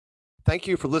Thank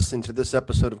you for listening to this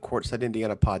episode of Courtside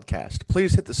Indiana podcast.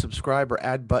 Please hit the subscribe or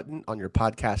add button on your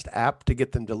podcast app to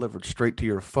get them delivered straight to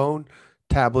your phone,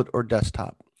 tablet, or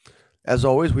desktop. As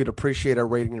always, we'd appreciate a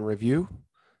rating and review,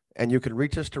 and you can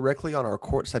reach us directly on our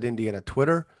Courtside Indiana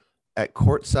Twitter at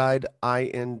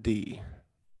CourtsideIND.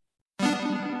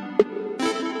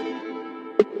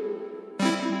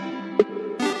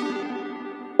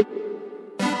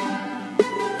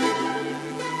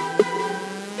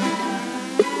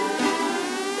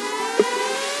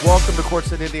 Welcome to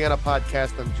Courtside Indiana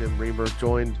podcast. I'm Jim Reamer,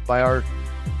 joined by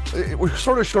we're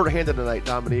sort of short-handed tonight,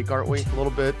 Dominique, aren't we? A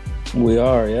little bit. We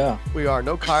are, yeah. We are.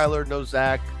 No Kyler, no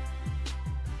Zach.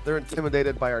 They're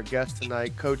intimidated by our guest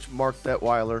tonight, Coach Mark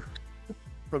Detweiler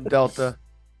from Delta.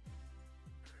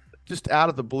 Just out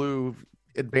of the blue,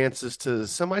 advances to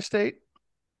semi-state.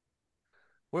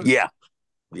 Yeah.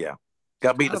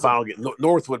 Got beat in the final game.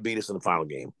 Northwood beat us in the final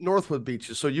game. Northwood beat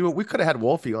you. So we could have had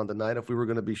Wolfie on tonight if we were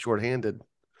going to be short-handed.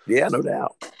 Yeah, no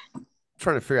doubt. I'm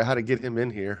trying to figure out how to get him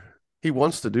in here. He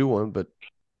wants to do one, but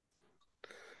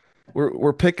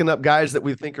we're picking up guys that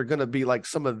we think are going to be like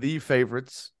some of the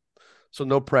favorites. So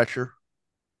no pressure.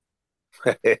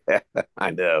 I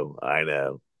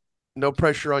know. No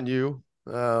pressure on you.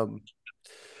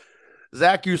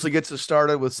 Zach usually gets us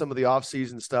started with some of the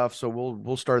off-season stuff, so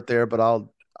we'll start there. But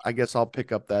I guess I'll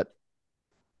pick up that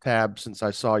tab since I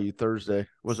saw you Thursday.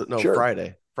 Was it Sure.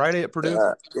 Friday? Friday at Purdue?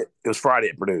 It was Friday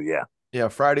at Purdue, yeah. Yeah,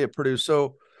 Friday at Purdue.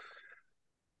 So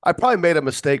I probably made a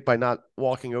mistake by not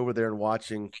walking over there and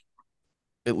watching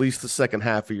at least the second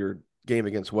half of your game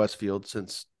against Westfield,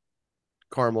 since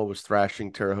Carmel was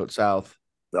thrashing Terre Haute South.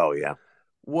 Oh, yeah.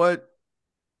 What's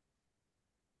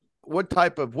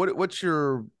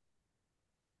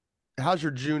how's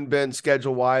your June been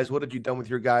schedule wise? What have you done with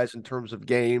your guys in terms of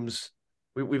games?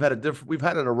 We've had a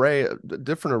different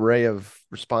array of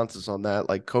responses on that.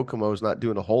 Like Kokomo's not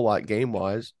doing a whole lot game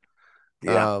wise.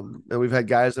 Yeah. And we've had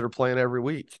guys that are playing every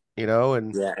week,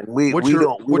 and yeah, and what's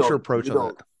your approach on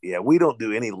that? Yeah, we don't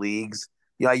do any leagues.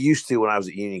 I used to when I was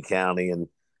at Union County, and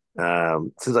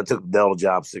since I took the Delta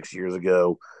job 6 years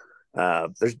ago,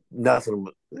 there's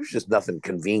just nothing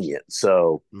convenient.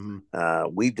 So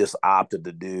we've just opted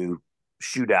to do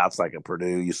shootouts like at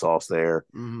Purdue. You saw us there.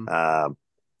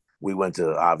 We went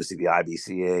to obviously the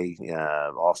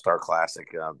IBCA All-Star Classic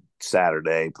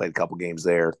Saturday, played a couple games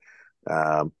there.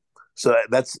 So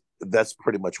that's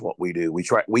pretty much what we do. We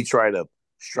try to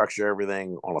structure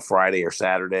everything on a Friday or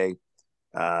Saturday.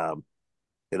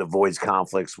 It avoids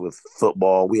conflicts with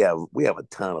football. We have a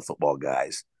ton of football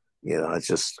guys. It's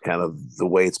just kind of the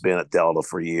way it's been at Delta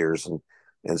for years,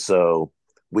 and so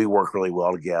we work really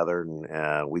well together,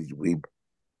 and we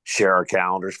share our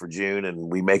calendars for June,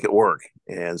 and we make it work.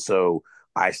 And so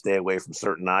I stay away from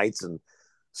certain nights, and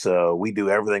so we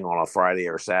do everything on a Friday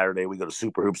or Saturday. We go to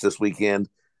Super Hoops this weekend.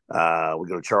 We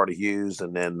go to Charlie Hughes,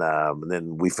 and then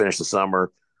we finish the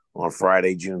summer on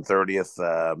Friday, June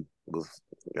 30th,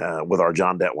 with our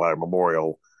John Detweiler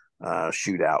Memorial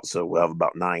shootout. So we'll have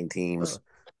about 9 teams.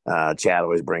 Chad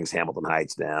always brings Hamilton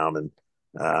Heights down, and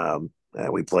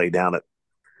we play down at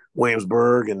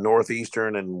Williamsburg and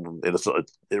Northeastern, and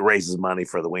it raises money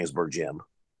for the Williamsburg gym.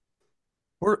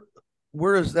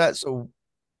 Where is that? So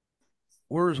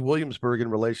where is Williamsburg in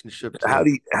relationship to how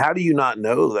do you not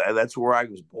know that? That's where I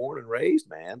was born and raised,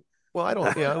 man. Well, I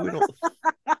don't. Yeah, we don't.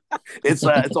 It's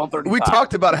on 35. We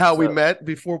talked about how we met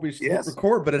before we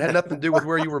record, but it had nothing to do with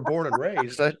where you were born and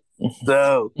raised.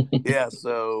 So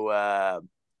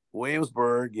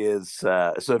Williamsburg is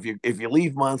so if you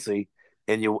leave Muncie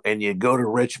and you go to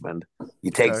Richmond, you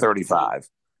take 35.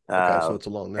 Okay, so it's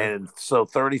along there. And so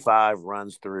 35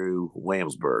 runs through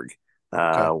Williamsburg.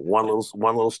 One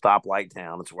little stoplight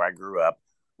town. It's where I grew up,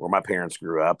 where my parents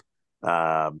grew up.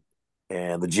 And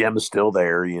the gym is still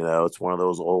there. It's one of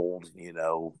those old,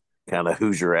 kind of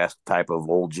Hoosier-esque type of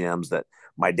old gyms that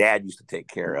my dad used to take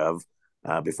care of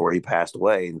before he passed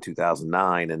away in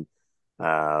 2009. And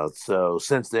so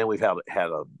since then, we've had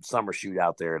a summer shoot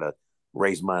out there to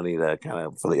raise money to kind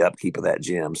of for the upkeep of that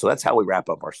gym. So that's how we wrap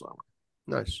up our summer.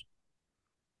 Nice.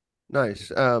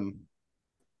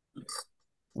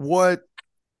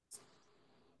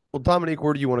 Dominique,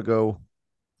 where do you want to go?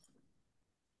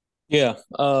 Yeah.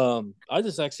 I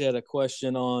just actually had a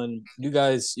question on you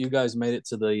guys made it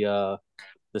to the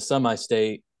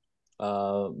semi-state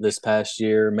this past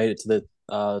year, made it to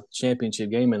the championship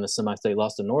game in the semi-state,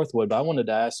 lost to Northwood. But I wanted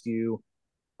to ask you,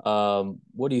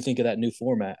 what do you think of that new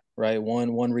format, right?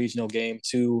 One regional game,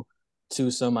 two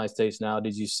semi-states now.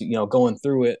 Did you see, going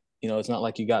through it, it's not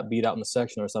like you got beat out in the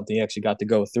section or something. You actually got to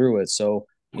go through it. So,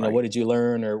 what did you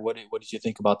learn, or what did you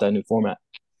think about that new format?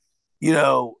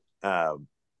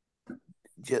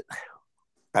 just,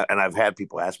 and I've had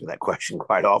people ask me that question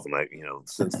quite often,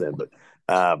 since then. But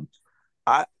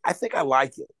I think I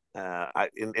like it.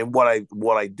 And what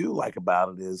I do like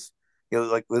about it is,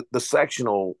 like the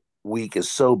sectional week is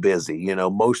so busy.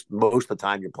 Most of the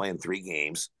time you're playing 3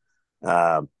 games,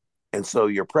 um, and so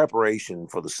your preparation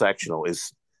for the sectional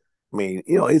is, I mean,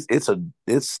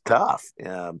 it's tough,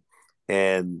 and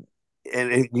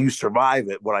you survive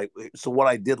it. What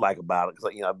I did like about it,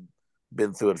 because I've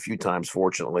been through it a few times,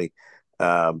 fortunately,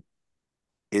 um,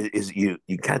 is you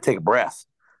kind of take a breath,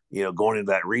 going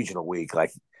into that regional week,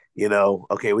 like,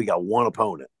 okay, we got one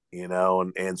opponent,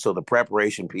 and so the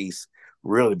preparation piece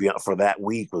really for that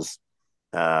week was,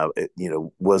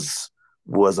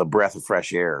 was a breath of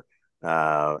fresh air,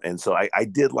 and so I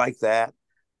did like that,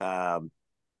 and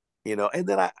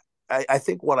then I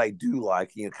think what I do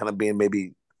like, kind of being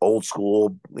maybe old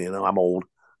school, I'm old.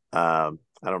 I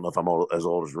don't know if I'm as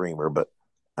old as Reamer, but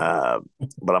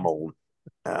I'm old.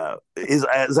 Is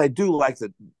as I do like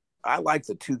I like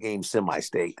the 2 game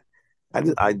semi-state.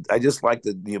 I just like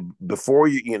before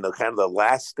kind of the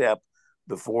last step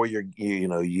before you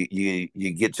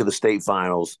get to the state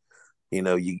finals,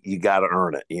 you got to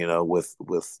earn it,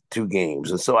 with 2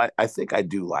 games, and so I think I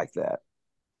do like that.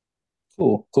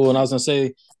 Cool, cool. And I was gonna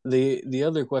say the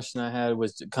other question I had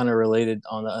was kind of related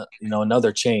on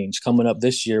another change coming up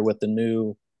this year with the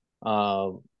new uh,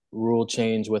 rule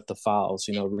change with the fouls.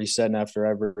 Resetting after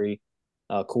every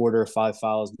quarter, 5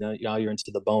 fouls. Now you're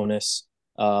into the bonus.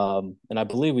 And I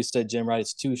believe we said, Jim, right?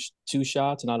 It's two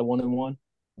shots, not a 1-and-1.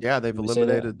 Yeah, they've Did we say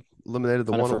that? eliminated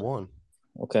the Kind of 1-on-1.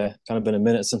 Okay, kind of been a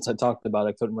minute since I talked about it.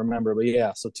 I couldn't remember, but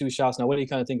yeah, so 2 shots. Now, what do you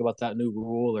kind of think about that new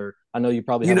rule? Or I know you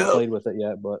probably You haven't know, played with it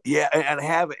yet, but yeah, and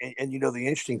have and the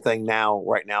interesting thing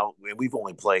right now, we've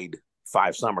only played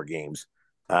 5 summer games,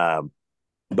 um,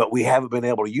 but we haven't been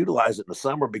able to utilize it in the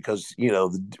summer because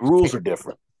the rules are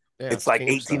different. Yeah, It's it's like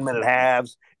camp 18-minute stuff.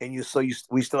 halves, and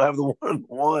we still have the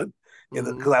 1-1.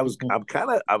 Because Mm-hmm.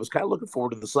 I was kind of looking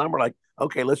forward to the summer, like,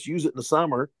 okay, let's use it in the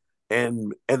summer,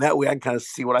 and that way I can kind of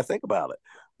see what I think about it.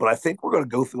 But I think we're going to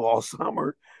go through all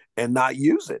summer and not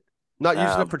use it. Not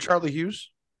using it Um, for Charlie Hughes.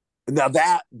 Now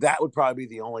that would probably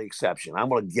be the only exception. I'm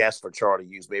going to guess for Charlie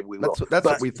Hughes, maybe we will. That's what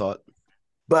But we thought.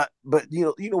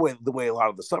 the way a lot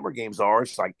of the summer games are,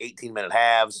 it's like 18-minute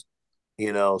halves,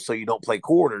 so you don't play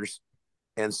quarters,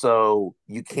 and so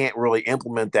you can't really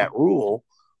implement that rule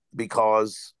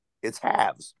because it's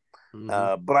halves.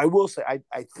 Mm-hmm. But I will say,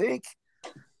 I think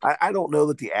I don't know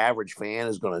that the average fan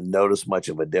is going to notice much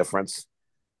of a difference.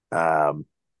 Um,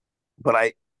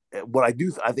 but what I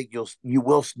do, I think you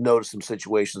will notice some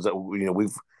situations that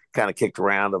we've kind of kicked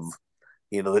around of,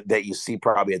 that you see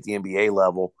probably at the NBA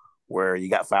level where you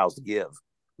got fouls to give.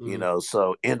 Mm-hmm.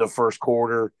 So end of first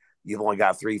quarter, you've only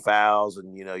got 3 fouls,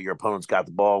 and your opponent's got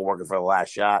the ball working for the last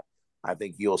shot. I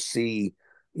think you'll see,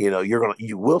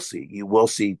 you will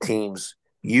see teams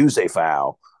use a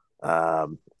foul,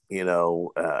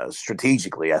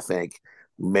 strategically. I think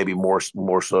maybe more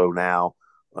so now,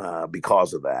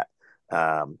 because of that.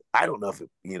 I don't know if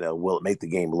will it make the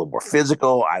game a little more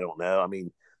physical? I don't know. I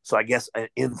mean, so I guess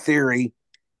in theory,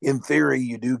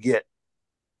 you do get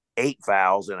 8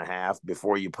 fouls in a half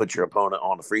before you put your opponent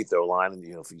on the free throw line. And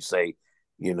if you say,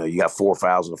 you got 4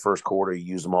 fouls in the first quarter, you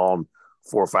use them all, and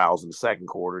 4 fouls in the second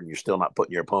quarter, and you're still not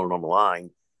putting your opponent on the line.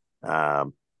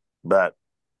 But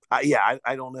I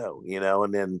don't know,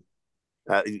 and then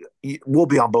we'll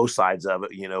be on both sides of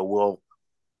it.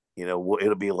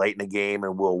 It'll be late in the game,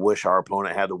 and we'll wish our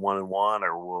opponent had the 1-and-1,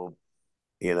 or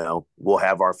we'll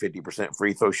have our 50%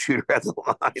 free throw shooter at the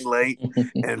line late,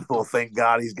 and we'll thank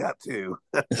God he's got 2.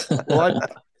 Well,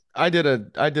 I did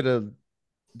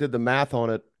the math on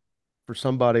it for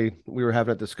somebody. We were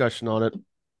having a discussion on it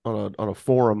on a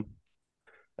forum,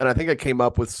 and I think I came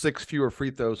up with 6 fewer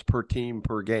free throws per team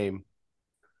per game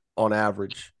on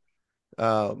average.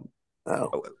 Um,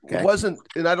 Oh, it okay. wasn't,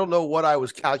 and I don't know what I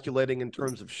was calculating in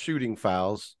terms of shooting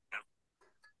fouls.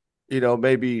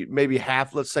 Maybe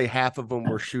half. Let's say half of them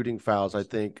were shooting fouls. I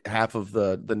think half of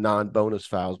the non-bonus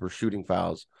fouls were shooting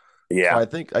fouls. So Yeah. I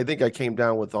think I came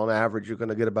down with, on average, you're going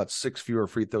to get about 6 fewer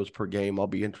free throws per game. I'll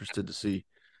be interested to see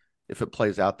if it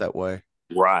plays out that way.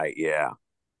 Right. Yeah.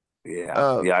 Yeah.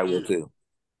 Uh, Yeah. I will too.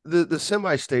 the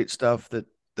semi-state stuff that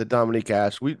Dominique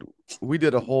asked, we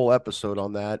did a whole episode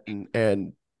on that,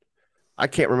 and I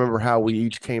can't remember how we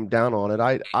each came down on it.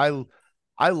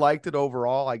 I liked it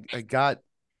overall. I got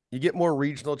You get more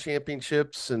regional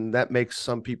championships, and that makes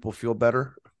some people feel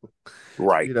better.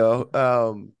 Right.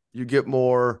 You get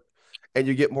more, and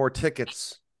you get more ticket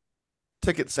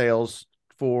sales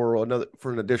for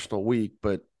an additional week.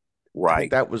 But I think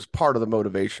Right. that was part of the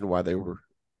motivation why they were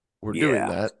were doing Yeah.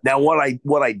 that. Now, what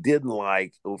I didn't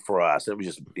like for us, it was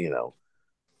just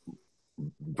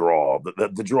draw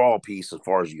the draw piece as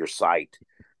far as your site.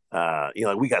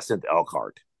 Like we got sent to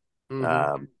Elkhart. Mm-hmm.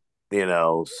 Um,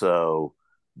 so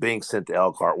being sent to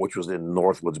Elkhart, which was in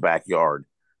Northwood's backyard,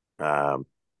 um,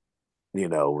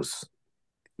 was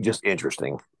just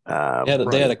interesting. They had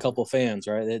Right. a couple fans,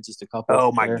 right? They had just a couple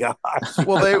Oh my there. gosh!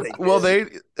 Well, they They well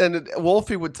did. they and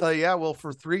Wolfie would tell you, yeah. Well,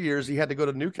 for 3 years he had to go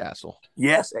to Newcastle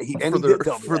Yes, for he did the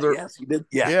tell me for that. the Yes, he did.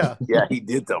 Yeah, yeah. yeah, he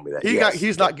did tell me that. He got Yes.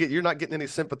 he's Yeah. not get you're not getting any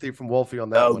sympathy from Wolfie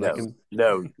on that Oh one. I no, can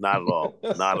no, not at all.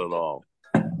 Not at all.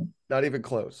 not even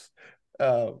close.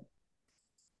 Uh,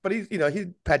 but he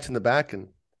pats you in the back and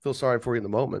feel sorry for you in the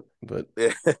moment. But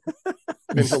then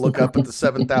he'll look up at the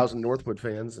 7,000 Northwood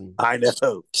fans I know.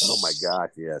 Oh my gosh.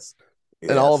 Yes.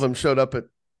 and all of Yes. them showed up at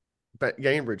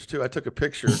Gamebridge too. I took a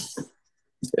picture.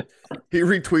 He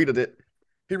retweeted it.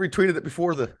 He retweeted it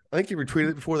before the. I think he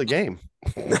retweeted it before the game.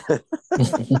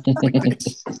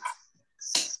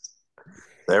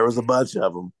 There was a bunch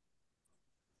of them.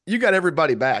 You got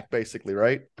everybody back, basically,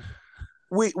 right?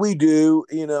 We do,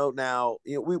 now,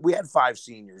 we had five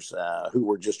seniors who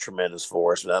were just tremendous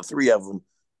for us. Now, three of them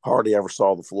hardly ever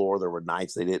saw the floor. There were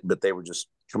nights they didn't, but they were just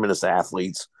tremendous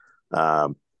athletes,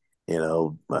 that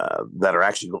are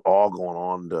actually all going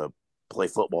on to play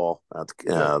football at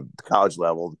the college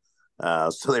level.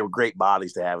 So they were great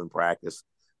bodies to have in practice.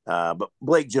 But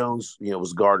Blake Jones,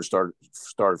 was a guard who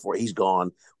started for it. He's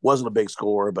gone. Wasn't a big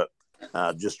scorer, but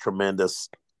just tremendous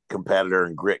competitor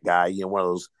and grit guy. One of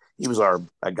those. He was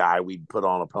a guy we'd put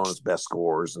on opponents' best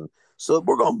scorers, and so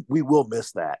we will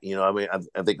miss that.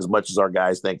 I think as much as our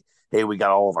guys think, hey, we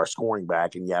got all of our scoring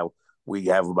back, and yeah, we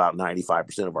have about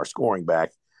 95% of our scoring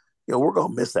back. We're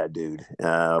gonna miss that dude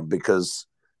because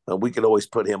we could always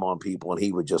put him on people, and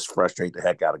he would just frustrate the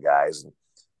heck out of guys. And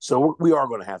so we are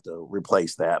going to have to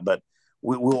replace that, but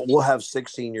we'll have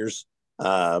six seniors,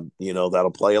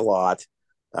 that'll play a lot.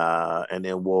 And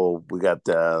then we got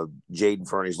Jaden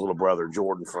Fernie's little brother,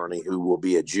 Jordan Fernie, who will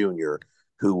be a junior,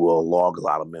 who will log a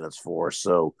lot of minutes for us.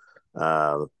 So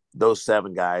those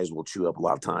seven guys will chew up a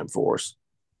lot of time for us.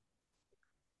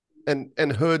 And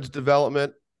Hood's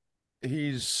development,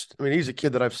 he's a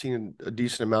kid that I've seen a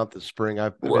decent amount this spring.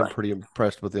 I've been pretty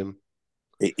impressed with him.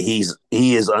 He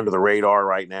is under the radar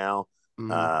right now,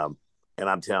 and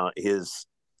I'm telling his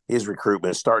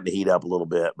recruitment is starting to heat up a little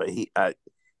bit, but he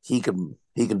can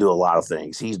do a lot of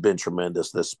things. He's been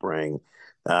tremendous this spring.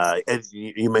 And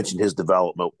you mentioned his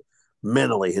development.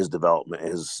 Mentally, his development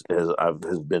has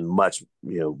been much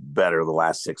better the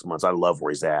last 6 months. I love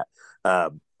where he's at. I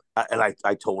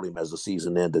told him as the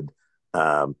season ended,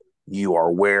 you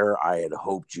are where I had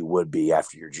hoped you would be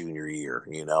after your junior year.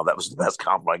 That was the best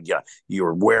compliment. Yeah, you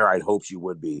were where I'd hoped you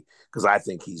would be, because I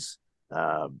think he's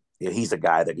a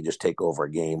guy that could just take over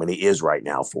a game, and he is right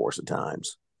now for us at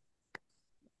times.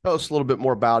 Tell us a little bit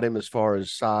more about him as far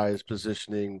as size,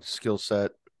 positioning, skill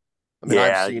set.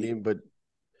 I've seen him, but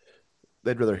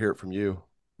they'd rather hear it from you.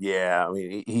 Yeah,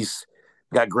 he's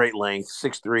got great length,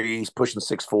 6'3", he's pushing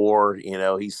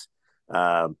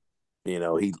 6'4".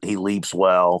 He leaps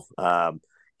well.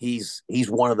 He's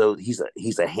one of those.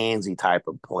 He's a handsy type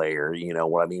of player.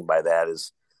 What I mean by that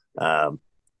is,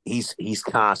 he's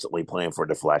constantly playing for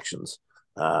deflections.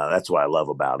 That's what I love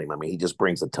about him. He just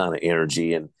brings a ton of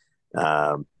energy and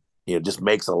just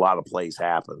makes a lot of plays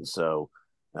happen. So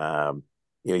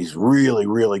he's really,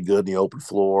 really good in the open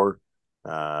floor.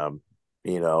 And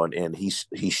he's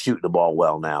shooting the ball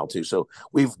well now too. So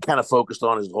we've kind of focused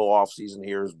on his whole offseason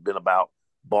here has been about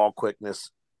ball quickness,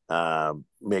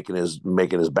 making his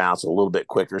bounce a little bit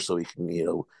quicker so he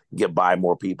can get by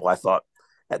more people. I thought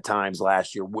at times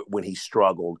last year when he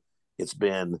struggled, it's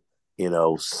been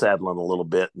settling a little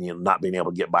bit and not being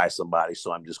able to get by somebody.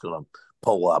 So I'm just going to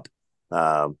pull up,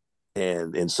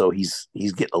 and so he's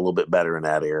getting a little bit better in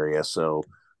that area. So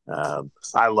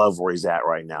I love where he's at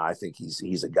right now. I think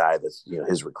he's a guy that's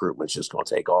his recruitment's just going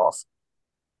to take off.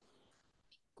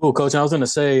 Cool, Coach. I was going to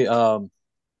say, can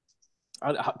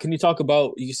you talk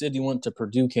about? You said you went to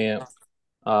Purdue camp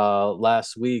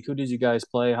last week. Who did you guys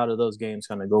play? How did those games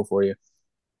kind of go for you?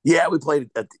 Yeah, we played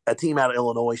a team out of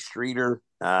Illinois, Streeter,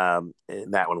 and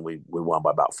that one we won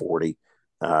by about 40.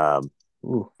 And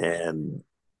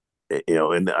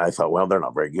I thought, well, they're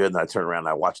not very good. And I turned around and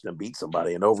I watched them beat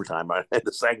somebody in overtime in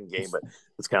the second game. But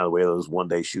it's kind of the way those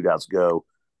one-day shootouts go.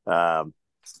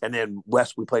 And then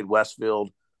we played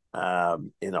Westfield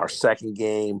in our second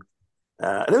game.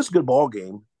 And it was a good ball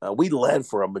game. We led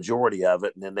for a majority of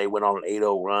it, and then they went on an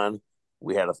 8-0 run.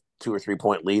 We had a 2 or 3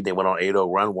 point lead. They went on an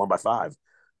 8-0 run, won by 5.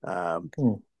 But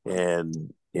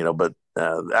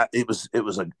it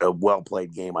was a well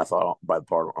played game, I thought, by the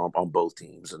part on both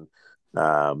teams, and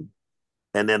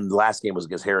then the last game was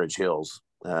against Heritage Hills.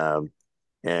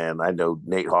 And I know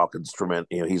Nate Hawkins,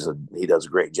 he does a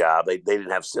great job. They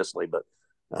didn't have Sicily, but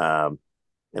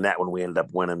in that one we ended up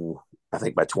winning, I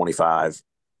think, by 25.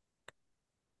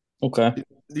 Okay. Do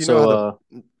you know how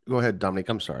So, go ahead, Dominic.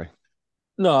 I'm sorry.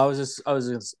 no, I was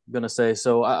just gonna say.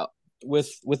 So,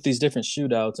 with these different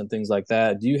shootouts and things like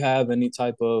that, do you have any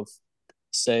type of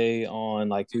say on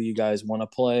like who you guys want to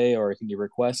play, or can you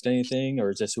request anything,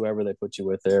 or just whoever they put you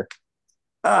with there?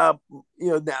 Uh,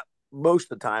 that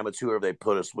most of the time it's whoever they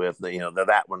put us with.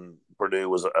 That one Purdue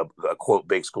was a quote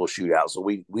big school shootout, so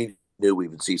we knew we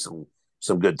would see some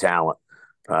good talent.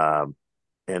 Um,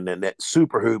 and then that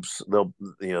super hoops, they'll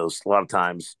a lot of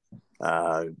times,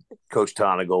 Coach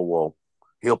Tonigal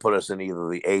he'll put us in either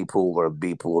the A pool or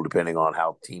B pool depending on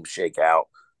how teams shake out.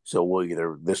 So we'll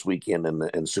either this weekend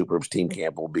in Super Hoops team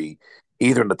camp will be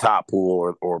either in the top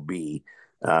pool or B.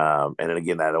 And then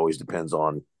again, that always depends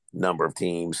on number of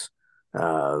teams,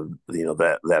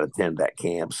 that attend that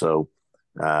camp. So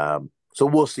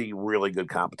we'll see really good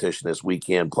competition this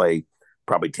weekend. Play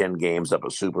probably 10 games up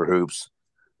at Super Hoops,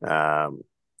 and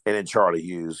in Charlie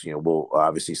Hughes, we'll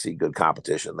obviously see good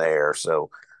competition there. To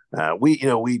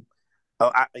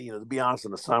be honest,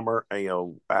 in the summer,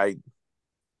 I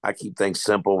keep things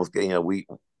simple with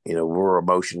we're a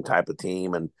motion type of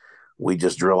team, and we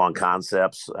just drill on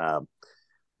concepts.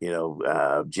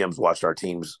 Jim's watched our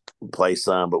teams play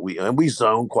some, but we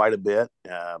zone quite a bit.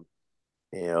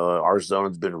 Our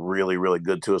zone's been really, really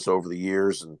good to us over the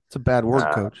years. And It's a bad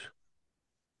word, coach.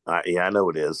 yeah, I know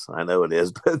it is.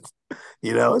 But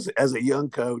as a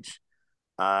young coach,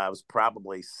 I was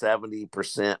probably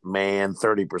 70% man,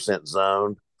 30%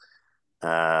 zone.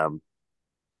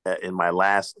 In my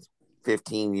last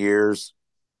 15 years,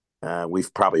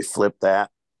 we've probably flipped that,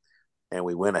 and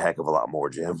we win a heck of a lot more,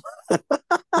 Jim.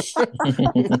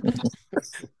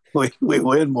 we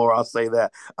win more. I'll say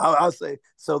that. I'll say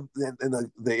so.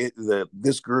 In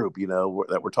this group,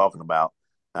 that we're talking about,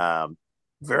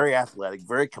 very athletic,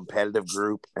 very competitive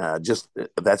group. Just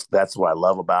that's what I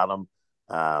love about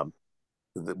them.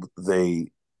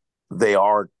 They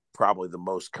are probably the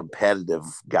most competitive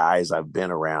guys I've been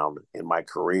around in my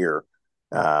career.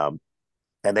 And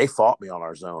they fought me on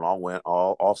our zone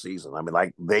all season. I mean,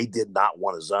 like, they did not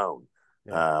want a zone.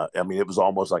 Yeah. I mean, it was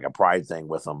almost like a pride thing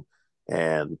with them.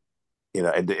 And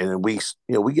and we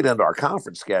get into our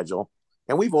conference schedule,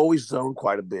 and we've always zoned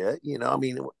quite a bit. I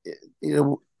mean,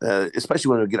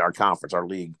 especially when we get our conference, our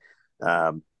league,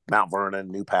 Mount Vernon,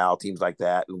 New Pal, teams like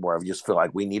that, and where I just feel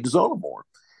like we need to zone them more.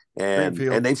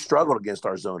 And they've struggled against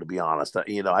our zone, to be honest.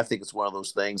 I think it's one of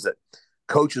those things that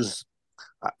coaches,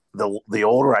 the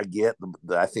older I get,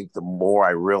 I think the more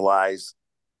I realize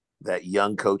that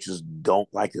young coaches don't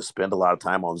like to spend a lot of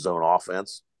time on zone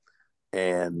offense,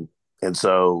 and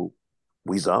so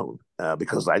we zone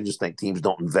because I just think teams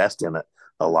don't invest in it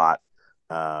a lot.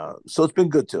 So it's been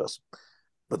good to us.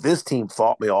 But this team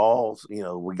fought me all.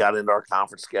 We got into our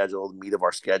conference schedule, the meat of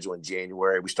our schedule in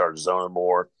January. We started zoning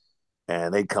more,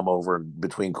 and they'd come over in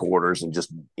between quarters and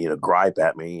just gripe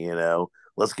at me.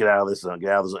 Let's get out of this zone. Get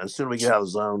out of the zone. As soon as we get out of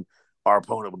the zone, our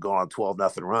opponent would go on a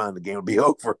 12-0 run. The game would be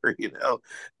over.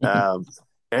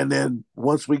 And then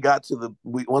once we got to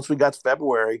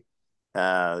February,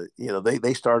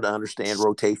 they started to understand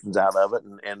rotations out of it,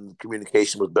 and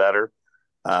communication was better.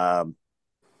 And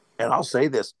I'll say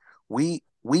this: we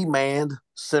manned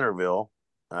Centerville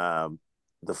the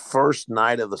first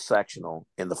night of the sectional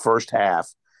in the first half,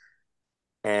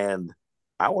 and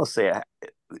I want to say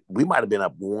we might have been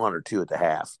up 1 or 2 at the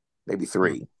half, maybe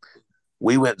 3.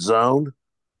 We went zone.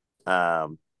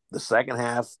 The second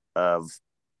half of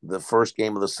the first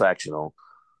game of the sectional,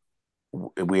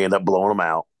 we ended up blowing them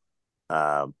out.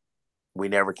 We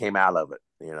never came out of it.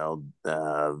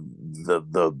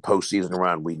 The postseason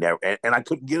run, we never, and I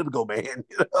couldn't get them to go, man.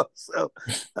 So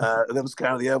that was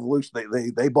kind of the evolution.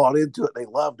 They bought into it. They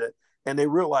loved it, and they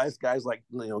realized guys like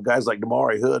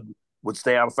Damari Hood would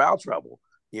stay out of foul trouble.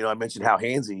 I mentioned how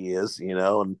handsy he is.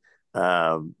 And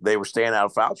they were staying out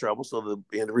of foul trouble. So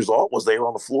the end result was they were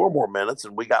on the floor more minutes,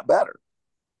 and we got better.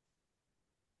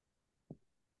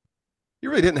 You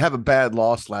really didn't have a bad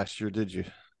loss last year, did you?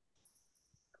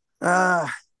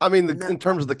 I mean, in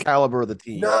terms of the caliber of the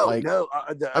team. No.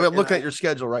 I mean, looking at your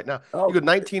schedule right now, you go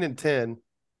 19-10.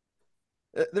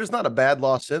 There's not a bad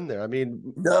loss in there. I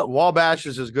mean, Wabash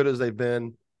is as good as they've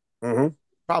been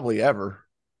probably ever.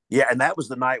 Yeah, and that was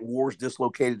the night Wars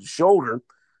dislocated his shoulder,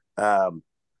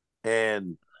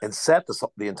 and set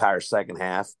the entire second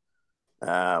half.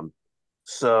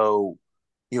 So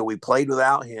we played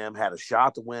without him, had a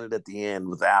shot to win it at the end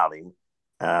without him.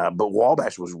 But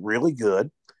Wabash was really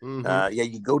good. Mm-hmm. Yeah,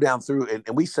 you go down through,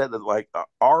 and we said that like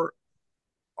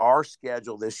our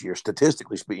schedule this year,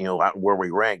 statistically speaking, where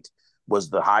we ranked was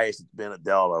the highest it's been at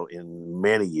Delta in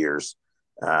many years.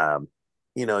 And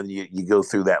you go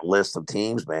through that list of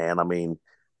teams, man. I mean,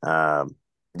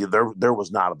 there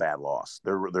was not a bad loss.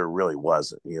 There really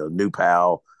wasn't. New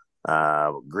Pal,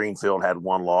 Greenfield had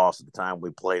one loss at the time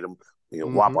we played them.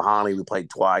 Mm-hmm. Wapahani we played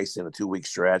twice in a 2-week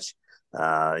stretch.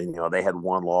 They had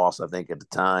one loss I think at the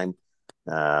time.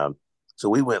 So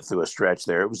we went through a stretch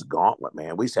there. It was a gauntlet,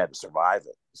 man. We just had to survive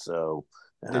it. So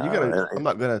Yeah, you got to. I'm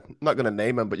not gonna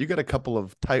name them, but you got a couple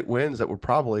of tight wins that were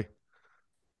probably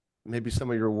maybe some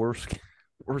of your worst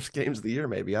games of the year.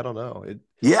 Maybe I don't know.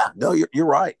 Yeah, no, you're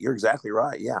right. You're exactly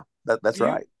right. Yeah, that's Do you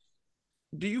right.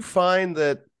 do you find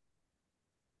that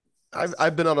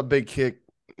I've been on a big kick?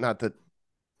 Not that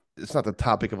it's not the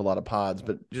topic of a lot of pods,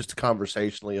 but just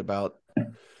conversationally about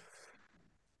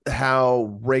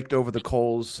how raked over the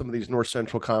coals some of these North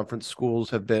Central Conference schools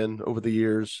have been over the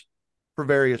years for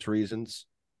various reasons.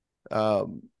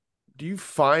 Um, do you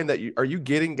find that are you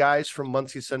getting guys from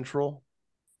Muncie Central,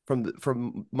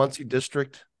 from Muncie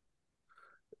District,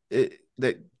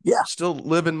 that Yeah. still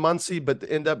live in Muncie but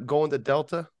end up going to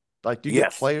Delta? Like, do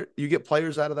Yes. you get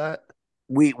players out of that?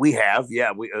 We have.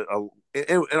 Yeah.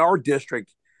 In our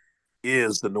district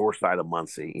is the north side of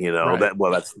Muncie. Right.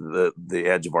 That's the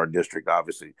edge of our district.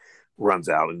 Obviously, runs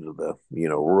out into the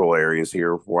rural areas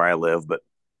here where I live,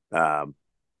 um,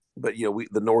 but we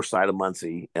the north side of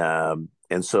Muncie, and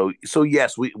so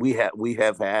yes, we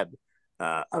have had,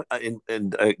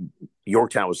 and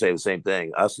Yorktown would say the same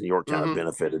thing. Us in Yorktown have Mm-hmm.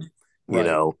 benefited, you Right.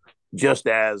 know, just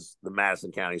as the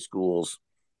Madison County schools,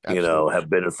 Absolutely. have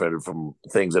benefited from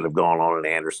things that have gone on in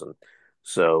Anderson.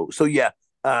 So yeah,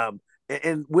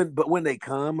 and when they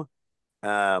come,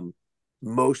 um,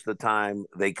 most of the time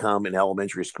they come in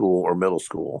elementary school or middle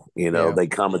school. Yeah. They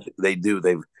come at they do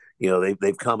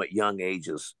they've come at young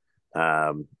ages.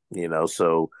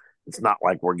 So it's not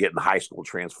like we're getting high school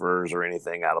transfers or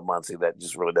anything out of Muncie. That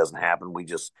just really doesn't happen.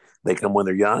 They come when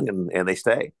they're young and they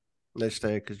stay. They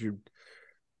stay because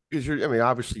I mean,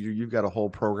 obviously you've got a whole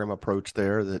program approach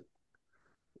there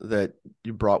that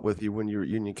you brought with you when you were at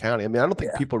Union County. I mean, I don't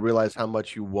think Yeah, people realize how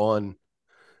much you won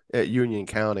at Union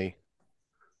County,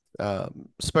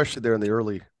 especially there in the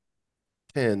early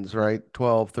tens, right?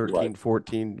 12, right, 13,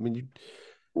 14. I mean,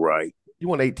 right. you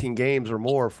won 18 games or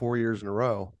more 4 years in a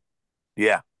row,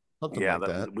 Yeah, something yeah. like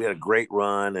that. We had a great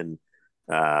run, and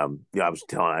I was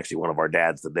telling actually one of our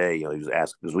dads today. He was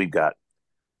asking because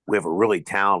we have a really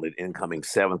talented incoming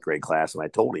seventh grade class, and I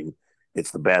told him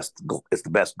it's the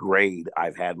best grade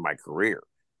I've had in my career.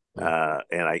 Yeah,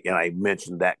 And I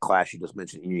mentioned that class you just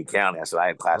mentioned in Union County. I said I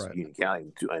had a class at right. Union County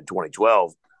in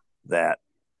 2012 that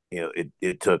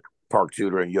it took Park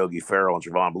Tudor and Yogi Farrell and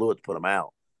Trevon Blewett to put them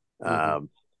out. Mm-hmm. Um,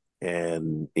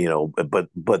 and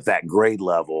but that grade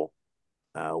level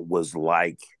was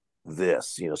like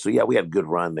this. So yeah, we had a good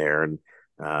run there, and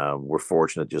we're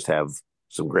fortunate to just have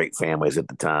some great families at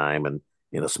the time, and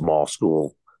in a small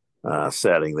school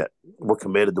setting that we're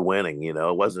committed to winning. It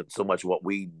wasn't so much what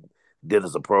we did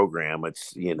as a program.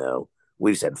 It's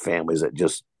we just had families that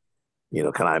just kind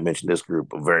of I mentioned this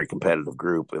group, a very competitive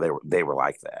group. They were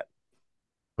like that.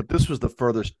 But this was the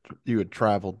furthest you had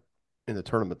traveled in the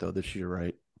tournament, though, this year,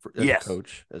 right? As a Yes.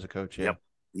 coach, yeah. Yep.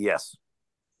 Yes.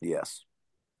 Yes.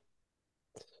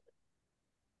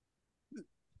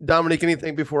 Dominique,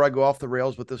 anything before I go off the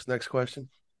rails with this next question?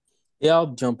 Yeah,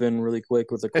 I'll jump in really quick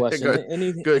with a question.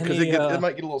 Good, good, because it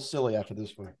might get a little silly after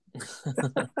this one.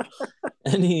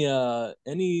 Any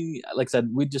like I said,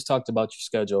 we just talked about your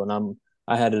schedule, and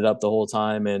I had it up the whole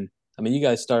time, and I mean, you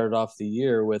guys started off the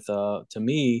year with to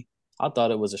me, I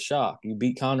thought it was a shock. You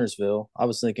beat Connorsville. I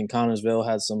was thinking Connorsville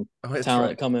had some Oh, that's talent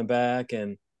right. coming back,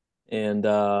 and it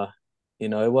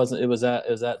was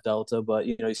at Delta, but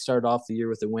you started off the year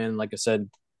with a win. Like I said,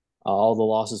 all the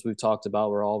losses we've talked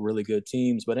about were all really good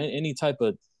teams, but any type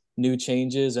of new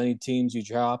changes, any teams you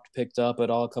dropped, picked up at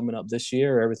all coming up this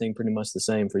year, or everything pretty much the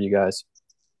same for you guys?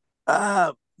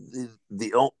 The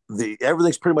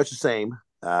everything's pretty much the same.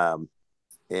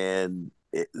 And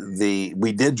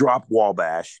we did drop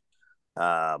Wabash,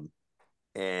 um,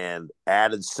 and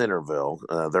added Centerville.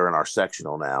 They're in our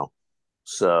sectional now,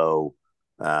 so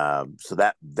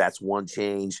that's one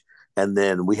change. And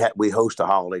then we host a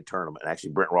holiday tournament.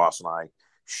 Actually, Brent Ross and I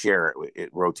share it. It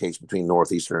rotates between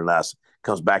Northeastern and us.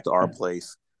 Comes back to our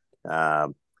place,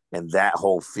 um, and that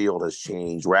whole field has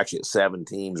changed. We're actually at 7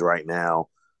 teams right now,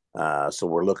 so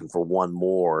we're looking for one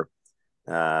more.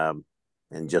 Um,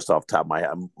 and just off the top of my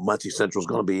head, Muncie Central's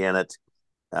going to be in it.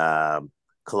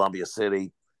 Columbia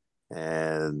City,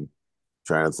 and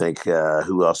trying to think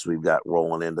who else we've got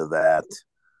rolling into that.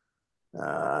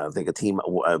 I think a team,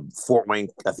 Fort Wayne.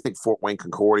 I think Fort Wayne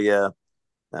Concordia.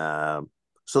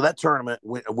 So that tournament,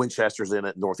 Winchester's in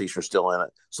it, Northeastern's still in it.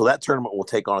 So that tournament will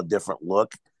take on a different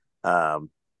look. I'd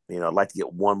like to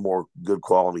get one more good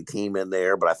quality team in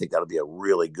there, but I think that'll be a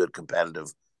really good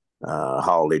competitive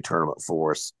holiday tournament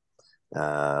for us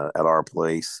at our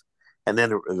place. And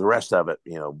then the rest of it,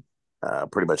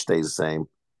 pretty much stays the same.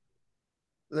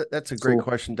 That's a great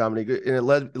question, Dominic, and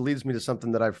it leads me to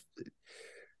something that I've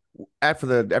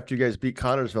after you guys beat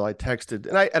Connorsville, I texted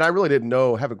and I really didn't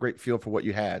have a great feel for what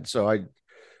you had. So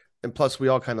and plus we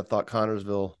all kind of thought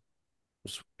Connorsville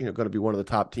was going to be one of the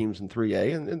top teams in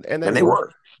 3A, and they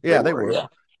were. Yeah, they were. Yeah.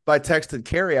 But I texted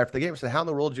Kerry after the game and said, "How in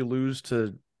the world did you lose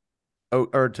to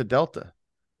Delta?"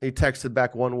 He texted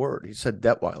back one word. He said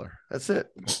Detweiler. That's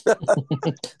it.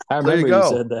 I remember you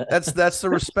said that. That's the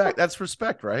respect. That's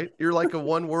respect, right? You're like a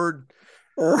one word.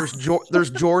 There's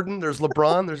Jordan, there's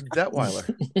LeBron, there's Detweiler.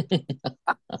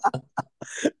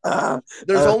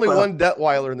 There's only one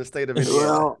Detweiler in the state of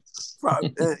Indiana. Well,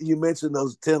 you mentioned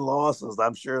those 10 losses.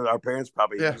 I'm sure our parents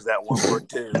probably use that one word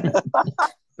too.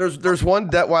 There's one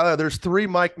Detweiler. There's 3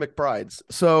 Mike McBrides.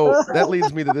 So that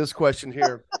leads me to this question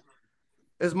here.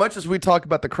 As much as we talk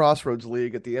about the Crossroads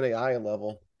League at the NAIA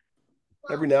level,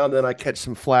 every now and then I catch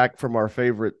some flack from our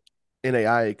favorite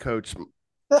NAIA coach,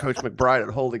 Coach McBride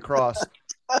at Holy Cross.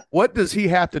 What does he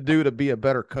have to do to be a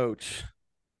better coach?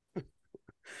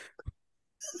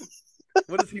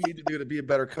 What does he need to do to be a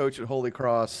better coach at Holy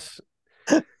Cross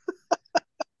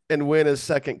and win his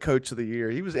second coach of the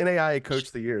year? He was NAIA coach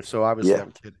of the year, so obviously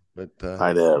I'm kidding. But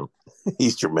I know.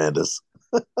 He's tremendous.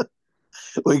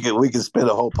 We can spend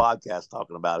a whole podcast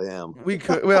talking about him. We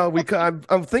could. Well, we could.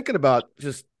 I'm thinking about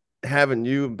just having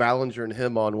you and Ballinger and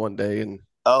him on one day, and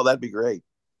that'd be great.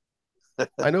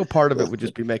 I know part of it would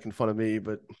just be making fun of me,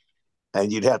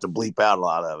 and you'd have to bleep out a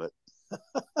lot of it.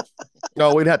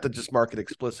 No, we'd have to just mark it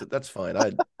explicit. That's fine.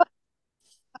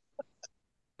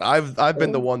 I've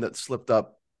been the one that slipped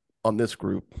up on this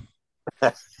group.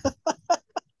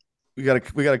 We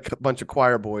got a bunch of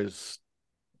choir boys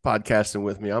podcasting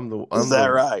with me. Is that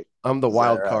right? I'm the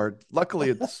wild card. Luckily,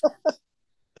 it's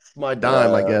my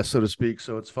dime, I guess, so to speak.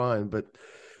 So it's fine. But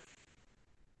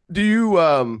do you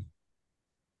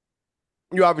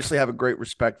you obviously have a great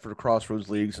respect for the Crossroads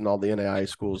Leagues and all the NAIA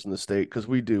schools in the state, because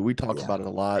we do. We talk about it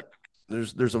a lot.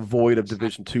 There's a void of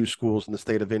Division II schools in the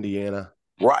state of Indiana.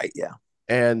 Right, yeah.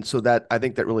 And so I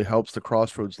think that really helps the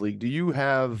Crossroads League. Do you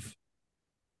have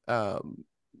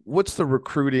what's the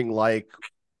recruiting like?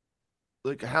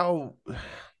 Like how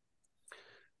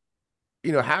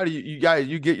how do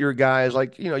you get your guys,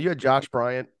 like, you had Josh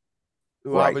Bryant,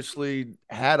 who obviously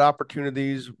had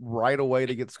opportunities right away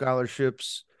to get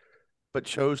scholarships, but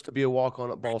chose to be a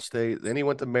walk-on at Ball State. Then he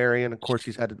went to Marion. Of course,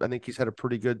 I think he's had a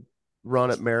pretty good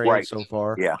run at Marion so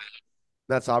far. Yeah.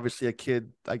 That's obviously a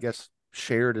kid, I guess,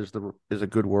 shared is a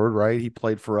good word, right? He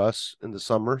played for us in the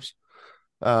summers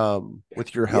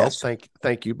with your help. Yes.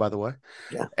 Thank you, by the way.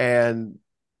 Yeah. And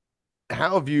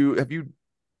how have you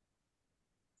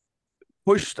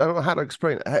pushed? I don't know how to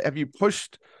explain it. How have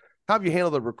you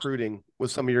handled the recruiting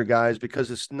with some of your guys? Because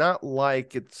it's not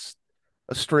like it's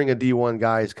a string of D1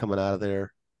 guys coming out of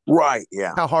there. Right.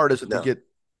 Yeah. How hard is it to get?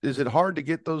 Is it hard to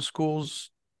get those schools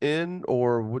in,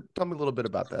 or tell me a little bit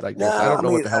about that? I guess I don't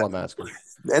know what the hell I'm asking.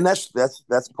 And that's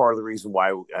part of the reason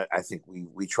why I think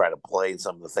we try to play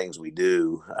some of the things we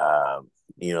do.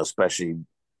 Especially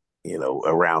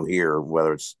around here,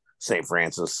 whether it's St.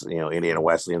 Francis, Indiana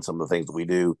Wesleyan, some of the things that we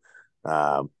do,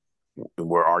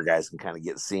 where our guys can kind of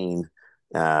get seen.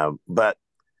 But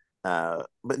no,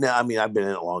 I mean, I've been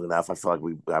in it long enough. I feel like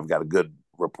I've got a good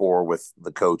rapport with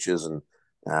the coaches, and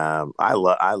I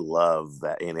love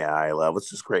that NAIA level. It's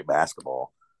just great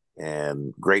basketball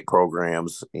and great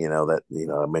programs.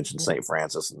 I mentioned St.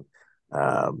 Francis and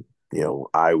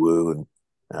IWU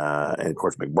and of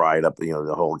course McBride up. The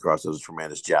Holy Cross does a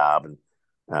tremendous job, and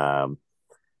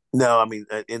no, I mean,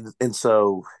 and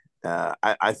so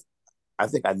I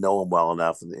think I know them well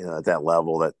enough at that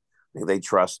level that they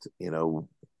trust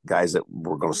guys that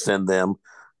we're going to send them.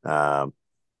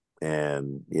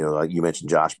 And like you mentioned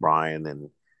Josh Bryan, and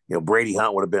Brady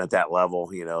Hunt would have been at that level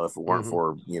if it weren't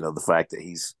for the fact that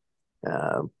he's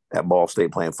at Ball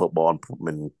State playing football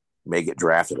and may get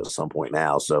drafted at some point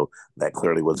now. So that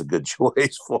clearly was a good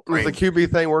choice for him. Was the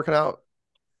QB thing working out?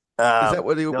 Is that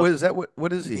what he is? That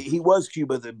what is he? He was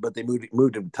QB, but they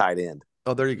moved him to tight end.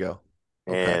 Oh, there you go.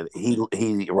 Okay. And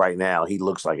he right now he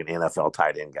looks like an NFL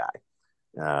tight end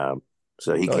guy.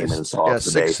 So he Oh, came in and saw us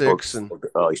today. 6'6", and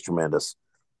Oh, he's tremendous.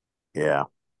 Yeah.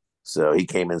 So he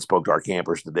came in and spoke to our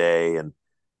campers today, and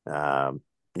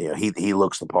he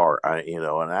looks the part. He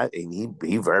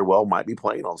very well might be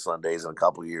playing on Sundays in a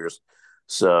couple of years.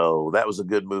 So that was a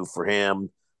good move for him.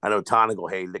 I know Tonigal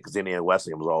hated it because Indiana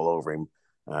Wesleyan was all over him.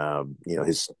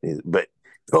 But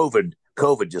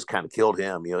COVID just kind of killed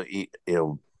him.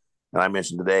 And I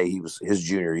mentioned today he was his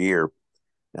junior year.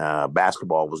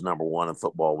 Basketball was number one, and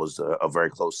football was a very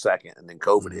close second. And then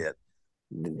COVID hit,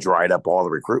 and dried up all the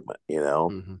recruitment.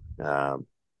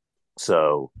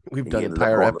 So we've he done ended up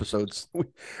entire going. episodes. Yeah,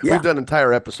 We've done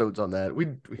entire episodes on that.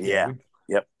 yeah,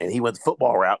 yep. And he went the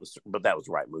football route, but that was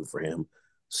the right move for him.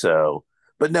 So,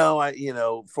 but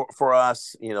no, for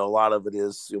us, a lot of it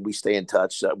is we stay in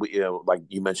touch. Like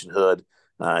you mentioned, Hood,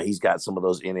 he's got some of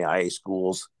those NAIA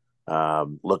schools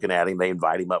looking at him. They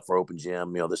invite him up for open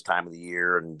gym, this time of the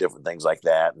year and different things like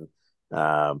that.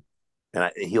 And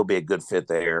he'll be a good fit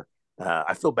there.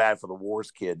 I feel bad for the Wars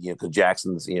kid, because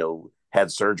Jackson's, had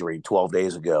surgery 12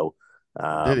 days ago.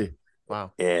 Did he?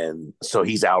 Wow. And so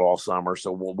he's out all summer.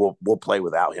 So we'll play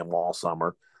without him all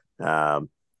summer.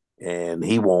 And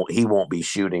he won't be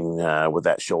shooting with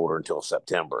that shoulder until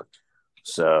September.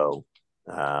 So,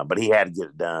 but he had to get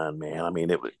it done, man. I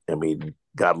mean,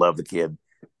 God love the kid.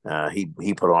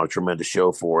 He put on a tremendous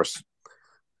show for us,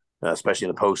 especially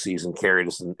in the postseason. Carried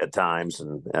us at times,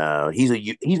 and he's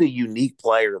a unique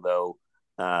player, though.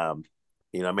 I'm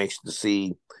anxious to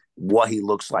see what he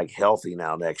looks like healthy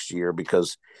now next year,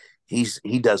 because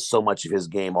he does so much of his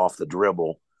game off the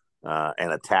dribble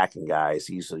and attacking guys.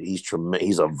 He's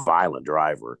a violent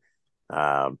driver,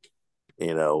 and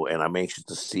I'm anxious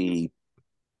to see,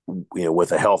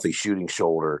 with a healthy shooting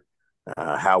shoulder,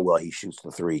 how well he shoots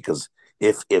the three. Because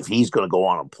if he's going to go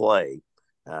on and play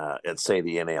at, say,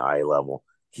 the NAIA level,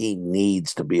 he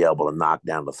needs to be able to knock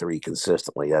down the three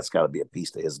consistently. That's got to be a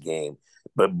piece to his game.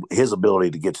 But his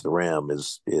ability to get to the rim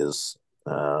is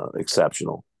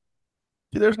exceptional.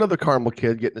 See, there's another Carmel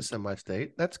kid getting a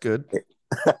semi-state. That's good.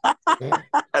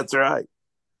 That's right.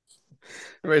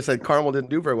 Everybody said Carmel didn't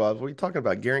do very well. What are you talking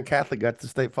about? Guerin Catholic got to the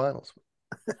state finals.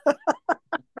 What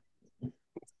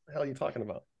the hell are you talking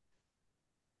about?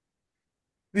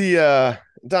 The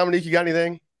Dominique, you got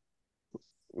anything?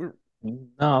 No,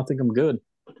 I think I'm good.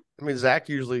 I mean, Zach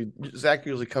usually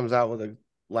comes out with a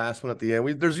last one at the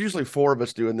end. There's usually four of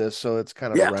us doing this, so it's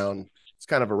kind of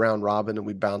a round robin, and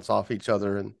we bounce off each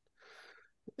other.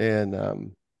 And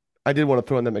I did want to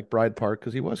throw in the McBride part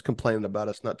because he was complaining about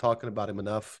us not talking about him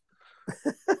enough.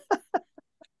 I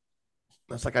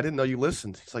was like, I didn't know you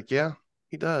listened. He's like, yeah,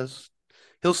 he does.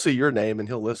 He'll see your name and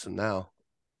he'll listen now.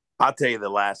 I'll tell you the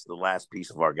last piece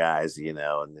of our guys,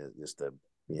 and just to,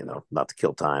 not to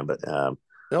kill time, but the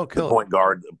point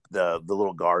guard, the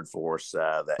little guard for us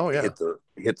that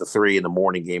hit the three in the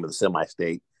morning game of the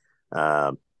semi-state.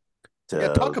 Talk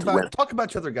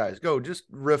about your other guys. Go, just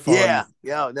riff on.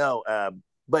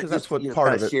 But that's what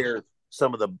part of it. Share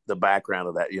some of the background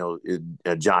of that.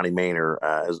 Johnny Maynor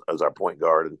as our point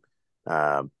guard,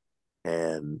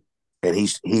 and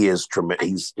he is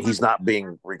tremendous. He's not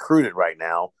being recruited right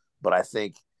now, but I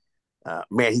think,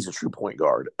 man, he's a true point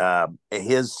guard. And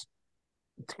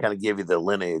to kind of give you the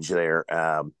lineage there.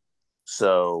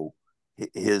 So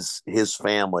his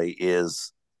family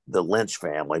is the Lynch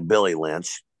family, Billy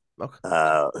Lynch,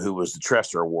 who was the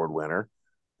Trester Award winner,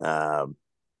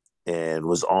 and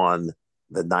was on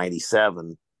the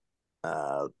 '97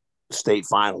 state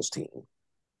finals team.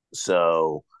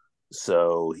 So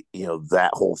that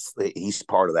whole he's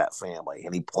part of that family,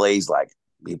 and he plays like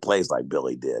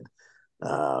Billy did.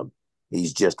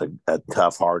 He's just a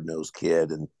tough, hard-nosed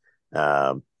kid, and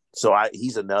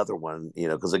he's another one,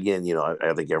 because again,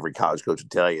 I think every college coach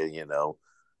would tell you,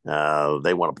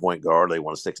 they want a point guard, they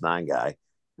want a 6'9" guy,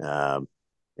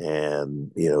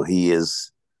 and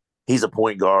he's a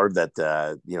point guard that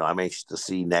I'm anxious to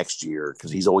see next year,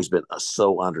 because he's always been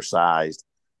so undersized.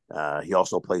 He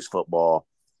also plays football.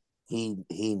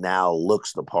 He now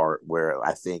looks the part, where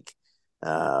I think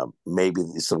maybe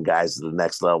some guys at the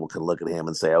next level can look at him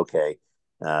and say, okay,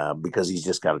 because he's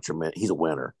just got he's a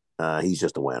winner. He's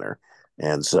just a winner.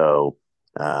 And so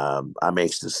I'm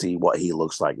anxious to see what he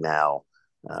looks like now,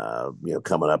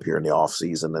 coming up here in the off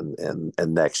season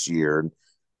and next year.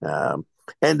 And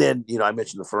then, I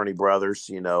mentioned the Fernie brothers,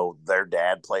 their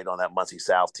dad played on that Muncie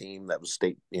South team that was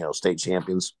state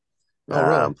champions. Oh,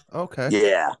 really?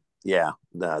 Okay. Yeah.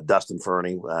 Dustin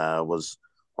Fernie was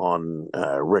on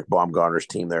Rick Baumgartner's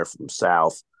team there from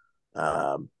South.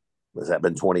 Has that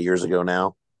been 20 years ago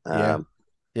now?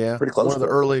 Yeah. Pretty close.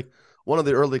 One of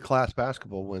the early class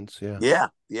basketball wins. Yeah.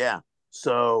 Yeah.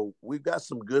 So we've got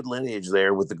some good lineage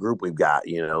there with the group we've got,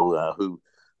 who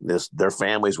their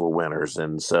families were winners,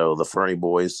 and so the Fernie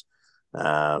boys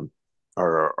um,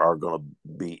 are going to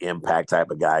be impact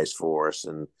type of guys for us,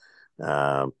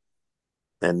 um,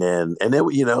 and then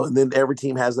every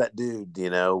team has that dude.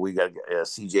 We got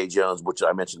C.J. Jones, which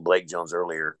I mentioned Blake Jones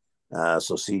earlier.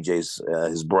 So C.J.'s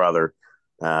his brother,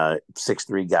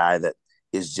 6'3" guy that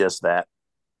is just that.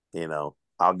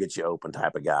 I'll get you open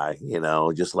type of guy.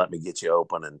 Just let me get you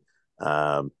open,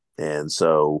 and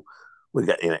so we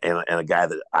got and a guy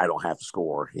that I don't have to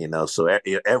score. So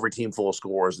every team full of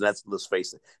scores. And let's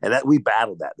face it, and that we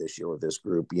battled that this year with this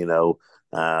group. We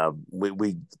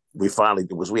finally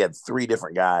we had three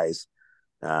different guys,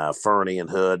 Fernie and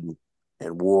Hood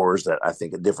and Wars, that I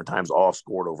think at different times all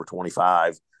scored over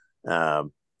 25.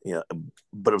 Um,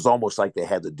 but it was almost like they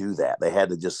had to do that. They had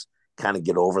to just kind of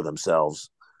get over themselves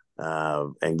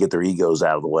and get their egos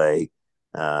out of the way.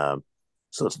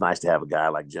 So it's nice to have a guy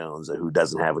like Jones who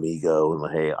doesn't have an ego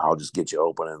and hey, I'll just get you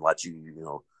open and let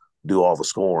you do all the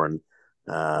scoring.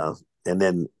 And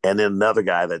then another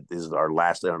guy that is our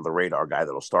last under the radar guy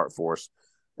that'll start for us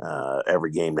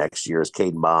every game next year is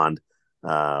Caden Bond.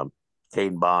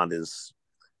 Caden Bond is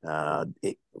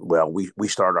we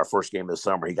started our first game of the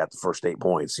summer. He got the first 8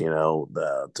 points,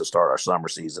 to start our summer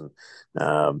season.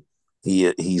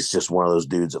 He's just one of those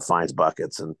dudes that finds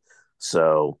buckets, and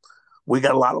so we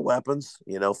got a lot of weapons.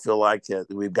 Feel like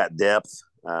we've got depth,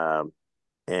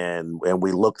 and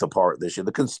we look the part this year.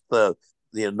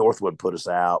 Northwood put us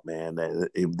out, man.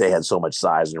 They had so much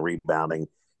size and rebounding.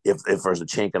 If there's a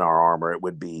chink in our armor, it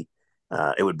would be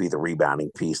the rebounding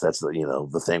piece. That's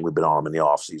the thing we've been on them in the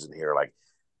off season here. Like,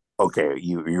 okay,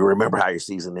 you remember how your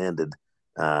season ended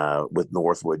with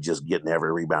Northwood just getting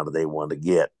every rebound that they wanted to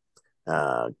get.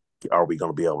 Are we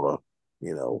going to be able to,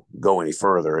 go any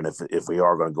further? And if we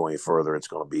are going to go any further, it's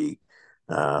going to be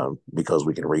because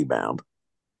we can rebound.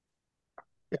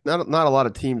 Not a lot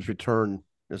of teams return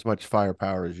as much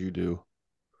firepower as you do.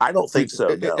 I don't think so.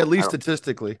 No. At least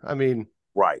statistically. I mean,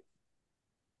 right.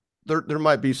 There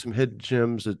might be some hidden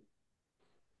gems that,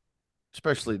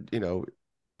 especially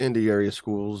indie area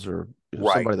schools or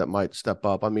right. somebody that might step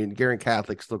up. I mean, Garin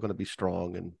Catholic's still going to be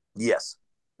strong, and yes,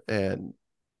 and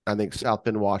I think South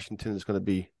Bend, Washington is going to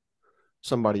be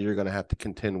somebody you're going to have to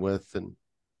contend with,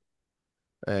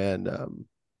 and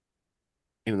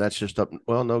that's just up.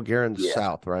 Well, no, Garin's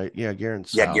south, right? Yeah,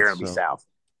 Garin's south. Garin be south,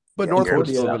 but Northwood's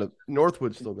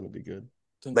still going to be good.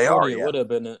 Concordia would have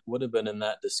been in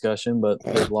that discussion, but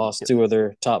they've lost two of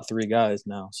their top three guys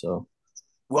now. So,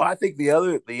 well, I think the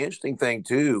interesting thing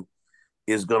too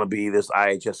is going to be this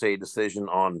IHSA decision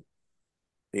on,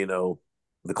 the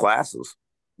classes,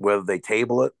 whether they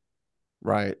table it,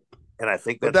 right? And I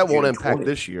think that won't impact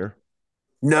this year.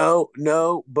 No,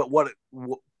 but what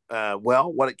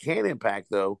it can impact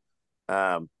though,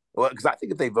 because I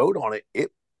think if they vote on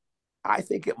it, I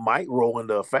think it might roll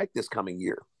into effect this coming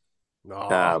year.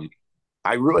 No.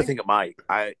 I really think it might.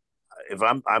 I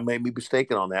may be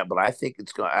mistaken on that, but I think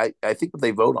it's going. I think if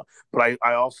they vote on, but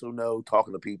I also know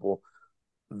talking to people,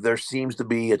 there seems to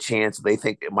be a chance they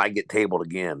think it might get tabled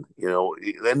again.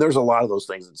 And there's a lot of those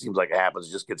things. It seems like it happens,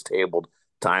 it just gets tabled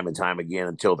time and time again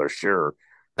until they're sure.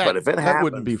 But if it happens,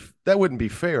 that wouldn't be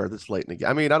fair this late in the game.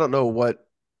 I mean, I don't know what.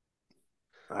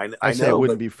 I say it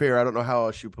wouldn't be fair. I don't know how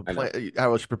else you prepare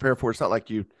for it. It's not like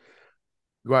you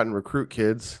go out and recruit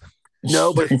kids.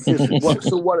 No, but what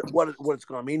it's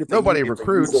going to mean if nobody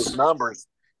recruits those numbers,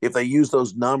 if they use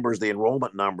those numbers, the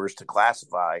enrollment numbers to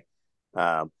classify,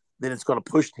 then it's going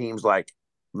to push teams like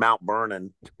Mount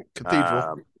Vernon,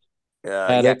 Cathedral,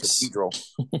 Cathedral,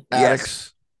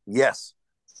 yes,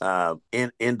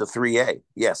 into 3A,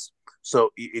 yes. So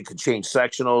it could change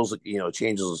sectionals, it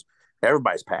changes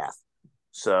everybody's path.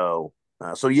 So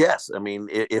yes, I mean,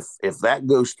 if that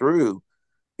goes through,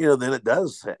 then it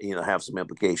does, have some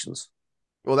implications.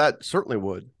 Well, that certainly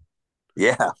would.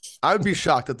 Yeah. I would be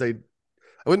shocked I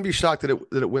wouldn't be shocked that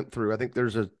it went through. I think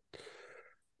there's I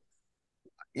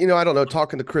don't know,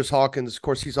 talking to Chris Hawkins, of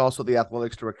course, he's also the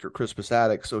athletics director at Crispus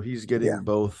Attucks, so he's getting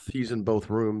both, he's in both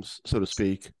rooms, so to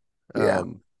speak. Yeah.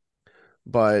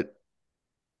 But,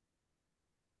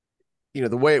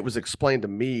 the way it was explained to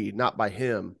me, not by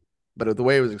him, but the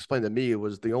way it was explained to me, it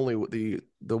was the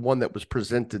one that was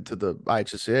presented to the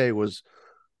IHSA was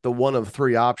the one of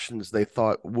three options they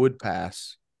thought would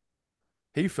pass.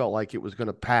 He felt like it was going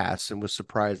to pass and was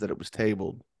surprised that it was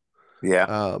tabled.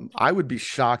 Yeah. I would be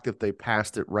shocked if they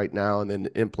passed it right now and then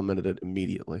implemented it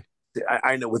immediately.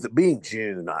 I know with it being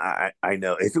June, I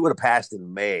know if it would have passed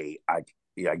in May, I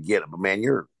get it. But man,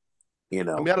 I mean,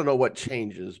 I don't know what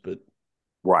changes, but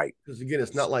right. Because again,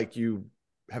 it's not like you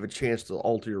have a chance to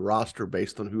alter your roster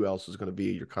based on who else is going to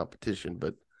be your competition.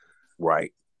 But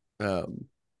right. um,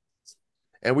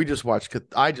 and I just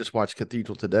watched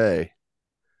Cathedral today.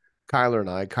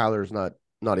 Kyler's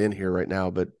not in here right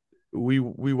now, but we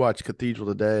watched Cathedral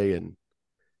today, and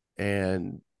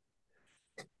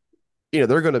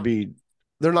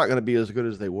they're not going to be as good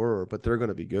as they were, but they're going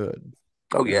to be good.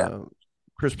 Oh yeah,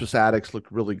 Crispus Attucks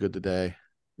looked really good today.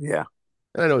 yeah,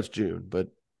 And I know it's June, but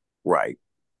right.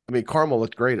 I mean, Carmel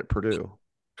looked great at Purdue.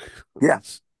 Yeah,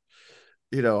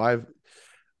 you know,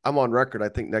 I'm on record. I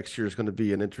think next year is going to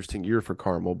be an interesting year for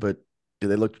Carmel, but they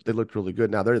looked really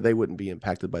good. Now they wouldn't be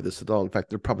impacted by this at all. In fact,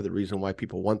 they're probably the reason why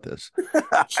people want this.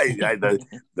 I know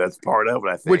that's part of it.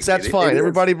 I Which think that's it fine. is.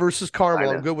 Everybody versus I Carmel.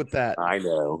 I'm know, good with that. I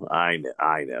know, and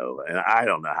I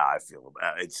don't know how I feel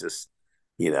about it. It's just,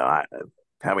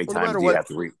 how many Well, no times matter do you what, have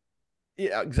to read?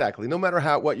 yeah, exactly. No matter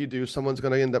what you do, someone's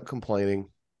going to end up complaining.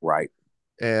 Right.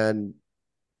 And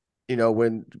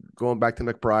when going back to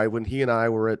McBride, when he and I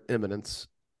were at Eminence,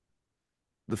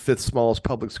 the fifth smallest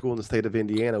public school in the state of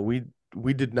Indiana,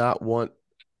 we did not want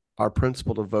our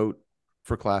principal to vote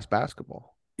for class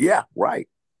basketball. Yeah. Right.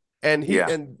 And Yeah.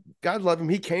 and God love him,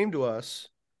 he came to us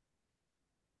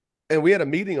and we had a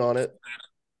meeting on it.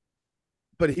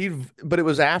 But it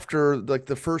was after like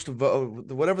the first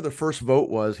vote, whatever the first vote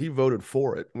was, he voted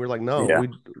for it. And we're like, no, Yeah.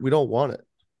 we don't want it.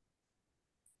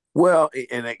 Well,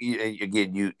 and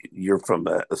again, you're from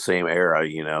the same era,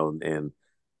 and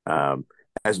um,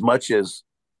 as much as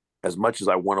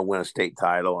I want to win a state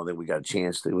title, and then we got a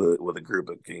chance to with a group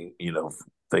of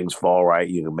things fall right,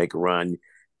 you can make a run.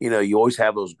 You always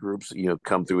have those groups,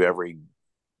 come through every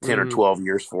 10 or Mm-hmm. 12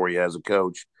 years for you as a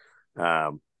coach.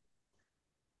 Um,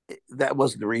 that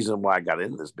wasn't the reason why I got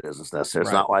into this business necessarily.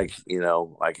 It's Right. not like,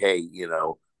 like, hey,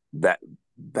 that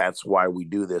that's why we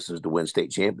do this is to win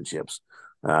state championships.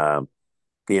 Um,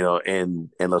 and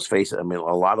let's face it, I mean,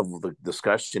 a lot of the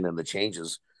discussion and the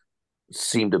changes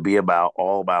seem to be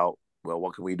all about, well,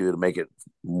 what can we do to make it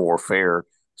more fair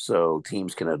so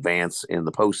teams can advance in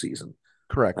the postseason?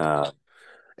 Correct.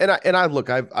 And I look,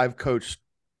 I've coached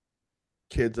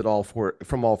kids at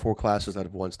from all four classes that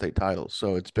have won state titles.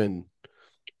 So it's been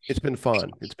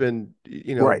fun. It's been,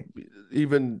 Right.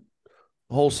 even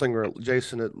Jason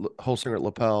at Holsinger at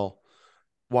LaPel,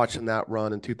 watching that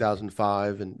run in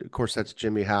 2005. And of course that's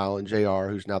Jimmy Howe and JR,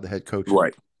 who's now the head coach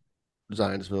Right. in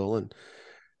Zionsville.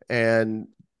 And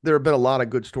there have been a lot of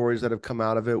good stories that have come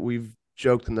out of it. We've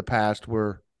joked in the past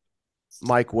where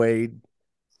Mike Wade,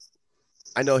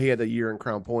 I know he had a year in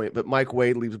Crown Point, but Mike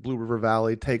Wade leaves Blue River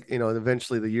Valley, and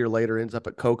eventually the year later ends up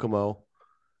at Kokomo.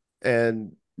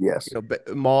 And, Yes.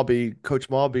 Coach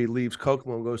Malby leaves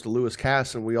Kokomo and goes to Lewis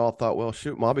Cass. And we all thought, well,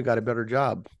 shoot, Malby got a better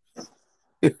job.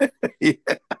 Yeah.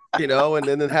 And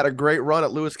then had a great run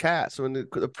at Lewis Cass. And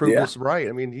it proved us right.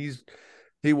 I mean,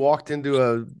 he walked into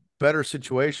a better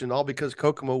situation all because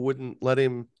Kokomo wouldn't let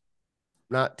him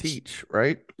not teach,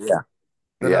 right? Yeah.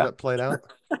 Is that how that played out?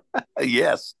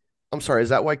 Yes. I'm sorry. Is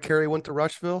that why Kerry went to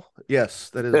Rushville? Yes,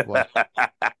 that is why.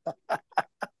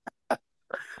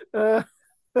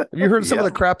 Have you heard some of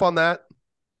the crap on that?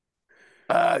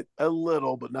 A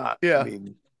little, but not. Yeah. I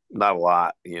mean, not a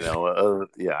lot.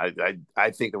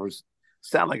 I think there was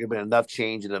sound like there'd been enough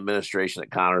change in administration at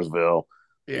Connorsville.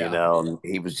 Yeah. And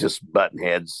he was just button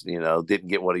heads. Didn't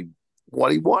get what he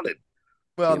wanted.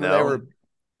 Well, and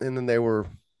then they were,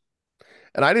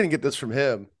 and I didn't get this from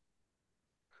him.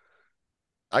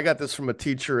 I got this from a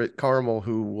teacher at Carmel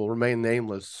who will remain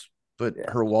nameless, but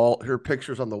her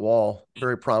picture's on the wall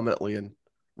very prominently in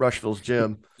Rushville's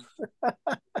gym.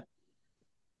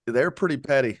 They're pretty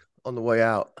petty on the way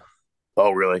out.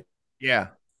 Oh, really? Yeah.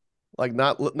 Like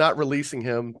not releasing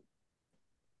him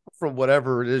from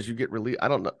whatever it is you get released. I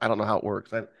don't know how it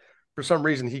works. For some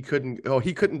reason he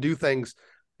couldn't do things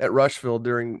at Rushville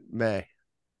during May.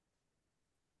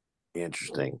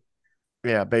 Interesting.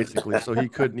 Yeah, basically. So he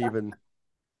couldn't even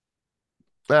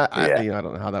I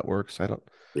don't know how that works. I don't.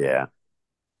 Yeah.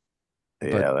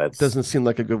 Yeah, that doesn't seem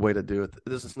like a good way to do it. It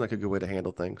doesn't seem like a good way to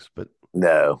handle things. But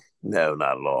no, not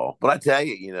at all. But I tell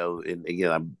you, and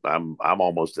again, I'm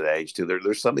almost at age too.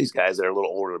 There's some of these guys that are a little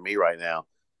older than me right now,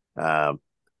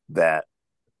 that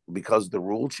because of the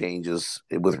rule changes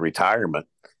with retirement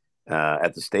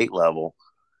at the state level,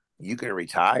 you can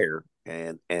retire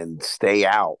and stay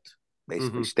out,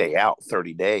 basically stay out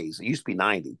 30 days. It used to be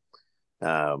 90,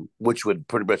 which would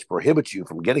pretty much prohibit you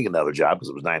from getting another job because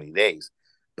it was 90 days.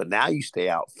 But now you stay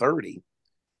out 30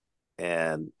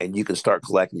 and you can start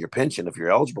collecting your pension if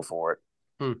you're eligible for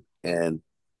it. And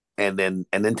then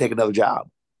take another job.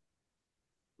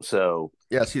 So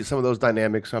yeah, see some of those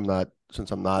dynamics. I'm not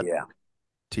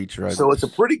teacher. So it's a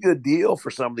pretty good deal for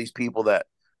some of these people that,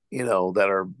 that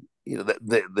are,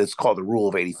 that's called the rule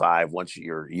of 85. Once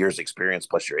your years experience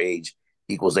plus your age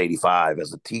equals 85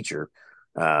 as a teacher,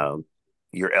 um,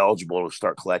 you're eligible to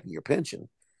start collecting your pension.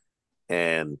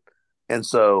 And, and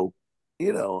so,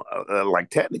 like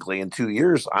technically in 2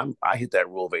 years, I hit that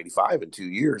rule of 85 in 2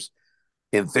 years.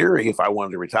 In theory, if I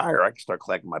wanted to retire, I could start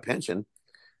collecting my pension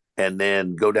and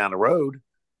then go down the road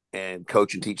and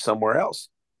coach and teach somewhere else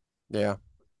Yeah.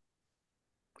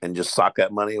 and just sock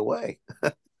that money away.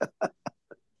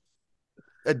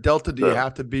 At Delta, do you So,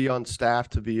 have to be on staff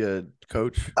to be a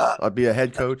coach? uh, Be a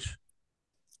head coach?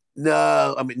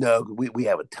 no, I mean, no, we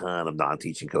have a ton of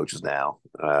non-teaching coaches now.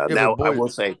 Yeah, but Now I boy, will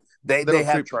say they they they don't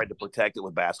have treat. tried to protect it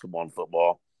with basketball and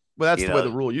football. Well, that's You the way know,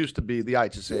 the rule used to be. The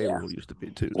IHSA yeah, rule used to be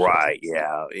too. So right,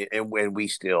 yeah, and when they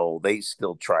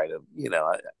still try to,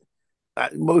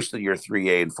 most of your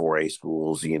 3A and 4A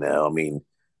schools, I mean,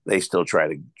 they still try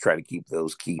to keep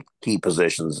those key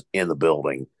positions in the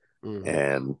building, mhm.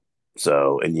 and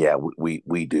and yeah,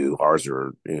 we do ours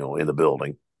are in the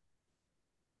building.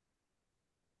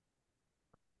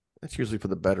 That's usually for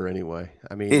the better anyway.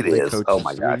 I mean, It lay is. Oh coaches. my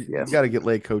I mean, gosh, you yes, got to get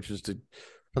lay coaches to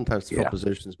sometimes to fill yeah.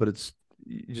 positions, but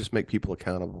you just make people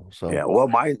accountable. So, Yeah, well,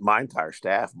 my entire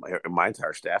staff, my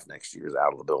entire staff next year is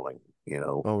out of the building.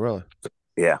 oh really?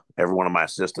 Yeah, every one of my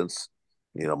assistants,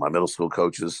 my middle school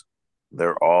coaches,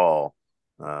 they're all.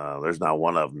 There's not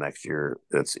one of them next year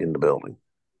that's in the building.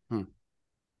 Hmm.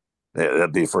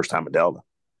 That'd be the first time at Delta.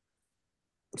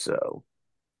 So,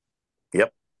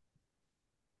 yep.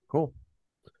 Cool.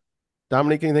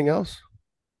 Dominique, anything else?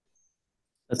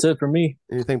 That's it for me.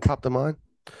 Anything pop to mind?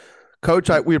 Coach,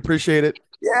 we appreciate it.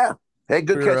 Yeah. Hey,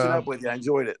 good We're catching up with you. I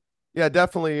enjoyed it. yeah,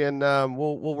 definitely, and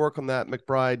we'll work on that.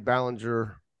 McBride,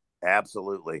 Ballinger.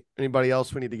 Absolutely. Anybody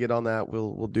else we need to get on that?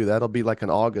 We'll do that. It'll be like in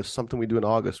August, something we do in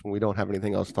August when we don't have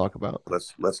anything else to talk about.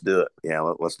 Let's do it. Yeah,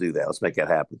 let's do that. Let's make that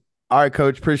happen. All right,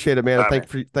 Coach. Appreciate it, man. All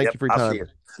right, man. Thank Yep. you for your I'll see time.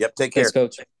 you. Yep. Take care. Thanks,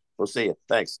 Coach. We'll see you.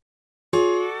 Thanks.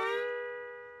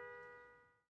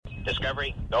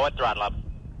 Discovery, go at throttle up.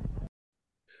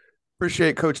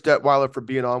 Appreciate Coach Detweiler for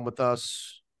being on with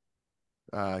us.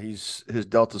 His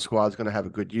Delta squad is going to have a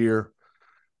good year.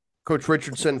 Coach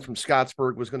Richardson from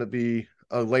Scottsburg was going to be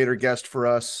a later guest for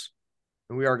us,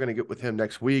 and we are going to get with him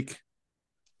next week.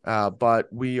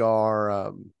 But we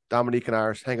are Dominique and I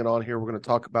are hanging on here. We're going to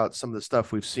talk about some of the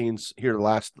stuff we've seen here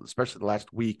especially the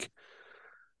last week.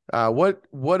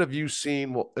 What have you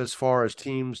seen as far as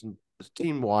team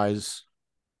wise?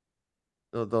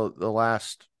 The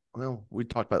last we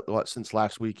talked about what since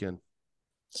last weekend.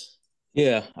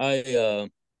 Yeah, I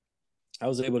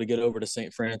was able to get over to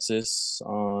St. Francis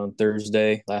on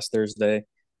last Thursday,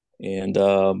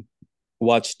 and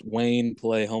watched Wayne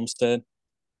play Homestead.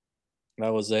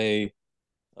 That was a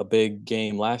big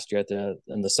game last year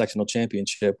in the sectional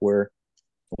championship where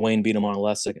Wayne beat him on a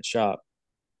last second shot.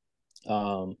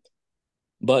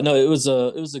 But no, it was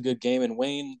a good game. And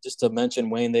Wayne, just to mention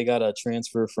Wayne, they got a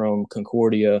transfer from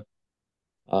Concordia,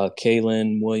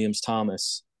 Kalen Williams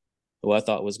Thomas, who I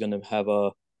thought was going to have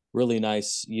a really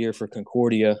nice year for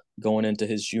Concordia going into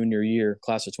his junior year,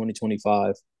 class of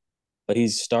 2025. But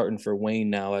he's starting for Wayne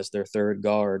now as their third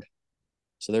guard.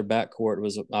 So their backcourt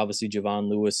was obviously Javon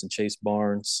Lewis and Chase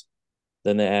Barnes.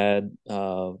 Then they add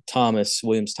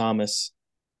Williams Thomas,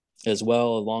 as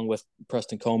well, along with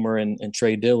Preston Comer and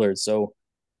Trey Dillard. So,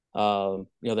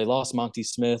 they lost Monty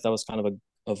Smith. That was kind of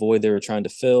a void they were trying to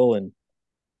fill, and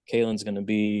Kalen's going to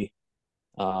be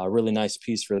a really nice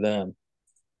piece for them.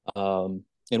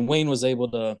 And Wayne was able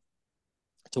to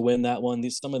win that one.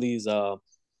 Some of these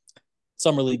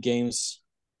summer league games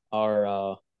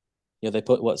are, they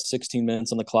put 16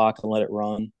 minutes on the clock and let it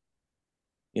run.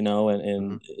 And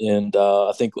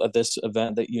I think at this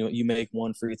event that you make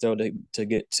one free throw to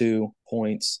get 2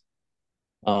 points.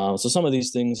 So some of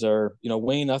these things are,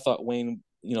 Wayne. I thought Wayne,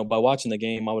 by watching the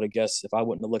game, I would have guessed if I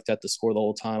wouldn't have looked at the score the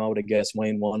whole time, I would have guessed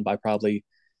Wayne won by probably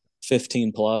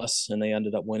 15 plus, and they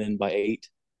ended up winning by 8.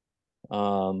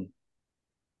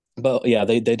 But yeah,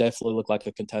 they definitely look like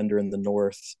a contender in the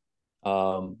North.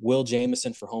 Will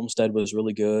Jamison for Homestead was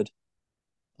really good.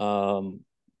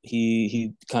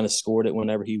 He kind of scored it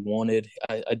whenever he wanted.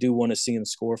 I do want to see him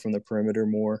score from the perimeter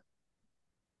more.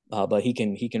 But he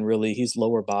can really, his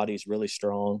lower body's really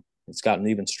strong. It's gotten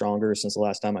even stronger since the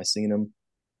last time I seen him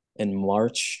in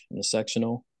March in the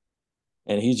sectional.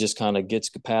 And he just kind of gets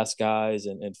past guys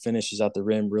and finishes out the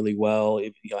rim really well.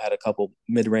 Had a couple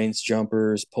mid-range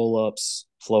jumpers, pull-ups,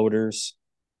 floaters.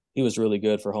 He was really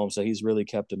good for home, so he's really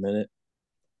kept him in it.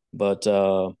 But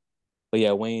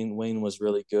yeah, Wayne was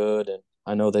really good, and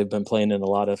I know they've been playing in a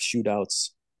lot of shootouts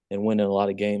and winning a lot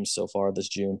of games so far this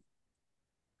June.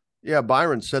 Yeah,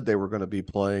 Byron said they were going to be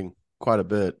playing quite a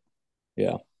bit.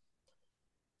 Yeah.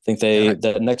 I think And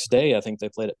the next day, I think they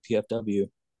played at PFW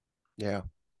yeah,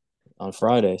 on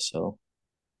Friday. So, or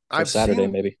I've Saturday,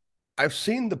 seen maybe. I've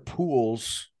seen the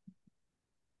pools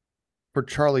for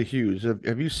Charlie Hughes.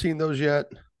 Have you seen those yet?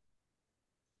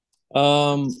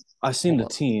 Um, I seen Hold the on,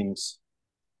 teams.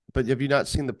 but have you not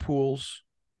seen the pools?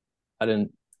 I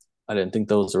didn't I didn't think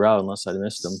those were out unless I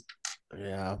missed them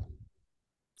Yeah. on the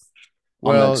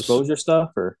Well, exposure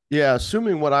stuff or yeah.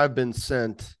 Assuming what I've been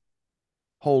sent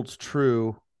holds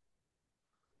true,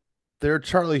 their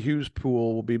Charlie Hughes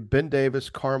pool will be Ben Davis,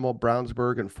 Carmel,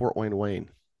 Brownsburg, and Fort Wayne Wayne.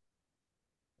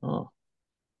 oh,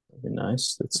 that'd be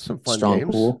nice. That's That's a some fun strong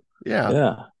games. pool. Yeah.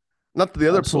 Yeah, Not that the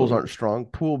other pools absolutely. aren't strong.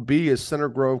 Pool B is Center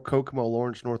Grove, Kokomo,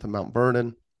 Lawrence, North, and Mount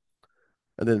Vernon.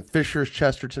 And then Fishers,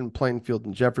 Chesterton, Plainfield,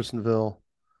 and Jeffersonville.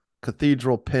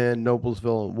 Cathedral, Penn,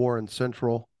 Noblesville, and Warren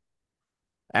Central.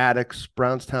 Addicks,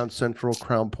 Brownstown Central,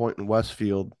 Crown Point, and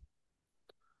Westfield.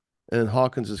 And in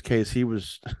Hawkins's case, he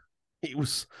was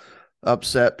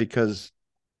upset because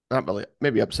not really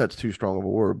maybe upset's too strong of a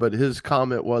word, but his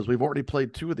comment was we've already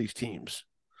played two of these teams.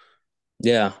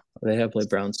 Yeah, they have played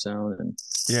Brownstown and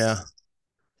Yeah.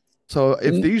 So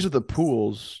if mm, these are the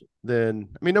pools, then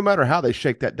I mean, no matter how they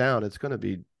shake that down, it's going to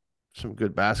be some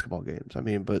good basketball games. I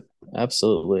mean, but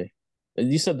absolutely.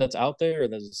 You said that's out there, or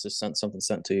that's just something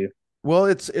sent to you?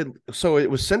 well, so it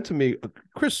was sent to me.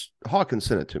 Chris Hawkins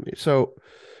sent it to me. So,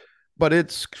 but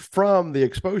it's from the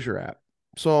Exposure app.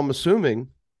 So I'm assuming.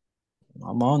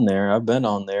 I'm on there. I've been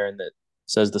on there, and it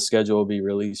says the schedule will be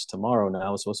released tomorrow.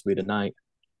 Now it's supposed to be tonight.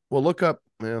 Well, look up.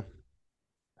 Yeah,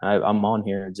 I'm on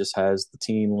here. It just has the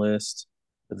team list,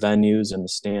 the venues, and the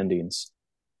standings.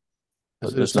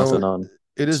 is But it there's its own? nothing on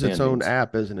It is its own standings.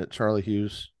 app, isn't it, Charlie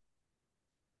Hughes?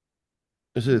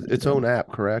 Is it its Yeah. own app?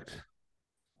 Correct.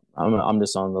 I'm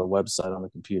just on the website on the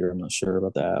computer. I'm not sure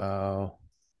about the app. Oh,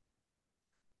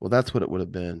 well, that's what it would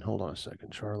have been. Hold on a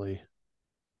second, Charlie.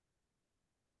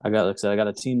 Like I said, I got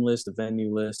a team list, a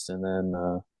venue list, and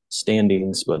then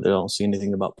standings, but I don't see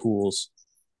anything about pools.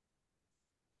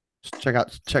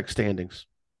 Check standings.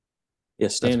 Yeah,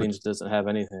 That's what. standings doesn't have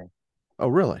anything. Oh,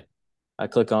 really? I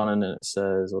click on it and it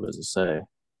says, what does it say?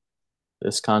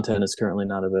 This content is currently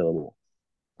not available.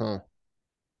 Huh.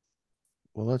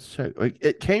 Well, let's check. Like,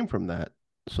 it came from that,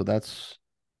 so that's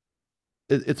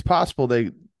it's possible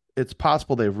it's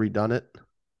possible they've redone it.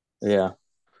 Yeah,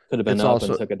 could have been It's up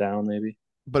and also, took it down, maybe.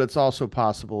 but it's also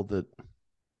possible that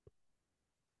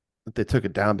they took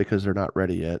it down because they're not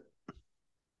ready yet.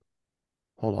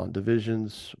 Hold on,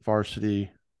 divisions,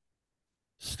 varsity,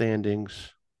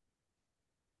 standings.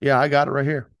 Yeah, I got it right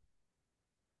here.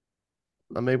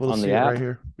 I'm able to On see the it right app,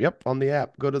 here. Yep, on the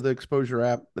app. Go to the Exposure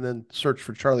app and then search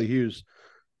for Charlie Hughes,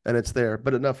 and it's there.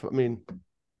 But enough. I mean,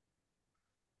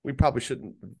 we probably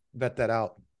shouldn't vet that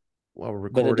out while we're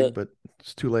but it recording, does, but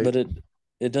it's too late. but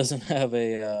it doesn't have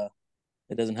it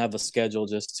doesn't have a schedule,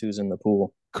 just who's in the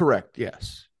pool. Correct.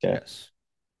 Yes. Okay, Yes.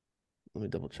 Let me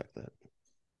double check that.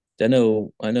 I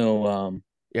know.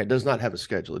 Yeah, it does not have a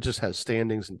schedule. It just has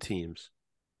standings and teams.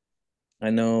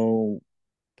 I know.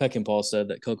 Peck and Paul said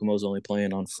that Kokomo's only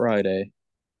playing on Friday,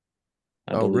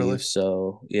 I Oh, believe. really?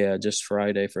 So yeah, just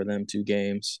Friday for them, two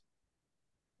games.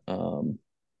 Um,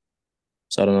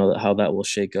 so I don't know how that will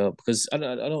shake up because I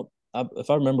don't. If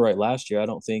I remember right, last year I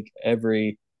don't think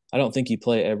you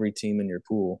play every team in your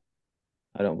pool.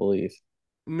 I don't believe.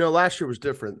 No, last year was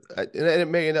different, and it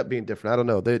may end up being different. I don't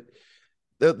know.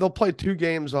 They'll play two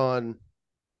games on.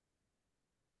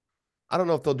 I don't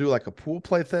know if they'll do like a pool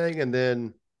play thing, and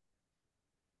then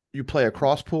you play a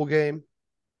cross pool game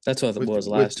That's what it with was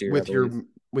last year, I believe.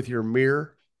 with your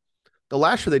mirror. The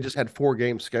last year they just had four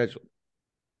games scheduled.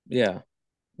 Yeah,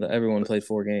 everyone played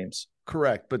four games.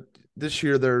 Correct, but this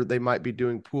year they might be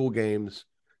doing pool games,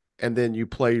 and then you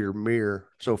play your mirror.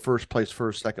 So first place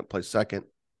first, second place second,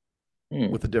 Hmm.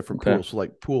 with a different Okay. pool. So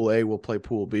like pool A will play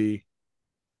pool B.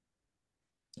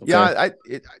 Yeah,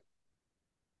 Okay.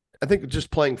 I think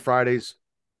just playing Fridays.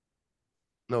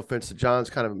 No offense to John's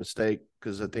kind of a mistake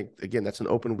because I think again that's an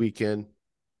open weekend.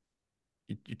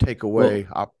 You take Well, away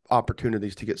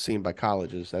opportunities to get seen by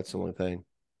colleges. That's the only thing.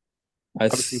 I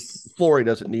Obviously, th- Flory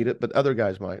doesn't need it, but other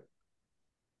guys might.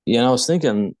 yeah, I was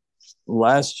thinking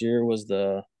last year was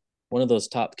the one of those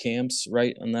top camps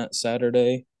right on that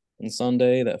Saturday and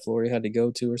Sunday that Flory had to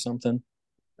go to or something,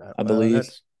 I believe.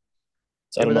 That's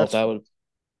So I yeah, don't but know if that would.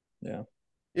 Yeah.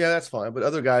 that's fine. But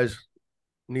other guys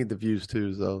need the views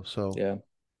too, though. So, Yeah.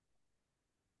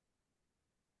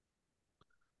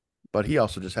 but he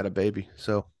also just had a baby.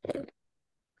 So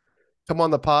come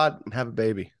on the pod and have a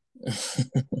baby.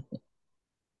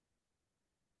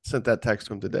 Sent that text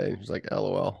to him today. He's like,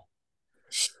 LOL.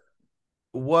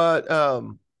 What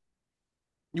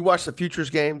you watched the Futures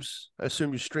games? I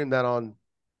assume you streamed that on.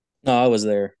 No, I was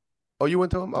there. Oh, you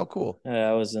went to them? Oh, cool. Yeah,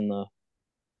 I was in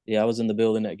the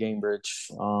building at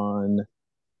Gamebridge on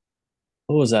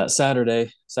what was that, Saturday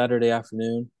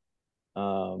afternoon.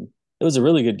 It was a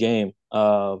really good game.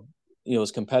 It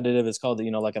was competitive. It's called,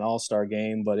 like an all-star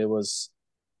game, but it was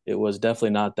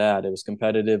definitely not that. It was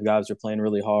competitive. Guys were playing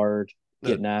really hard,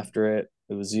 getting after it.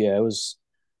 It was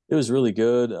really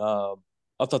good.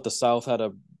 I thought the South had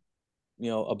a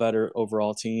better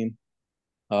overall team,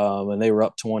 and they were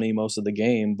up 20 most of the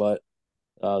game, but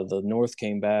the North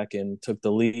came back and took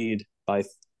the lead by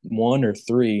one of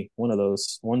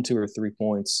those, 1, 2, or 3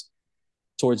 points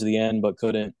towards the end, but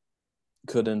couldn't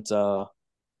couldn't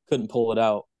pull it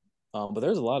out. But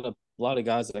there's a lot of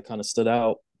guys that kind of stood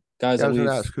out. Guys Yeah, I that was going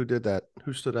we've to ask who did that.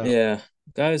 Who stood out? yeah,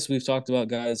 guys we've talked about,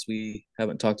 guys we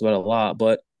haven't talked about a lot,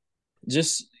 but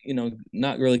just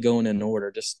not really going in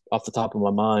order. Just off the top of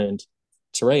my mind,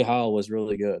 Teray Howell was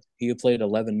really good. He played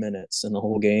 11 minutes in the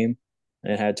whole game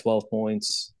and had 12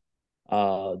 points.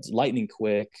 Lightning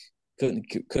quick.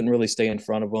 Couldn't really stay in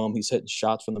front of him. He's hitting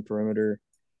shots from the perimeter.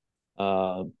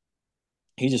 Uh,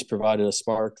 he just provided a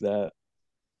spark that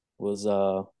was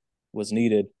was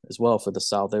needed as well for the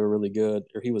South. They were really good,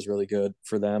 or he was really good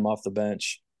for them off the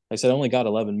bench. Like I said, only got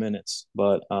 11 minutes,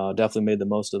 but definitely made the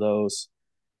most of those.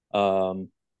 Um,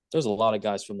 there's a lot of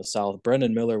guys from the South.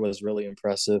 Brendan Miller was really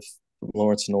impressive from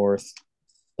Lawrence North,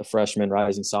 the freshman,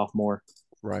 rising sophomore.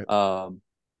 Right.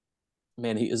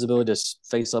 Man, his ability to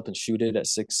face up and shoot it at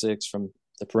 6'6" from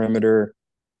the perimeter.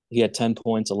 He had 10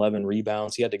 points, 11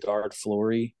 rebounds. He had to guard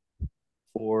Flory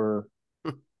for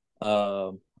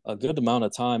a good amount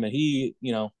of time, and he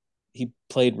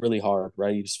played really hard.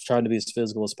 Right, he was trying to be as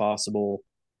physical as possible.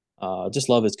 Just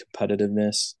love his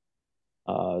competitiveness.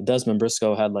 Desmond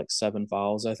Briscoe had like 7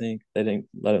 fouls. I think they didn't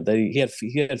let him. He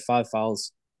had 5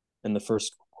 fouls in the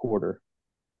first quarter.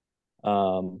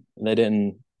 They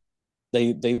didn't.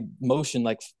 They motioned,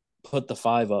 like, put the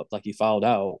 5 up, like he fouled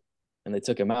out, and they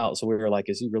took him out. So we were like,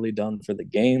 is he really done for the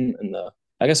game? And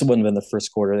I guess it wouldn't have been the first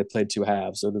quarter. They played 2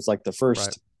 halves, so it was like the first.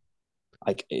 Right.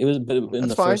 Like it was in That's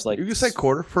the fine. first, like, You can say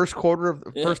quarter, first quarter of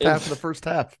the first half of the first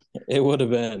half. It would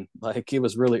have been like it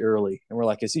was really early, and we're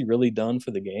like, is he really done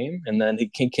for the game? And then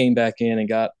he came back in and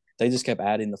they just kept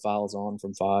adding the fouls on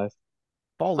from 5.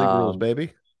 Ball league rules,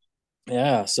 baby.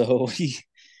 Yeah, so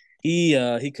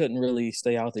he couldn't really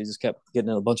stay out there. He just kept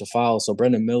getting a bunch of fouls. So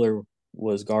Brendan Miller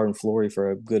was guarding Flory for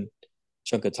a good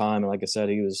chunk of time, and like I said,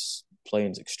 he was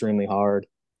playing extremely hard.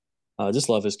 Just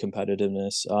love his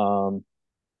competitiveness.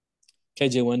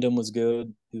 KJ Wyndham was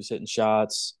good. He was hitting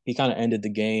shots. He kind of ended the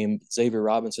game. Xavier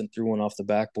Robinson threw one off the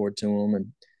backboard to him,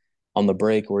 and on the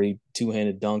break where he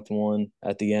two-handed dunked one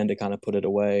at the end to kind of put it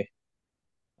away.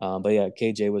 But yeah,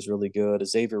 KJ was really good.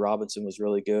 Xavier Robinson was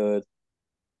really good.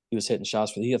 He was hitting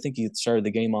shots I think he started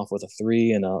the game off with a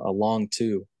 3 and a long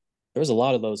 2. There was a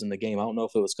lot of those in the game. I don't know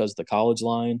if it was because of the college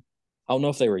line. I don't know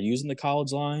if they were using the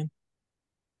college line,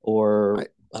 or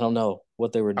I don't know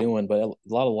what they were doing, but a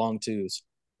lot of long 2s.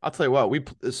 I'll tell you what,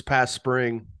 this past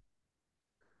spring,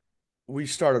 we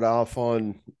started off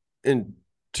in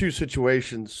 2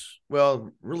 situations.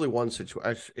 Well, really one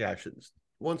situation. Yeah,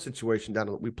 one situation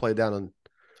we played down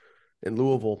in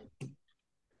Louisville,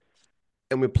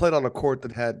 and we played on a court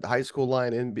that had the high school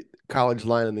line, college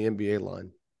line, and the NBA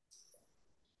line.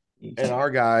 And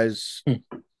our guys,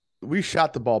 we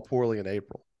shot the ball poorly in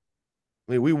April.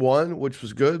 I mean, we won, which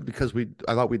was good because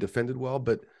I thought we defended well,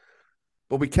 but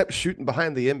we kept shooting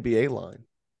behind the NBA line.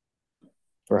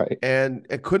 Right. And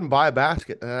it couldn't buy a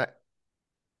basket. And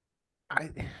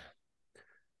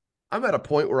I'm at a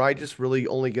point where I just really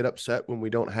only get upset when we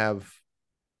don't have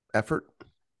effort.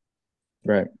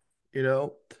 Right.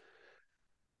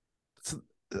 So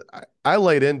I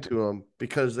laid into them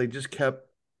because they just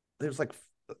there's like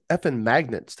effing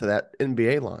magnets to that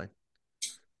NBA line.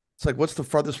 It's like, what's the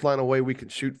farthest line away we can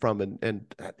shoot from?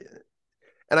 And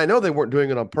I know they weren't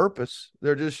doing it on purpose.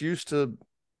 They're just used to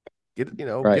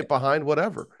get behind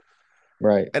whatever.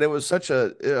 Right. And it was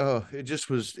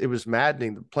it was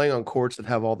maddening playing on courts that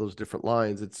have all those different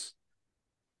lines. It's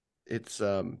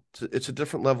a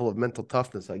different level of mental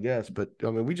toughness, I guess. But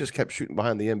I mean, we just kept shooting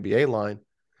behind the NBA line.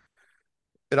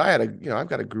 And I've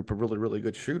got a group of really, really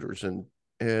good shooters, and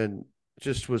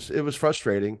it was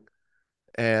frustrating.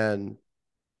 And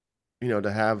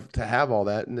to have all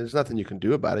that, and there's nothing you can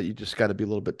do about it. You just got to be a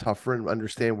little bit tougher and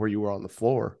understand where you were on the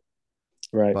floor.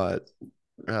 Right. But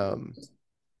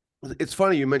it's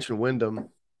funny you mentioned Wyndham.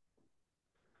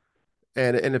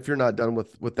 And if you're not done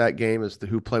with that game, as to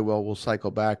who play well, we'll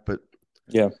cycle back. But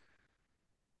Yeah.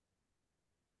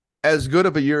 as good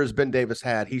of a year as Ben Davis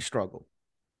had, he struggled.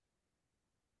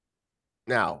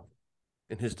 Now,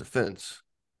 in his defense,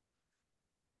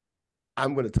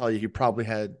 I'm going to tell you he probably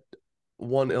had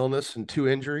one illness and two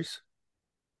injuries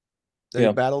that Yeah.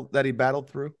 he battled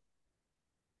through.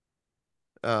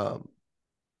 Um,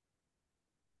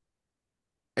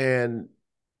 and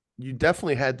you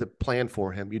definitely had to plan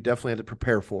for him. You definitely had to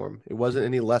prepare for him. It wasn't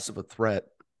any less of a threat,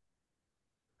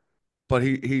 but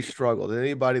he struggled. And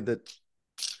anybody that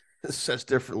says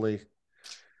differently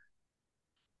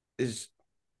is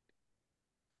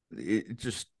it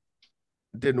just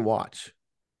didn't watch.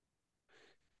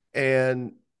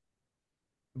 And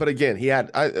but again,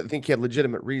 I think he had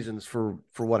legitimate reasons for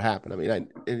what happened. I mean,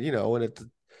 and at the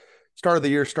start of the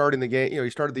year, starting the game, he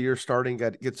started the year starting,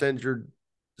 gets injured.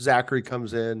 Zachary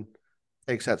comes in,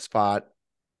 takes that spot,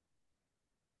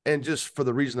 and just for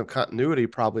the reason of continuity,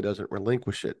 probably doesn't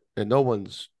relinquish it. And no one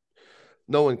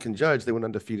can judge. They went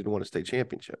undefeated and won a state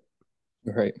championship.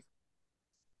 Right.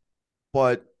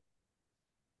 But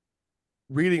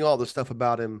reading all the stuff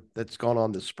about him that's gone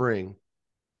on this spring,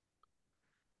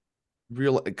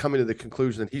 coming to the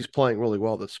conclusion that he's playing really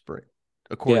well this spring,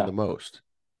 according to most.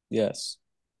 Yes.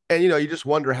 And you just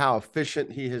wonder how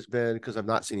efficient he has been, because I've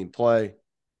not seen him play.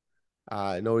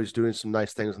 I know he's doing some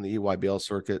nice things on the EYBL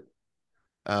circuit.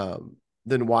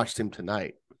 Then watched him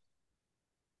tonight.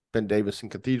 Ben Davis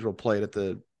and Cathedral played at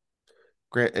the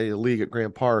league at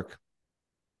Grand Park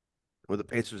with the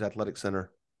Pacers Athletic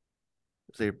Center.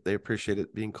 They appreciate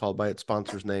it being called by its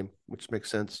sponsor's name, which makes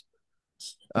sense.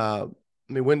 I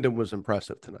mean, Wyndham was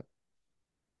impressive tonight.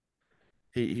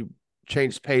 He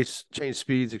changed pace, changed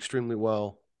speeds extremely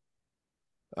well.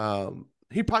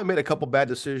 He probably made a couple bad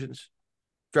decisions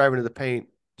driving to the paint,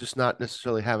 just not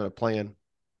necessarily having a plan,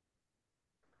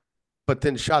 but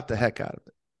then shot the heck out of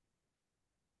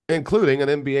it, including an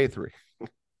NBA three,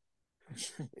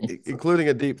 including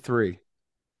a deep three.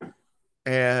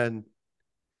 And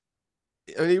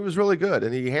I mean, he was really good,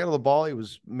 and he handled the ball. He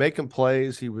was making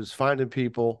plays. He was finding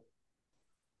people.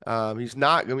 He's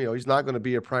not going to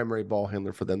be a primary ball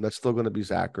handler for them. That's still going to be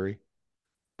Zachary,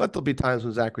 but there'll be times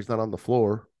when Zachary's not on the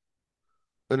floor.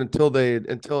 And until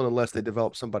and unless they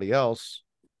develop somebody else,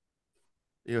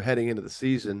 heading into the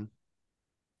season,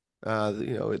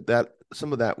 that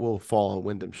some of that will fall on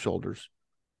Wyndham's shoulders.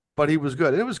 But he was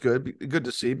good, and it was good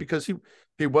to see, because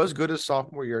he was good his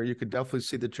sophomore year. You could definitely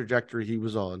see the trajectory he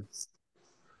was on.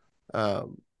 But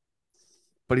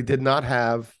he didn't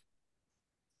have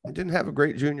a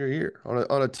great junior year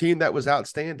on a team that was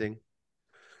outstanding.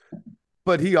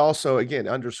 But he also, again,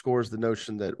 underscores the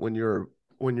notion that when you're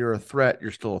a threat, you're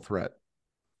still a threat.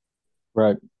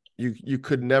 Right. You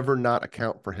could never not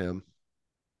account for him.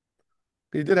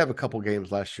 He did have a couple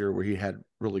games last year where he had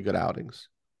really good outings,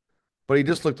 but he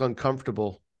just looked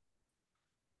uncomfortable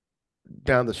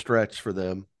down the stretch for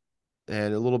them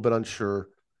and a little bit unsure.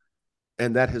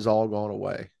 And that has all gone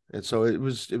away. And so it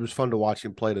was fun to watch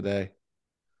him play today.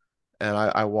 And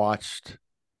I watched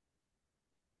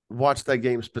that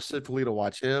game specifically to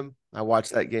watch him. I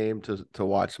watched that game to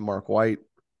watch Mark White.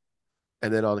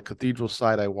 And then on the Cathedral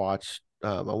side, I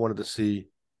wanted to see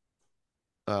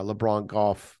LeBron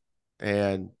Goff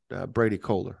and Brady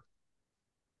Kohler.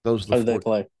 Those How did they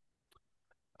play?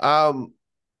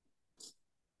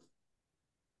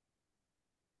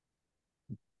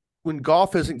 When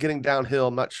Goff isn't getting downhill,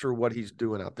 I'm not sure what he's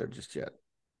doing out there just yet.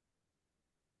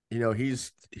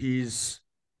 He's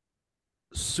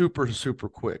super, super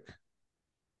quick.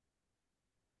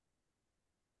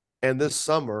 And this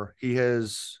summer, he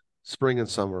has spring and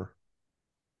summer.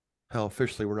 Hell,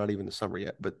 officially, we're not even in summer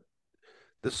yet, but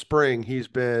this spring, he's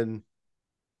been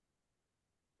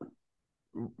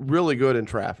really good in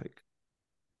traffic.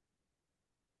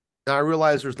 Now, I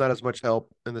realize there's not as much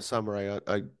help in the summer.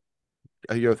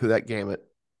 I go through that gamut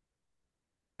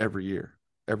every year.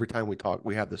 Every time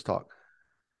we have this talk.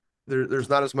 There's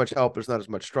not as much help. There's not as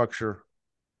much structure.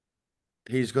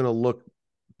 He's going to look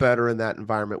better in that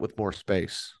environment with more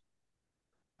space.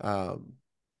 But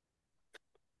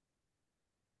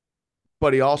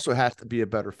he also has to be a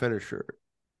better finisher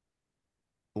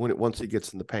once he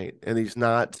gets in the paint, and he's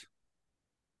not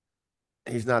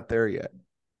there yet.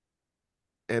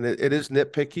 And it is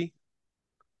nitpicky.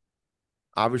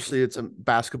 Obviously,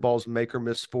 basketball's make or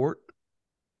miss sport.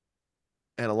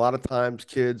 And a lot of times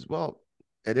kids, well,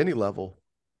 at any level,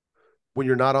 when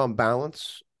you're not on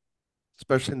balance,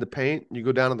 especially in the paint, you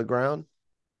go down on the ground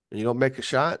and you don't make a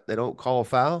shot, they don't call a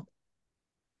foul,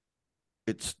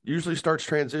 it usually starts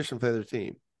transition for the other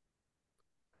team.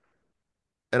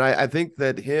 And I think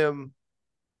that him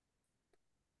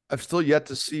I've still yet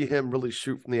to see him really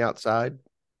shoot from the outside.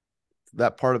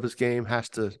 That part of his game has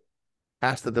to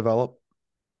develop.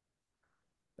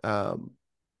 Um,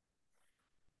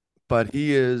 but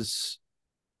he's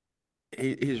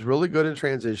really good in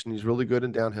transition. He's really good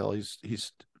in downhill.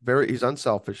 He's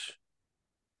unselfish.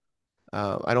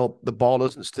 The ball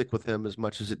doesn't stick with him as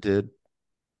much as it did.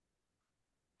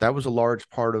 That was a large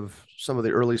part of some of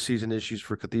the early season issues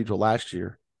for Cathedral last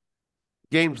year.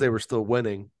 Games they were still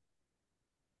winning.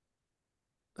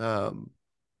 But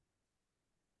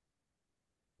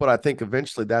I think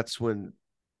eventually that's when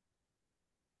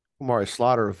Kumari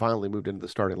Slaughter finally moved into the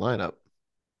starting lineup.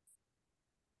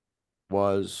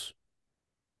 Was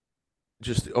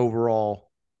just the overall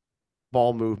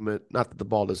ball movement. Not that the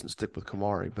ball doesn't stick with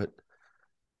Kumari,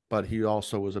 but he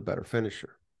also was a better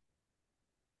finisher.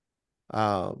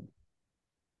 But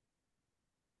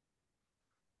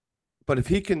if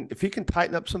he can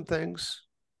tighten up some things,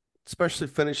 especially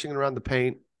finishing around the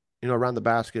paint, around the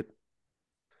basket,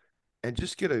 and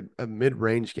just get a mid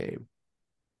range game,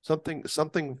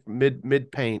 something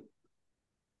mid paint,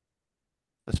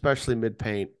 especially mid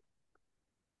paint.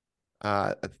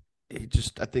 I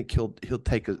think he'll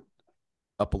take it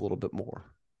up a little bit more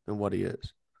than what he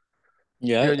is.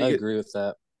 Yeah, And I you get agree with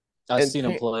that. I and seen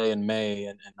him can't, play in May,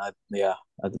 and I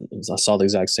saw the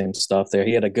exact same stuff there.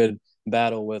 He had a good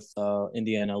battle with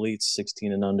Indiana Elites,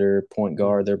 16 and under point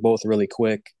guard. They're both really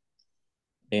quick,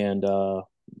 and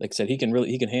like I said, he can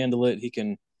handle it. He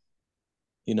can,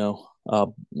 you know,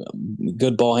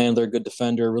 good ball handler, good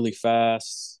defender, really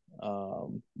fast.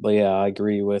 But yeah, I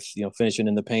agree with finishing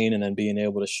in the paint and then being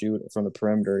able to shoot from the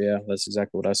perimeter. Yeah, that's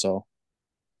exactly what I saw.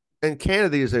 and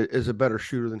Kennedy is a better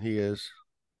shooter than he is,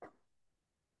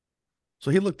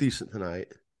 so he looked decent tonight.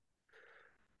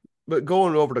 But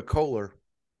going over to Kohler,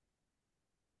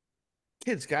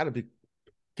 kid's got to be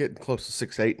getting close to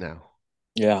 6'8" now.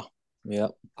 Yeah, yeah,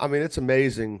 I mean, it's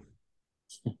amazing.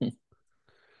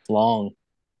 long.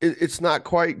 It's not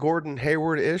quite Gordon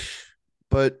Hayward-ish,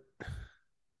 but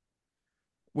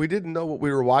we didn't know what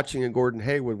we were watching in Gordon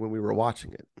Hayward when we were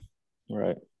watching it.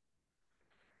 Right.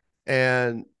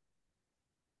 And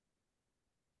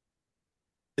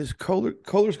is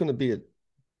Kohler's going to be a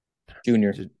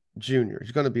Junior. junior?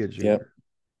 He's going to be a junior. Yep.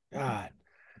 God.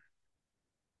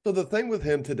 So the thing with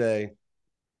him today,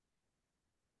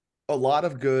 a lot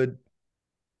of good,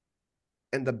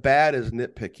 and the bad is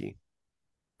nitpicky.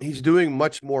 He's doing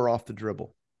much more off the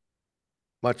dribble,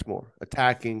 much more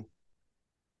attacking.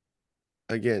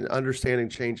 Again, understanding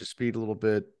change of speed a little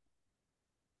bit.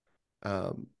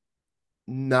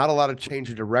 Not a lot of change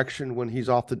of direction when he's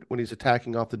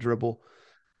attacking off the dribble,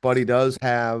 but he does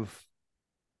have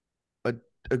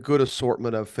a good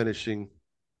assortment of finishing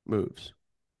moves.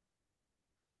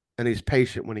 And he's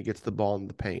patient when he gets the ball in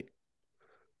the paint.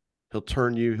 He'll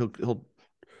turn you, he'll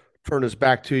turn his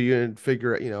back to you and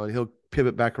figure it, and he'll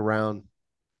pivot back around.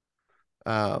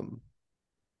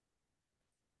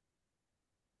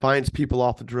 Finds people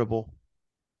off the dribble.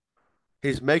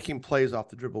 He's making plays off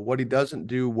the dribble. What he doesn't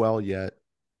do well yet,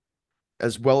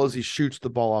 as well as he shoots the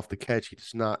ball off the catch,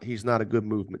 he's not a good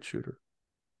movement shooter.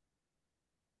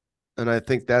 And I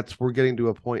think we're getting to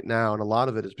a point now, and a lot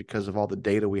of it is because of all the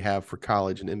data we have for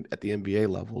college and at the NBA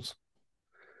levels.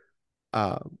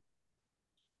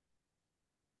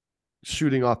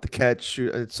 Shooting off the catch,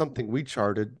 it's something we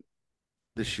charted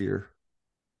this year.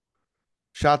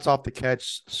 Shots off the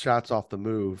catch, shots off the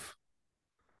move.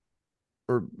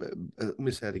 Or let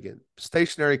me say that again.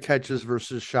 Stationary catches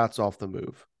versus shots off the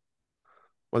move.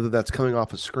 Whether that's coming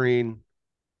off a screen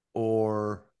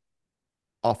or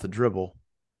off the dribble.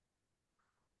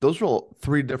 Those are all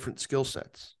three different skill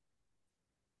sets.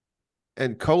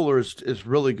 And Kohler is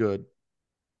really good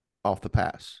off the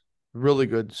pass. Really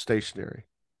good stationary.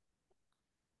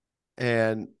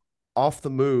 And off the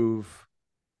move,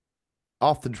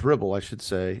 off the dribble, I should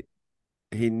say,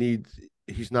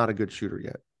 he's not a good shooter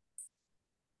yet.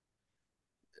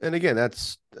 And again,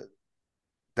 that's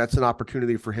an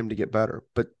opportunity for him to get better.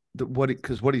 But what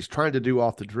he's trying to do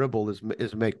off the dribble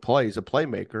is make plays, a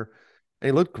playmaker, and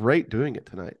he looked great doing it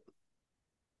tonight.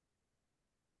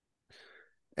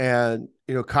 And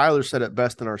Kyler said it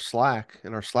best in our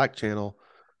Slack channel.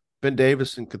 Ben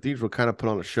Davis and Cathedral kind of put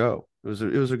on a show. It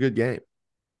was a good game.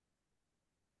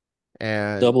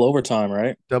 And double overtime,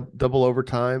 right? Double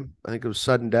overtime. I think it was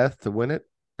sudden death to win it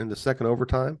in the second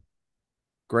overtime.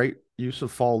 Great use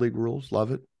of fall league rules.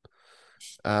 Love it.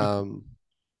 And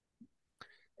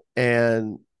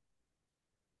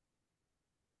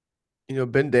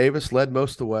Ben Davis led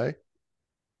most of the way.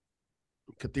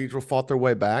 Cathedral fought their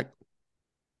way back.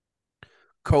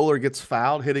 Kohler gets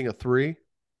fouled hitting a three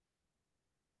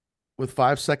with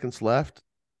 5 seconds left.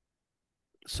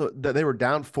 So that they were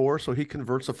down 4, so he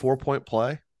converts a 4-point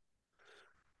play.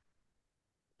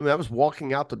 I mean, I was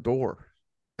walking out the door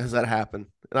as that happened,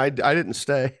 and I didn't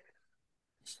stay.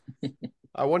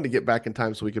 I wanted to get back in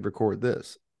time so we could record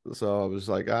this. So I was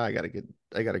like, I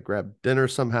gotta grab dinner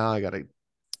somehow. I gotta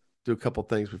do a couple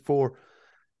things before.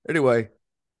 Anyway,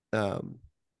 um,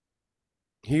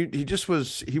 he just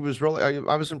was he was really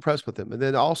I was impressed with him, and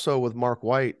then also with Mark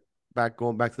White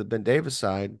going back to the Ben Davis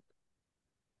side,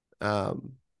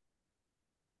 um,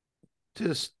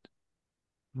 just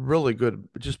really good,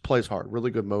 just plays hard,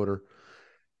 really good motor.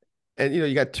 And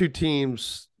you got two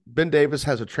teams. Ben Davis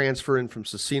has a transfer in from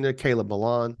Cecina, Caleb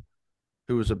Milan,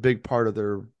 who was a big part of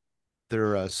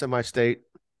their semi-state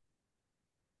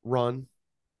run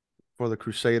for the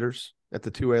Crusaders at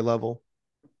the 2A level.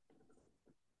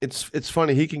 It's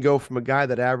funny, he can go from a guy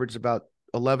that averaged about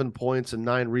 11 points and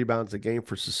 9 rebounds a game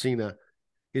for Cecina.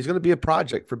 He's going to be a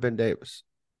project for Ben Davis.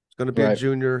 He's going to be a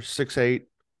junior, 6'8".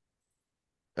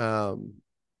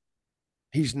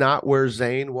 He's not where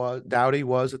Dowdy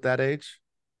was at that age.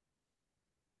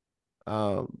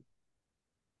 And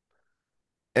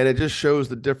it just shows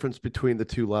the difference between the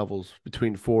two levels,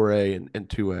 between 4A and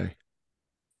 2A.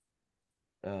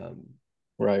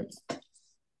 Right.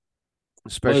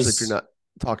 Especially if you're not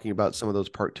talking about some of those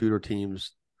Park Tudor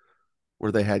teams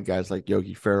where they had guys like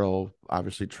Yogi Ferrell,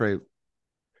 obviously Trayvon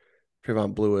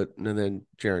Blewett, and then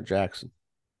Jaron Jackson.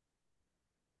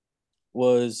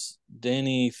 Was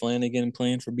Danny Flanagan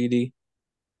playing for BD?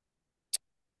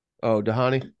 Oh,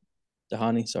 Dahani,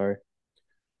 sorry.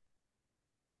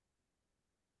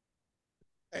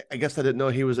 I guess I didn't know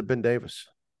he was at Ben Davis.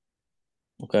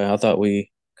 Okay, I thought we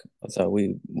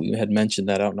had mentioned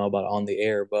that. I don't know about on the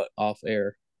air, but off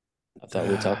air, I thought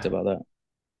we talked about that.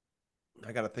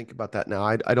 I got to think about that now.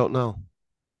 I don't know.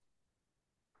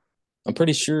 I'm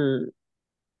pretty sure.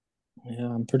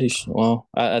 Yeah, I'm pretty sure. Well,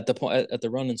 at the point at the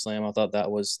running slam, I thought that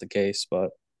was the case, but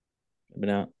maybe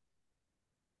not.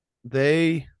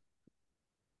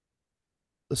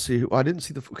 Let's see. I didn't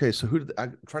see the. Okay, so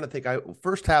I'm trying to think.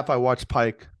 First half I watched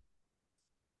Pike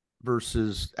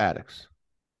versus Addicts.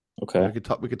 Okay,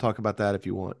 we could talk about that if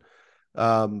you want.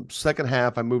 Second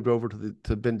half I moved over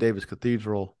to Ben Davis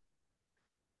Cathedral.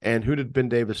 And who did Ben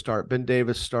Davis start? Ben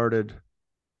Davis started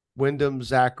Wyndham,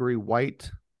 Zachary,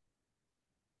 White,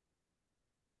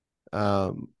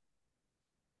 Milan,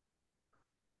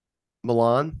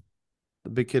 the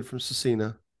big kid from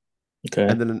Cecina. Okay.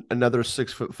 And then another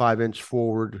 6'5"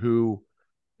 forward who,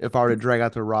 if I were to drag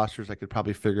out their rosters, I could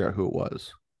probably figure out who it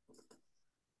was.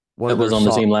 That was on the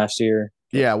team last year.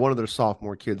 Yeah, one of their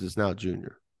sophomore kids is now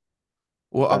junior.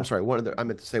 Well, I'm sorry, I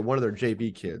meant to say one of their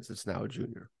JV kids is now a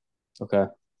junior. Okay.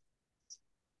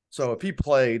 So if he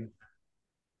played,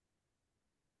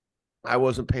 I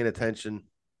wasn't paying attention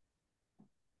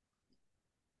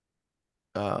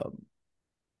to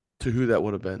who that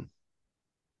would have been.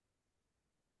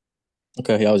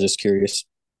 Okay, I was just curious.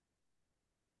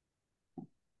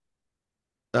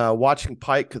 Watching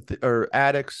Pike or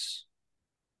Addicts,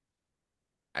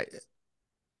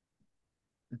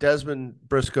 Desmond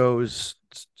Briscoe's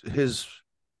his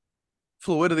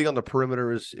fluidity on the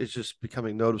perimeter is just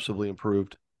becoming noticeably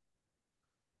improved.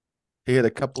 He had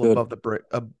a couple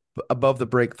above the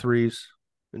break threes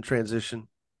in transition,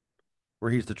 where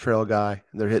he's the trail guy,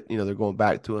 and they're going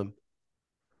back to him.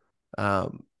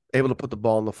 Able to put the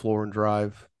ball on the floor and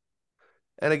drive.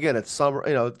 And again, it's summer.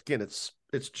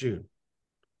 It's June.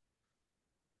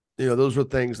 Those are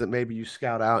things that maybe you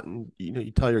scout out and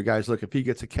you tell your guys, look, if he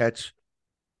gets a catch,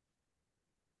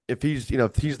 if he's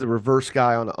the reverse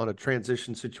guy on a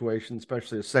transition situation,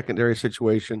 especially a secondary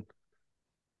situation,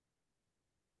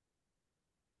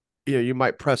 you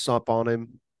might press up on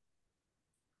him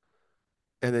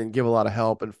and then give a lot of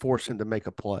help and force him to make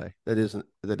a play that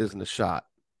isn't a shot.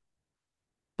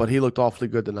 But he looked awfully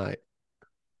good tonight.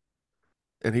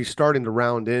 And he's starting to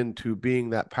round into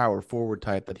being that power forward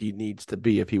type that he needs to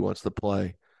be if he wants to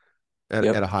play at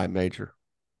a high major.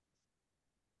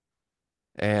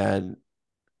 And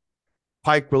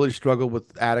Pike really struggled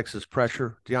with Addicts'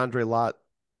 pressure. DeAndre Lott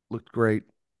looked great.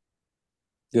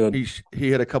 Good. He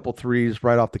hit a couple threes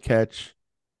right off the catch.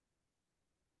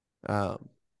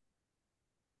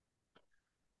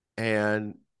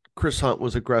 And Chris Hunt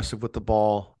was aggressive with the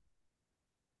ball.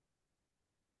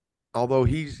 Although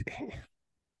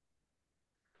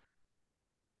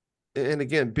and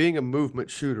again, being a movement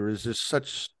shooter is just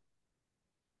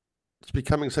it's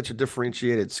becoming such a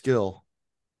differentiated skill.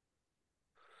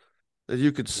 That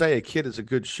you could say a kid is a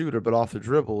good shooter, but off the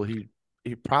dribble, he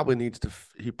probably needs to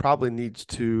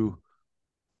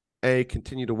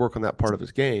continue to work on that part of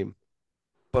his game.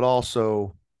 but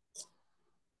also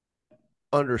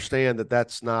understand that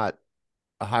that's not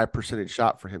a high percentage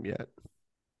shot for him yet.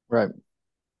 Right.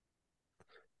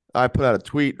 I put out a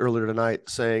tweet earlier tonight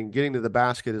saying getting to the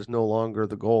basket is no longer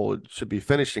the goal. It should be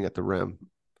finishing at the rim.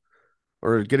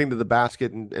 Or getting to the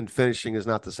basket and finishing is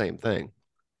not the same thing.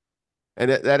 And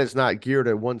that is not geared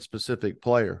at one specific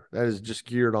player. That is just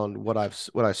geared on what I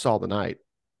saw tonight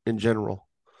in general.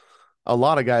 A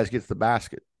lot of guys get to the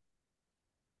basket.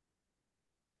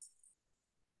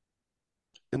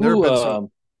 And there have Who? been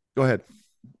some. Go ahead.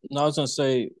 No, I was gonna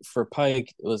say for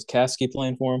Pike, was Caskey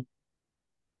playing for him?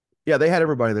 Yeah, they had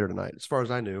everybody there tonight, as far as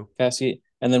I knew. Caskey,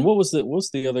 and then what's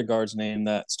the other guard's name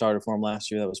that started for him last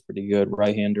year? That was pretty good,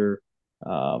 right hander.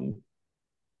 Um,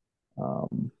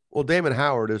 Well, Damon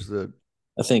Howard is the.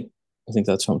 I think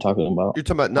that's what I'm talking about. You're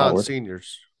talking about Howard.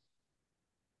 non-seniors.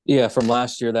 Yeah, from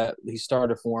last year that he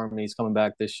started for him, and he's coming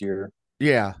back this year.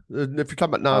 Yeah, if you're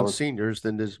talking about Howard. non-seniors,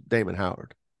 then there's Damon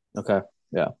Howard. Okay,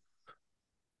 yeah.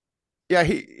 Yeah,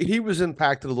 he was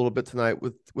impacted a little bit tonight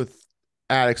with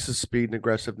Addix's speed and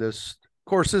aggressiveness. Of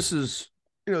course, this is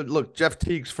look, Jeff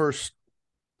Teague's first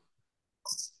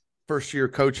year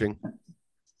coaching.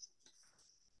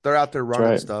 They're out there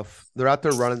running stuff. They're out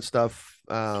there running stuff.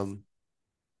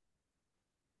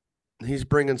 He's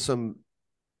bringing some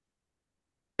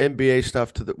NBA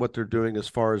stuff to what they're doing as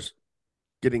far as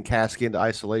getting Caskey into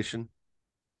isolation.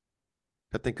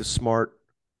 I think is smart.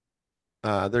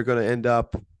 They're going to end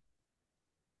up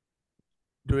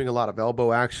doing a lot of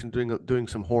elbow action, doing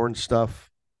some horn stuff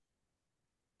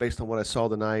based on what I saw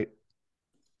tonight.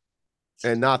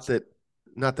 And not that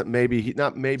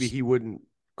maybe he wouldn't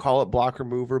call it blocker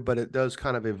mover, but it does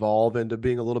kind of evolve into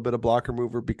being a little bit of blocker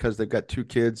mover because they've got two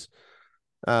kids,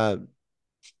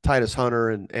 Titus Hunter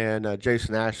and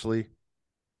Jason Ashley,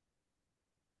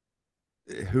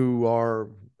 who are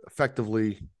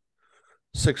effectively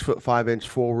 6'5"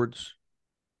 forwards,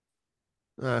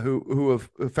 who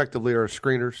effectively are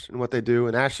screeners in what they do.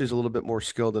 And Ashley's a little bit more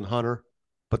skilled than Hunter,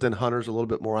 but then Hunter's a little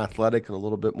bit more athletic and a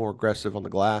little bit more aggressive on the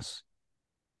glass.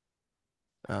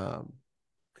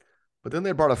 But then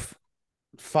they brought a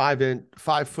 5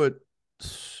 foot,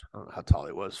 I don't know how tall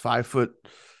he was,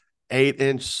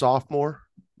 5'8" sophomore,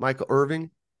 Michael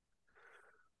Irving,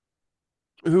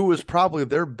 who was probably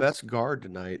their best guard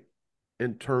tonight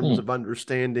in terms of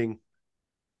understanding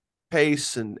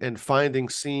pace and finding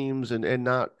seams and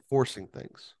not forcing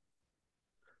things.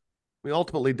 I mean,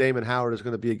 ultimately, Damon Howard is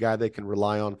going to be a guy they can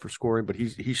rely on for scoring, but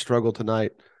he struggled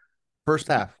tonight. First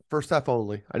half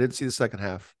only. I didn't see the second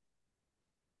half.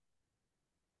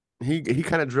 He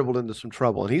kind of dribbled into some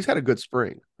trouble, and he's had a good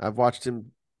spring. I've watched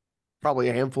him probably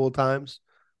a handful of times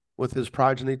with his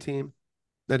progeny team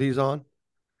that he's on.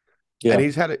 Yeah. And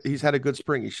he's had a good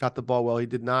spring. He shot the ball well. He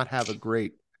did not have a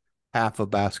great half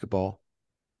of basketball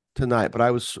tonight, but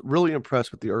I was really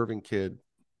impressed with the Irving kid,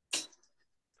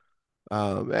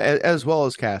 as well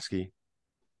as Caskey.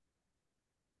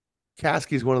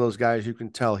 Caskey's one of those guys you can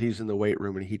tell he's in the weight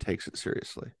room and he takes it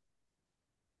seriously.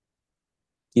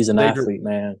 He's an athlete,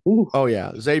 man. Ooh. Oh,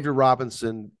 yeah. Xavier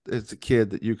Robinson is a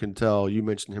kid that you can tell. You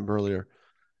mentioned him earlier.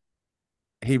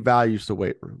 He values the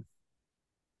weight room.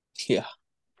 Yeah.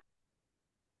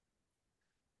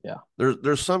 Yeah.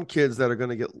 There's some kids that are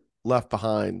going to get left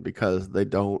behind because they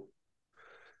don't.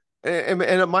 And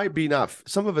it might be not,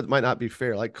 some of it might not be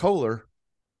fair. Like Kohler,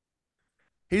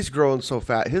 he's growing so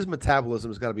fast. His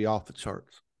metabolism has got to be off the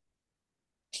charts.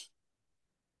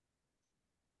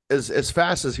 As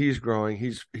fast as he's growing,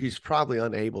 he's probably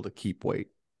unable to keep weight.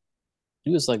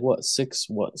 He was like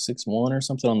 6'1" or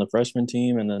something on the freshman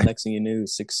team, and the next thing you knew,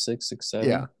 6'6",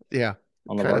 6'7". Yeah.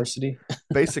 On the varsity,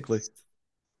 basically.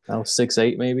 Now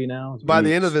 6'8" maybe now. By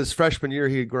the end of his freshman year,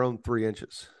 he had grown 3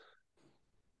 inches.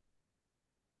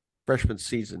 Freshman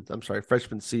season.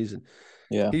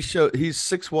 Yeah. He's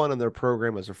 6'1" in their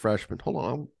program as a freshman. Hold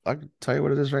on, I can tell you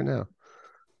what it is right now.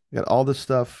 You got all this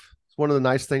stuff. It's one of the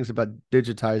nice things about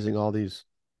digitizing all these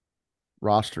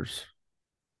rosters.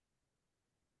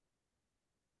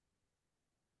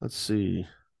 Let's see.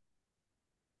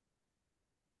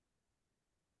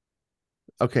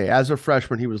 Okay, as a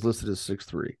freshman, he was listed as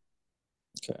 6'3".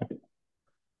 Okay.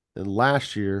 And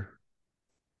last year,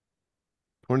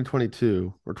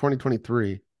 2022 or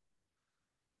 2023,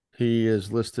 he is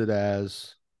listed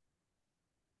as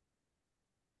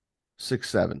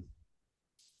 6'7".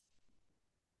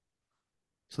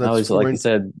 So now he's like you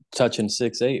said, touching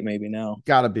 6'8" maybe now.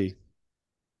 Gotta be.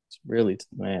 It's really,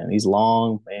 man. He's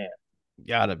long, man.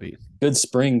 Gotta be. Good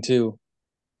spring too.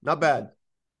 Not bad.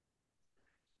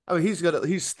 I mean, he's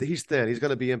thin. He's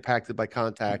gonna be impacted by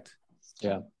contact.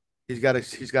 Yeah. He's got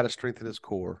to strengthen his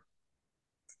core.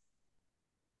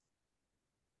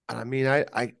 I mean,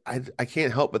 I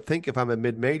can't help but think if I'm a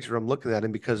mid-major, I'm looking at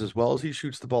him because as well as he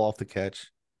shoots the ball off the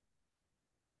catch,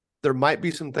 there might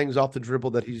be some things off the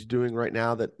dribble that he's doing right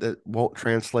now that won't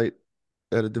translate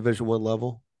at a Division I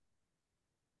level.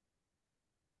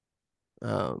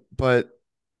 But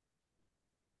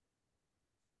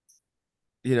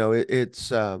you know,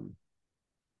 it's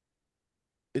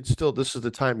still this is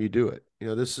the time you do it. You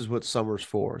know, this is what summer's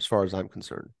for, as far as I'm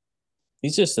concerned.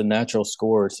 He's just a natural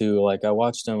scorer too. Like I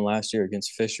watched him last year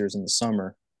against Fishers in the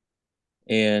summer,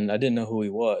 and I didn't know who he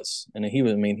was. And he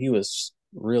was, I mean, he was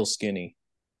real skinny,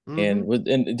 Mm-hmm.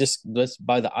 and just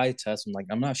by the eye test, I'm like,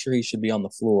 I'm not sure he should be on the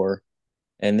floor.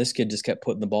 And this kid just kept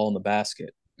putting the ball in the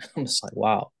basket. I'm just like,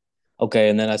 wow, okay.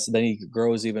 And then I said, then he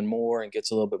grows even more and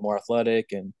gets a little bit more athletic,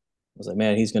 and I was like,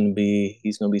 man, he's gonna be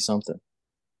something.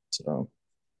 So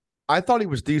I thought he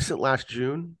was decent last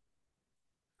June.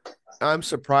 I'm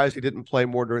surprised he didn't play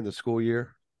more during the school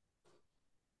year.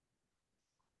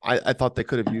 I thought they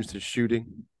could have used his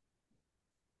shooting.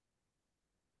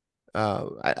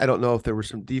 I don't know if there were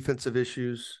some defensive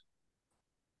issues,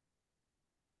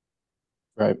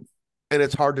 right, and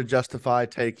it's hard to justify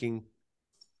taking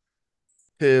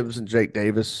Tibbs and Jake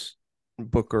Davis and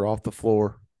Booker off the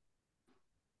floor.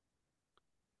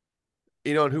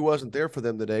 You know, and who wasn't there for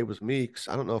them today was Meeks.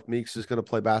 I don't know if Meeks is going to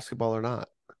play basketball or not.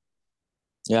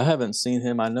 yeah, I haven't seen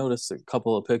him. I noticed a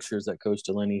couple of pictures that Coach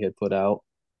Delaney had put out.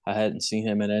 I hadn't seen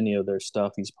him in any of their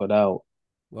stuff he's put out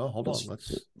Well, hold on. this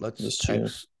Let's this year.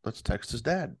 text his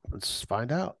dad. Let's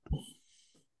find out.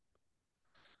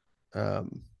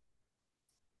 Um,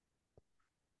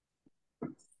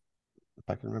 if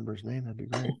I can remember his name, that'd be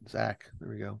great. Zach. There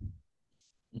we go.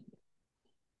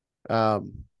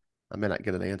 I may not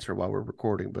get an answer while we're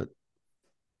recording, but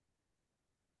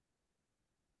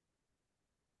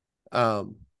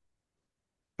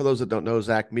for those that don't know,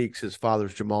 Zach Meeks, his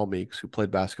father's Jamal Meeks, who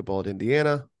played basketball at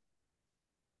Indiana,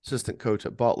 assistant coach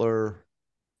at Butler,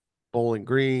 Bowling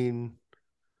Green,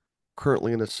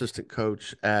 currently an assistant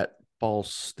coach at Ball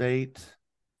State,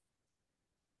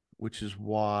 which is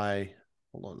why,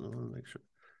 hold on, let me make sure,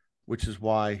 which is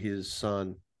why his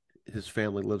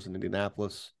family lives in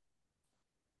Indianapolis,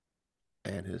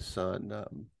 and his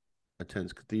son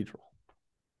attends Cathedral.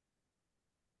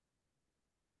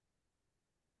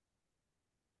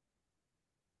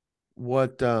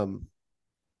 What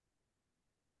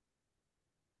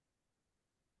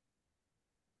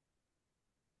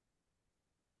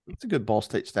it's a good Ball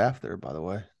State staff there, by the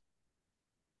way.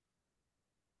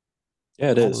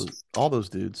 Yeah, it All is. those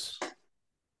dudes.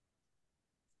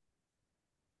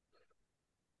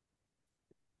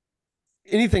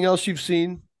 Anything else you've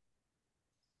seen?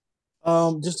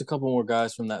 Just a couple more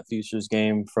guys from that Futures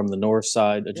game from the north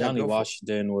side. Yeah, Johnny go for it.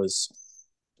 Washington was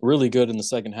really good in the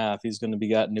second half. He's going to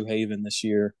be at New Haven this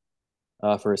year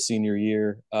for his senior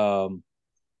year.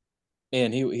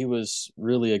 And he was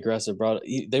really aggressive.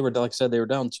 They were, like I said, they were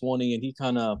down 20, and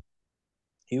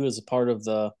he was a part of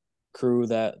the crew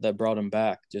that brought him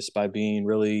back just by being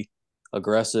really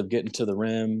aggressive, getting to the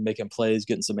rim, making plays,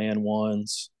 getting some and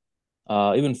ones,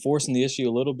 even forcing the issue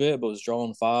a little bit, but was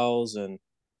drawing fouls. And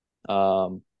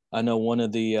I know one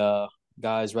of the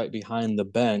guys right behind the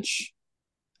bench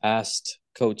asked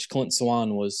Coach Clint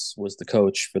Swan was the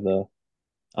coach for the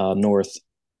North,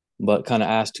 but kind of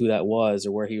asked who that was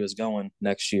or where he was going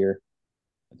next year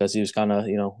because he was kind of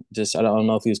just I don't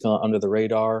know if he was kind of under the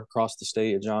radar across the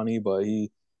state of Johnny, but he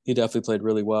definitely played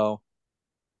really well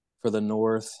for the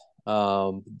North.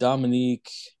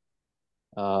 Dominique,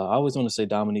 I always want to say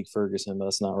Dominique Ferguson, but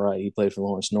that's not right. He played for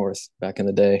Lawrence North back in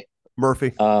the day.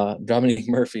 Murphy. Dominique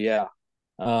Murphy, yeah.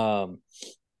 Um,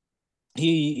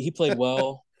 he played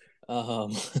well.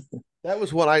 Um, That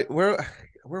was what I where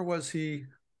was he?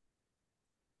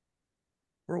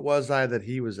 Where was I that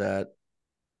he was at?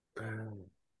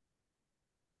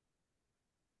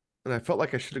 And I felt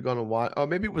like I should have gone and watched. Oh,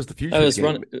 maybe it was the Futures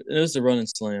game. it was the run and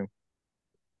slam.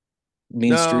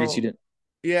 Mean Streets, you No, didn't.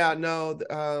 yeah, no.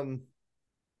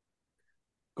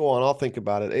 Go on. I'll think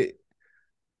about it.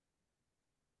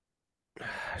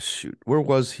 Shoot, where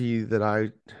was he that I?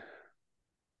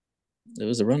 It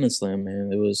was a run and slam, man.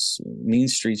 It was Mean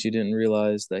Streets. You didn't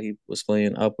realize that he was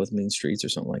playing up with Mean Streets or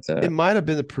something like It that. might have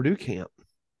been the Purdue camp.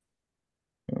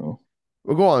 Oh,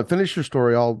 Well, go on. Finish your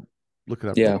story. I'll look it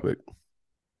up real yeah. quick.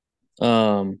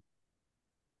 Um,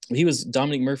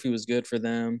 Dominic Murphy was good for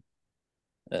them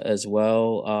as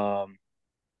well.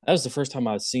 That was the first time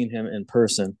I'd seen him in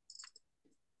person,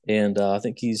 and I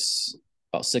think he's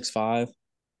about 6'5".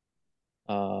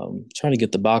 Trying to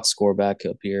get the box score back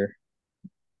up here.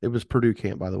 It was Purdue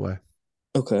camp, by the way.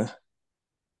 Okay.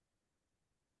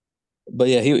 But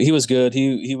yeah, he was good.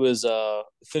 He was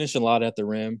finishing a lot at the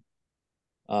rim.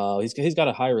 He's got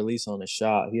a high release on his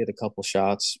shot. He had a couple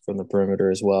shots from the perimeter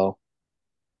as well.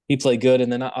 He played good,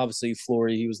 and then obviously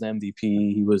Flory, he was the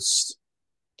MVP. He was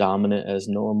dominant as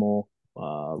normal,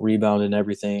 rebounding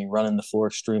everything, running the floor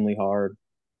extremely hard.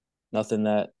 Nothing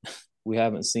that we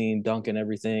haven't seen, dunking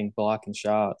everything, blocking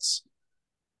shots.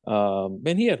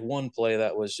 Man, he had one play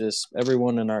that was just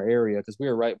everyone in our area because we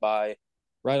were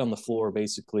right on the floor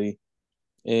basically,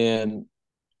 and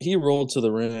he rolled to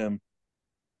the rim,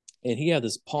 and he had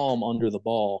his palm under the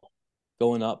ball,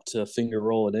 going up to finger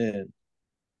roll it in,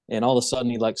 and all of a sudden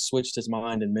he like switched his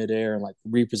mind in midair and like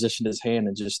repositioned his hand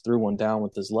and just threw one down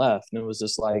with his left, and it was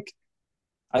just like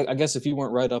I guess if you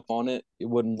weren't right up on it, it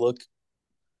wouldn't look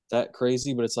that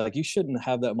crazy, but it's like you shouldn't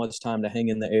have that much time to hang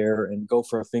in the air and go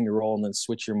for a finger roll and then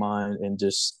switch your mind and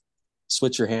just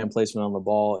switch your hand placement on the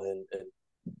ball and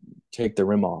take the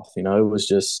rim off. You know, it was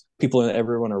just people and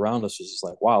everyone around us was just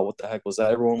like, wow, what the heck was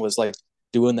that? Everyone was like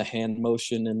doing the hand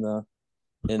motion in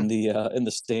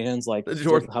the stands, like The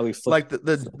Jordan, how he flipped. like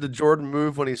the Jordan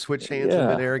move when he switched hands in Yeah,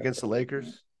 midair against the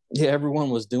Lakers. yeah, everyone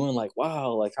was doing like,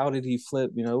 wow, like how did he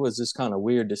flip? You know, it was just kind of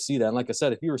weird to see that. And like I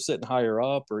said, if you were sitting higher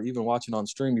up or even watching on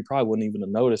stream, you probably wouldn't even have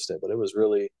noticed it. But it was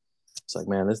really, it's like,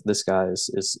 man, this guy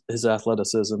is his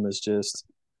athleticism is just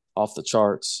off the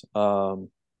charts.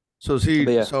 So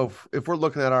But yeah, if we're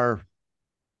looking at our,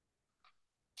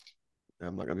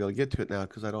 I'm not gonna be able to get to it now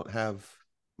because I don't have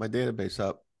my database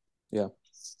up yeah.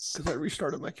 because I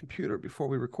restarted my computer before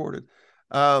we recorded.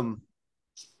 Um,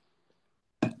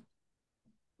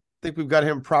 think we've got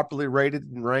him properly rated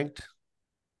and ranked.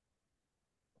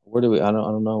 Where do we? I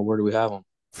don't know. Where do we have him?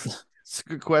 It's a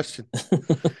good question.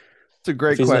 It's a If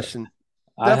great he's not, question.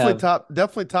 I have.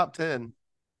 Definitely top 10.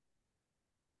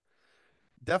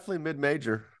 Definitely mid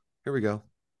major. Here we go.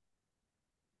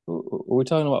 Are we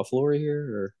talking about Flory here?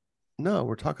 Or No,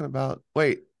 we're talking about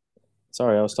wait.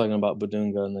 sorry, I was talking about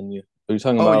Badunga, and then you. Are you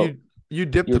talking Oh, about you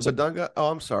dipped you were? to Badunga? Oh,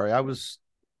 I'm sorry. What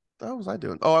was I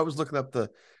doing? Oh, I was looking up the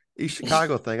East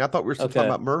Chicago thing. I thought we were still talking Okay,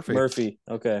 about Murphy. Murphy.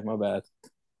 Okay, my bad.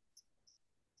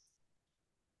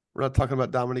 We're not talking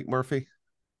about Dominique Murphy.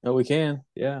 No, we can.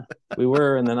 Yeah, we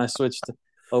were, and then I switched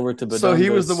over to So he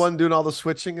was the Badunga's. one doing all the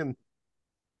switching and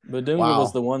Badunga was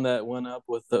wow. the one that went up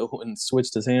with the and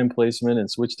switched his hand placement and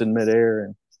switched in midair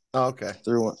and Oh, okay.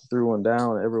 threw one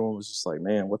down. Everyone was just like,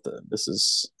 "Man, what the? This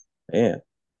is man.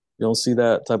 You don't see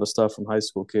that type of stuff from high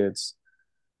school kids."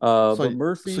 So But so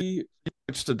Murphy, you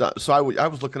switched to I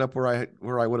was looking up where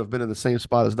I would have been in the same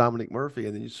spot as Dominique Murphy,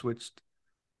 and then you switched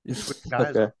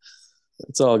guys okay, up.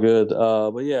 it's all good.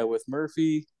 But yeah, with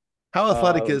Murphy, How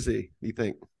athletic uh, is he? Do you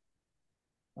think?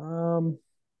 um,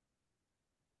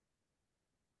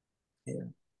 yeah,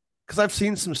 Because I've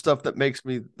seen some stuff that makes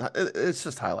me. It's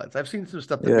just highlights. I've seen some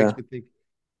stuff that makes yeah, me think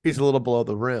he's a little below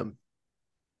the rim,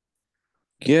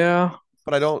 yeah,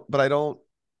 but I don't. But I don't.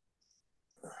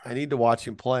 I need to watch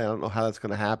him play. I don't know how that's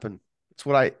going to happen. It's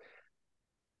what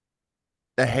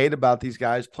I hate about these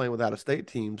guys playing with out of state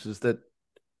teams is that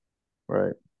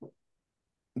right.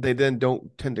 they then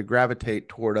don't tend to gravitate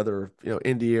toward other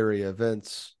indie area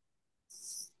events.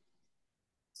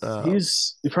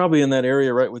 He's probably in that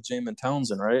area, right, with Jamin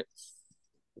Townsend, right?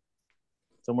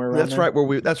 Somewhere around That's there.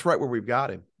 right where we've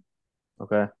got him.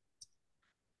 Okay.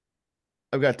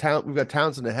 We've got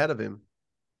Townsend ahead of him.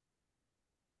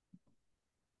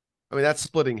 I mean, that's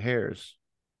splitting hairs.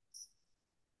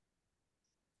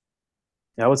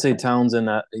 Yeah, I would say Townsend,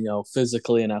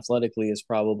 physically and athletically is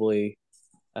probably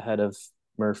ahead of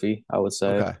Murphy. I would say.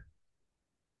 Okay.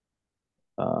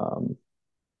 Um,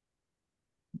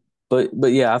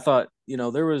 but yeah, I thought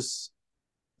there was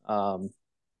um,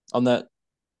 on that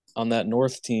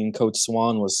North team, Coach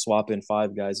Swan was swapping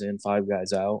five guys in, five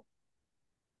guys out,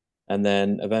 and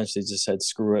then eventually just said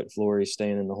screw it, Flory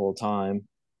staying in the whole time.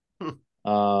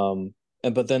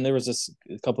 And but then there was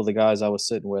a couple of the guys I was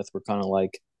sitting with were kind of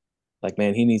like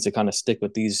man, he needs to kind of stick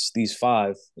with these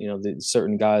five, the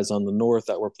certain guys on the North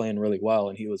that were playing really well,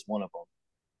 and he was one of them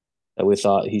that we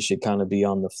thought he should kind of be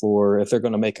on the floor if they're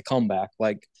going to make a comeback.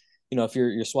 Like, if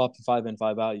you're swapping five in,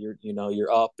 five out,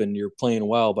 you're up and you're playing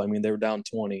well. But I mean, they were down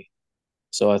 20,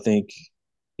 so I think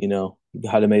you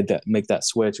had to make that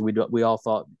switch. We all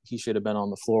thought he should have been on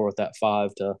the floor with that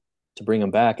five to bring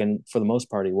him back, and for the most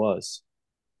part, he was.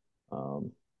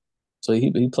 Um, so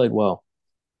he played well.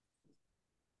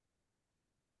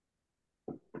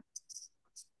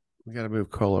 We got to move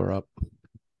Kohler up.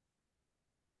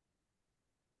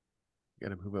 Got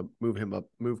to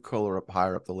move Kohler up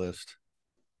higher up the list.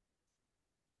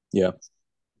 Yeah.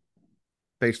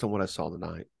 Based on what I saw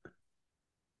tonight.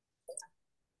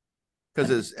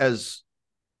 Because as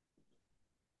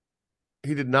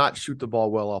He did not shoot the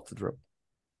ball well off the dribble,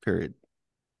 period.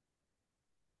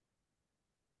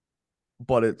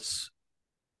 But it's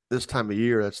this time of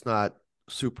year, that's not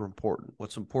super important.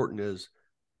 What's important is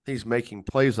he's making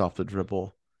plays off the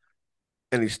dribble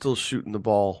and he's still shooting the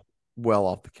ball well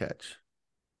off the catch.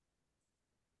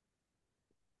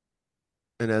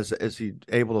 And as he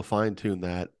able to fine tune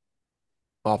that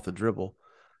off the dribble,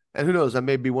 and who knows, that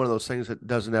may be one of those things that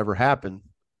doesn't ever happen.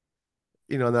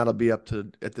 And that'll be up to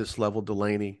at this level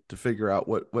Delaney to figure out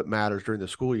what matters during the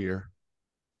school year,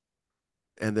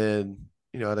 and then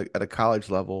at a college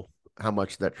level how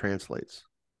much that translates.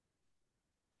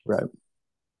 Right.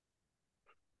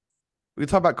 We can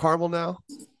talk about Carmel now.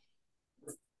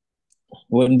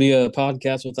 Wouldn't be a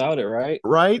podcast without it, right?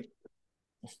 Right?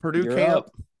 Purdue You're camp.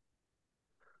 up.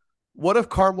 What if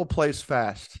Carmel plays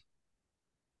fast?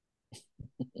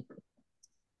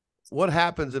 What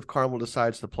happens if Carmel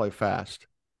decides to play fast?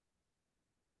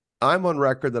 I'm on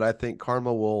record that I think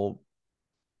Carmel will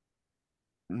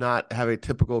not have a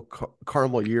typical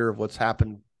Carmel year of what's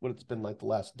happened, what it's been like the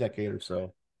last decade or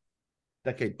so,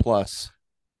 decade plus,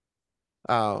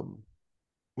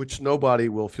 which nobody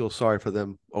will feel sorry for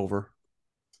them over.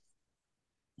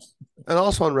 And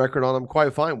also on record I'm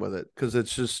quite fine with it because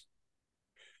it's just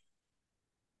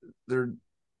their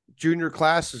junior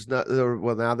class is not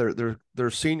now their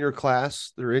senior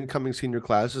class, their incoming senior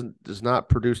class does not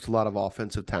produce a lot of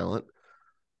offensive talent.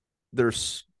 Their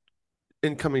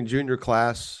incoming junior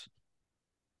class,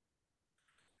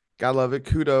 gotta love it.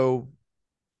 Kudo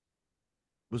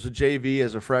was a JV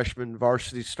as a freshman,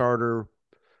 varsity starter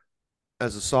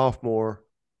as a sophomore.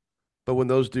 But when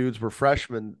those dudes were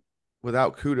freshmen,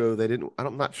 without Kudo,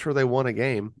 I'm not sure they won a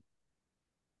game.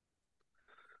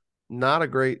 Not a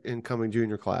great incoming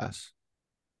junior class.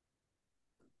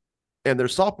 And their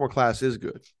sophomore class is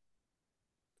good.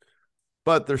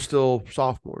 But they're still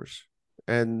sophomores.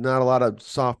 And not a lot of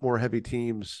sophomore heavy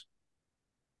teams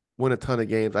win a ton of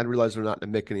games. I realize they're not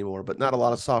in the MIC anymore, but not a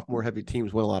lot of sophomore heavy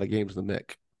teams win a lot of games in the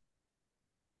MIC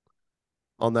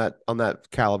on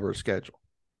that caliber of schedule.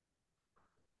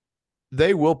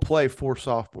 They will play 4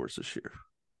 sophomores this year.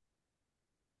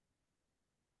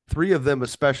 3 of them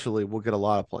especially will get a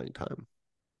lot of playing time.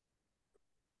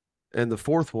 And the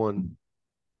 4th one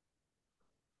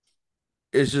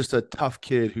is just a tough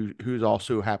kid who's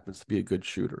also happens to be a good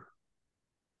shooter.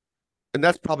 And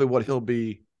that's probably what he'll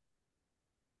be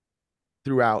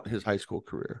throughout his high school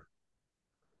career.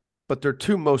 But their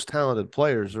 2 most talented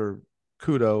players are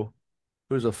Kudo,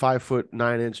 who's a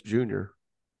 5'9" junior,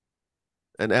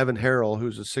 and Evan Harrell,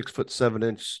 who's a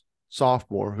 6'7"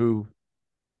 sophomore, who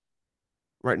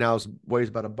right now weighs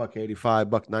about $185,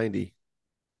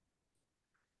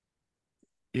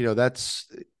 $190. That's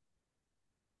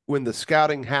when the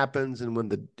scouting happens and when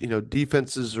the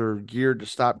defenses are geared to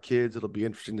stop kids. It'll be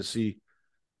interesting to see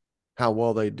how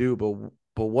well they do.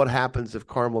 But what happens if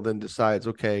Carmel then decides,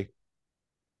 okay,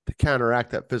 to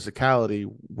counteract that physicality,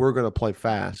 we're going to play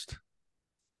fast.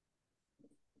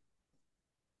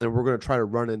 And we're going to try to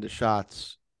run into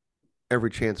shots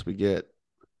every chance we get.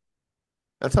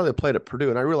 That's how they played at Purdue.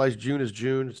 And I realize June is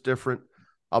June. It's different.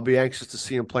 I'll be anxious to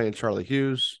see him play in Charlie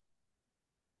Hughes.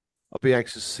 I'll be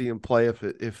anxious to see him play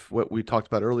if what we talked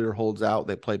about earlier holds out.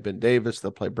 They play Ben Davis. They'll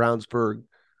play Brownsburg.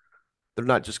 They're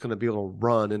not just going to be able to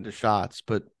run into shots.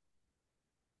 But,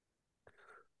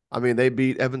 I mean, they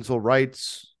beat Evansville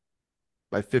Reitz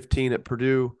by 15 at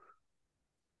Purdue.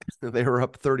 They were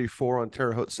up 34 on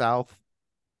Terre Haute South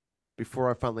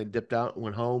before I finally dipped out and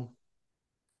went home.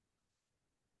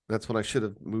 That's when I should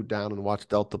have moved down and watched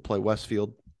Delta play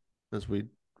Westfield, as we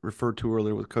referred to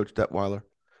earlier with Coach Detweiler.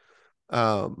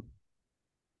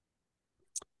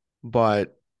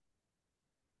 But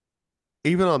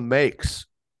even on makes,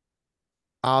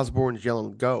 Osborne's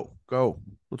yelling, go,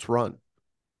 let's run.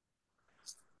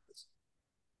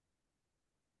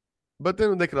 But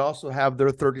then they could also have their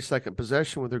 30-second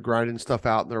possession where they're grinding stuff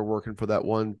out and they're working for that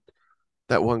one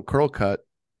curl cut,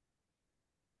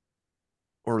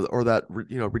 or that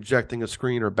rejecting a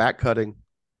screen or back cutting,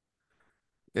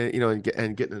 and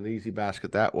getting an easy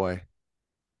basket that way.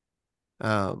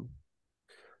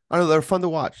 I don't know, they're fun to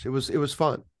watch. It was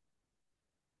fun.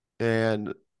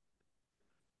 And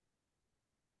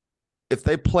if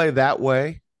they play that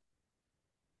way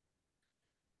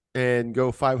and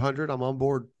go 500, I'm on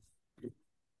board.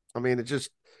 I mean, it just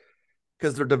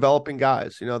because they're developing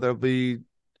guys. There'll be,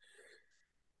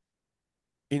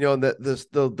 that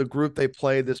the group they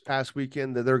played this past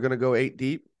weekend that they're going to go 8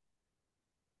 deep.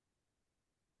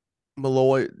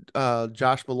 Malloy,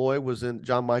 Josh Malloy was in.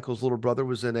 John Michael's little brother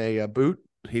was in a boot.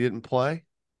 He didn't play.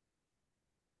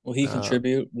 Will he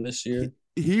contribute this year?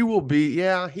 He will be,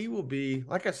 yeah, he will be.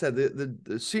 Like I said,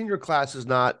 the senior class is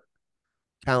not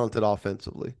talented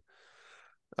offensively.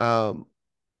 Um,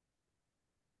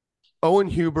 Owen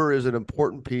Huber is an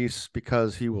important piece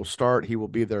because he will start. He will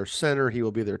be their center. He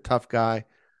will be their tough guy.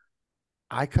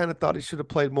 I kind of thought he should have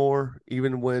played more,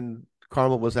 even when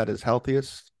Carmel was at his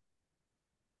healthiest.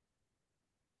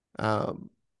 Um,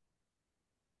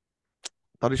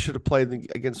 Thought he should have played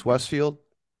against Westfield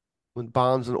when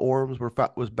Bonds and Orms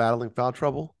was battling foul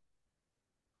trouble.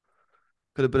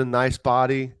 Could have been a nice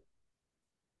body,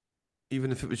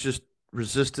 even if it was just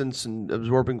resistance and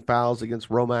absorbing fouls against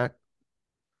Romack,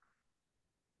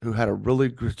 who had a really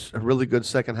good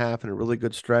second half and a really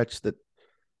good stretch that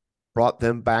brought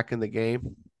them back in the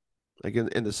game, again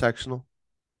in the sectional.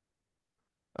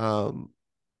 Um,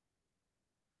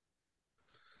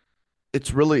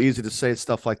 it's really easy to say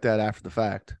stuff like that after the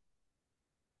fact.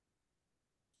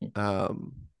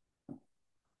 Um,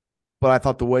 but I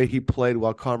thought the way he played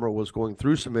while Carmel was going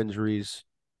through some injuries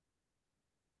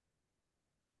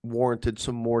warranted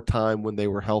some more time when they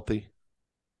were healthy.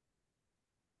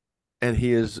 And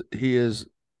he is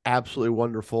absolutely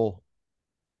wonderful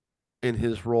in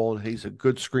his role, and he's a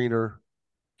good screener.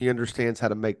 He understands how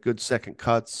to make good second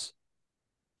cuts.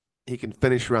 He can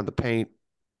finish around the paint.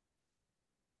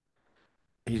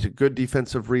 He's a good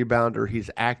defensive rebounder.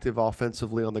 He's active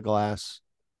offensively on the glass.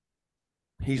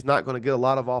 He's not going to get a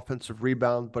lot of offensive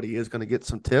rebounds, but he is going to get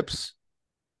some tips.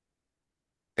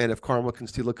 And if Carmel can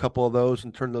steal a couple of those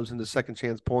and turn those into second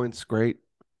chance points, great.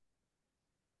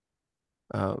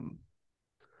 Um,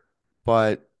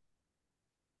 but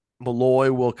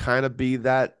Malloy will kind of be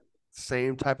that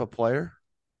same type of player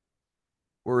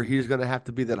where he's going to have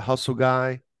to be that hustle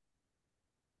guy.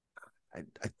 I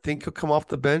think he'll come off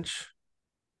the bench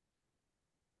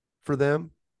for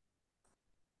them,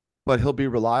 but he'll be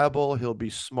reliable. He'll be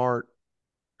smart.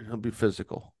 He'll be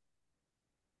physical.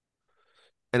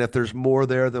 And if there's more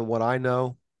there than what I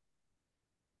know,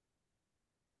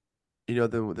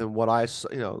 than what I,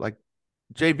 like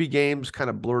JV games kind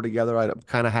of blur together. I'm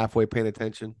kind of halfway paying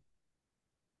attention.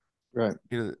 Right.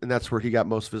 And that's where he got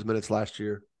most of his minutes last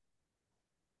year.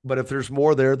 But if there's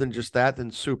more there than just that, then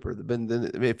super.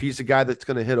 Then if he's a guy that's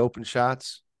going to hit open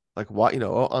shots, like what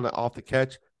off the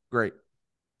catch, great.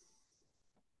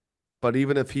 But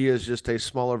even if he is just a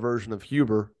smaller version of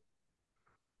Huber,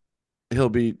 he'll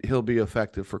be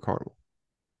effective for Carmel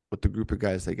with the group of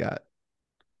guys they got.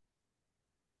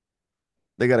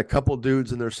 They got a couple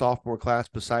dudes in their sophomore class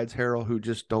besides Harrell who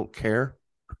just don't care.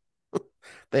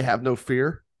 They have no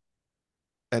fear,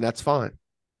 and that's fine.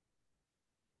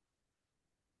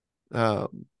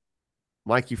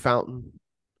 Mikey Fountain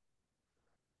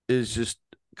is just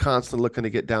constantly looking to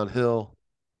get downhill.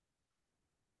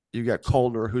 You got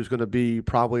Colner, who's going to be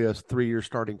probably a 3-year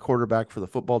starting quarterback for the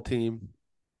football team,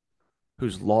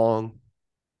 who's long,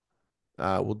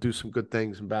 will do some good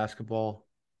things in basketball.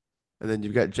 And then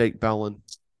you've got Jake Bellin,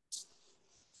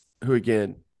 who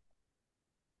again,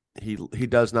 he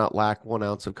does not lack 1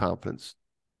 ounce of confidence,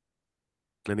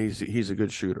 and he's a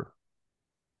good shooter.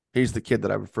 He's the kid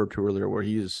that I referred to earlier, where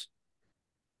he is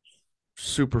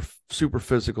super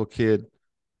physical kid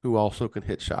who also can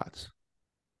hit shots.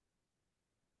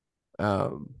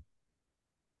 Colner's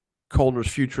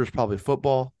future is probably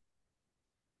football,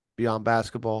 beyond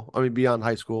basketball. I mean, beyond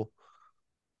high school.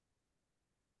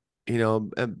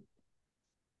 And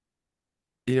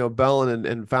Bellin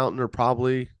and Fountain are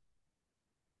probably,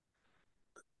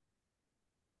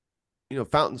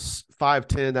 Fountain's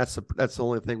 5'10". That's the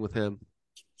only thing with him.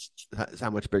 Is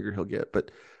how much bigger he'll get.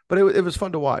 But it was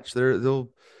fun to watch.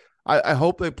 I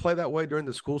hope they play that way during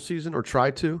the school season, or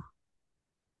try to.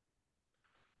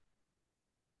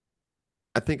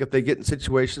 I think if they get in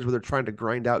situations where they're trying to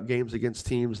grind out games against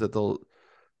teams, that they'll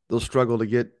struggle to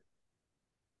get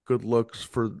good looks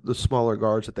for the smaller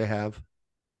guards that they have.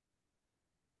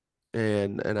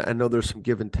 And I know there's some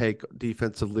give and take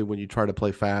defensively when you try to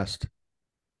play fast,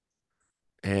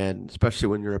 and especially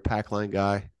when you're a pack line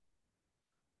guy.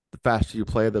 The faster you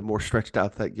play, the more stretched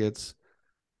out that gets,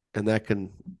 and that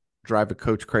can drive a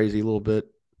coach crazy a little bit.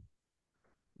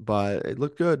 But it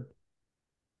looked good.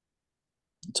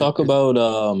 Talk about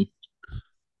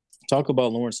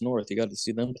Lawrence North. You got to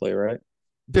see them play, right?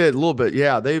 Did a little bit,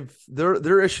 yeah.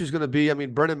 Their issue is going to be. I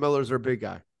mean, Brennan Miller's their big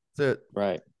guy. That's it.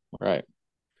 Right.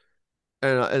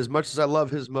 And as much as I love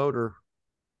his motor,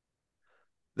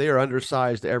 they are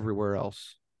undersized everywhere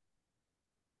else.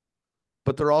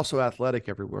 But they're also athletic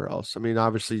everywhere else. I mean,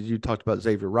 obviously, you talked about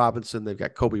Xavier Robinson. They've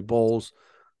got Kobe Bowles.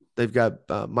 They've got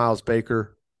Miles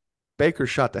Baker. Baker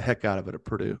shot the heck out of it at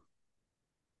Purdue.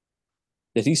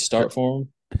 Did he start for him?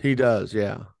 He does,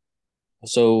 yeah.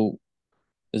 So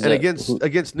Is And that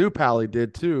against New Pal he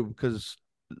did too, because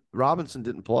Robinson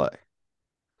didn't play.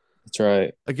 That's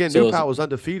right. Again, New So Pal was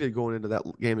undefeated going into that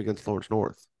game against Lawrence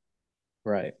North.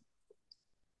 right.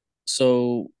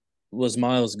 So was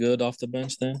Miles good off the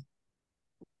bench then?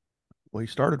 Well, he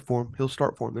started for him. He'll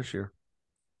start for him this year.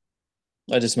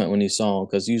 I just meant when you saw him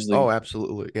because usually. Oh,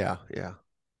 absolutely. Yeah, yeah.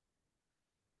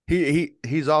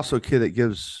 He's also a kid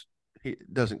that he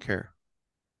doesn't care.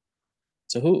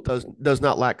 So who? Does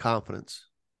not lack confidence.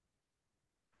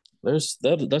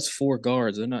 That's four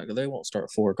guards. They won't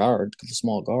start four guards because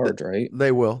small guards, right?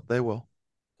 They will. They will.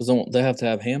 Because they have to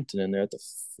have Hampton in there at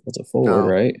the forward, No,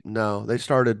 right? no. They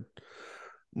started.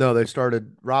 No, they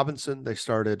started Robinson. They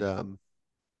started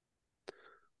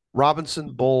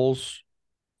Robinson, Bowles,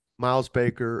 Miles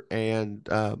Baker,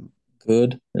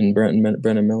 Good and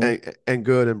Brennan Miller and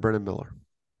Good and Brennan Miller.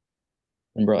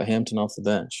 and brought Hampton off the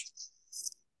bench.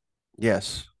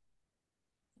 Yes,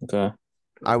 Okay,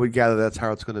 I would gather that's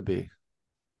how it's going to be.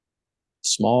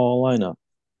 small lineup.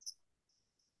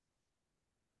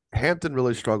 Hampton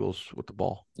really struggles with the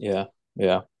ball. Yeah,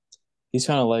 yeah. He's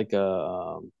kind of like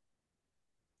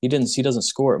he doesn't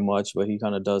score it much, but he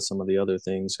kind of does some of the other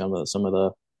things. Some of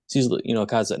the he's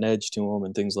has an edge to him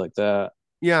and things like that.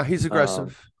 Yeah, he's Um,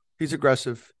 aggressive. He's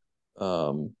aggressive.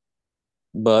 um,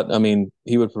 but I mean,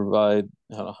 he would provide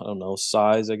I don't know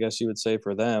size, I guess you would say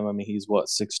for them. I mean, he's what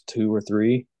 6'2" or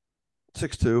 3.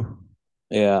 6'2".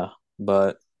 Yeah,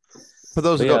 but For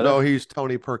those but who yeah, don't know, they're he's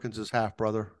Tony Perkins' half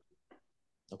brother.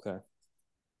 okay.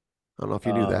 I don't know if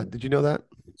you knew that. Um, Did you know that?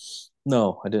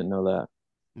 no, I didn't know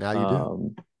Now that. you do.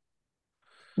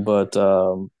 But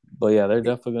but yeah, they're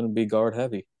definitely going to be guard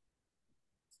heavy.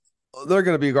 They're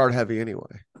going to be guard heavy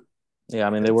anyway. Yeah, I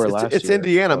mean they were last It's year,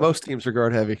 Indiana. Most teams are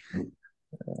guard heavy.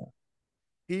 yeah.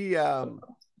 He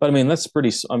But I mean that's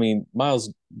pretty. I mean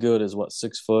Miles Good is what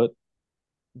 6 foot.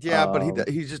 Yeah, but Um,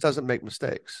 he just doesn't make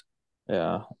mistakes.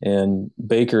 yeah, and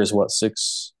Baker is what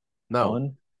six No,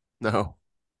 one, no.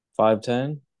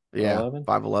 5'10", Yeah, 5'11",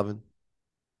 5'11".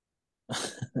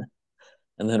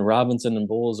 and then Robinson and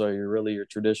Bulls are your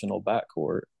traditional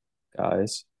backcourt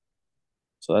guys.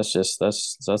 So that's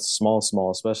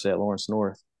small, especially at Lawrence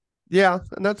North. Yeah,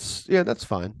 and that's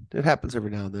fine. It happens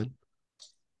every now and then.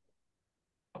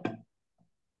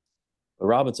 But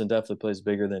Robinson definitely plays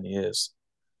bigger than he is.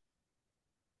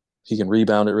 He can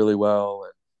rebound it really well,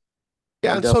 and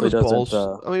Yeah, he and so definitely does doesn't. Bowles.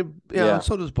 I mean, yeah, and Yeah,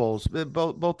 so does Bowles.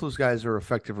 Both those guys are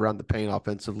effective around the paint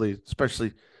offensively,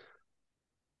 especially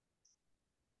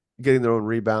getting their own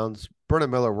rebounds.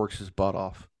 Brennan Miller works his butt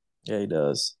off. yeah, he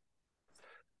does.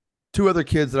 Two other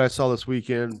kids that I saw this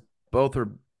weekend, both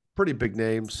are pretty big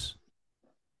names.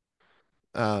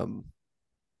 Um,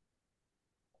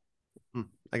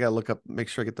 I gotta look up, make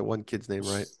sure I get the one kid's name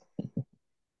right.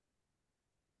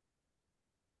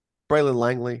 Braylon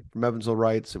Langley from Evansville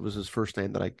Wrights. It was his first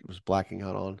name that I was blacking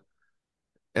out on.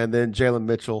 And then Jalen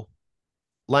Mitchell.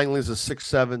 Langley's a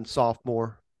 6'7"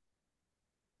 sophomore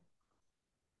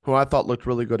who I thought looked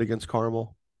really good against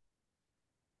Carmel.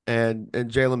 And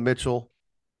Jalen Mitchell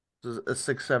is a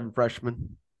 6'7"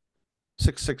 freshman,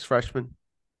 6'6" freshman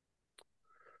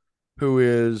who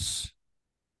is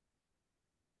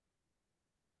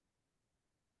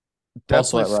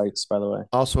Also definitely at Rights, by the way.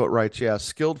 also at Wrights. Yeah,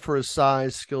 skilled for his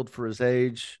size, skilled for his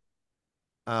age.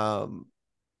 Um,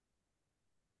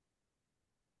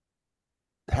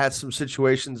 had some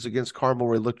situations against Carmel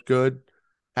where he looked good.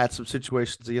 Had some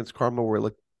situations against Carmel where he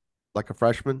looked like a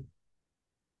freshman.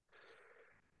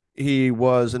 He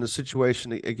was in a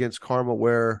situation against Carmel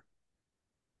where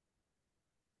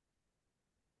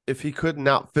if he couldn't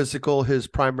out physical his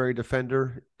primary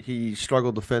defender, he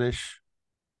struggled to finish.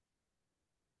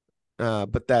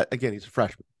 But that again, he's a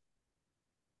freshman.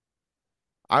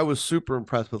 I was super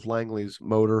impressed with Langley's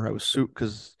motor. I was super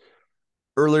because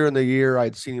earlier in the year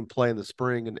I'd seen him play in the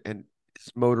spring, and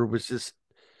his motor was just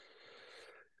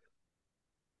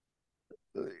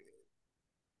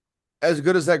as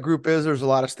good as that group is. There's a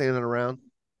lot of standing around.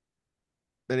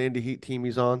 That Indy Heat team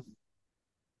he's on.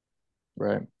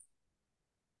 Right.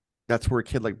 That's where a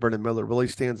kid like Brennan Miller really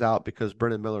stands out because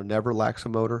Brennan Miller never lacks a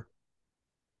motor.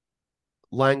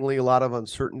 Langley, a lot of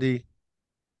uncertainty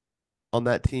on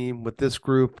that team. With this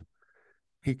group,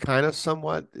 he kind of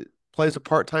somewhat plays a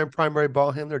part-time primary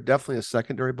ball handler, definitely a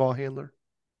secondary ball handler,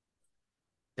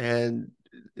 and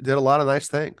did a lot of nice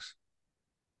things.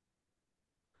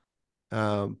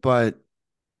 But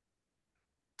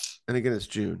and again, it's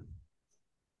June.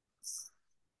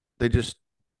 They just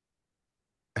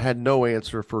had no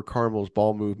answer for Carmel's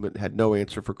ball movement, had no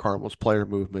answer for Carmel's player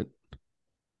movement.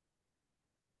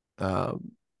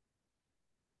 Um,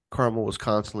 Carmel was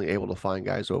constantly able to find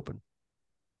guys open.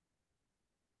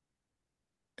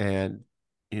 And,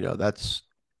 that's,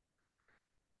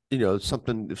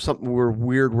 something, if something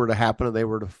weird were to happen and they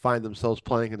were to find themselves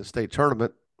playing in a state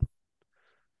tournament,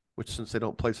 which since they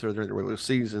don't play there during the regular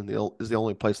season, is the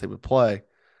only place they would play.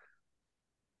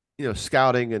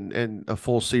 Scouting and a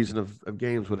full season of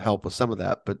games would help with some of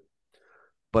that. But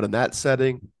in that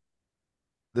setting,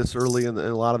 this early in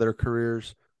a lot of their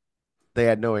careers, they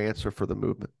had no answer for the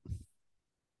movement.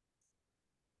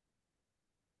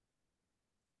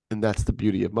 And that's the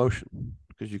beauty of motion,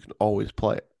 because you can always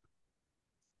play it.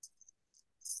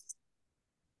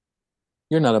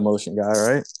 You're not a motion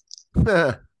guy,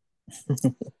 right?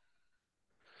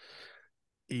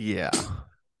 Yeah,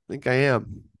 I think I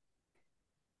am.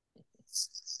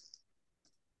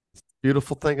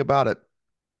 Beautiful thing about it.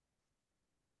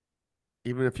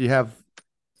 Even if you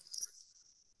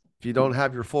don't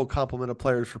have your full complement of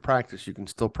players for practice, you can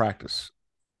still practice.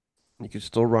 You can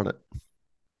still run it.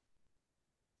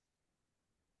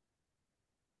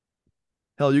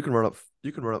 Hell, you can run up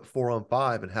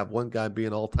 4-on-5 and have one guy be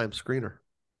an all-time screener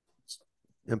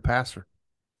and passer.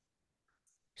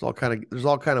 There's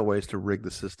all kind of ways to rig the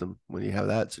system when you have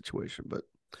that situation. But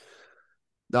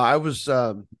no, I was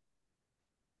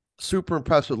super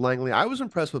impressed with Langley. I was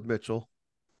impressed with Mitchell.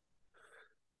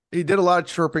 He did a lot of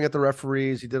chirping at the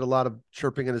referees. He did a lot of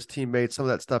chirping at his teammates. Some of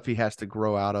that stuff he has to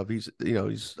grow out of. He's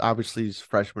obviously he's a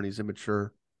freshman. He's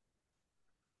immature.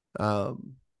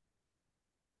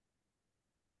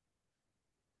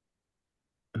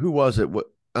 Who was it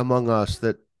among us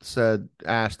that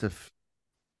asked if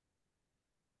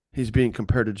he's being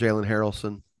compared to Jalen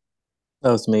Harrelson?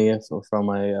 That was me from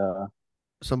my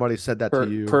Somebody said that to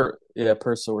you. per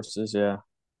sources, yeah.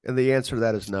 And the answer to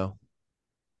that is no.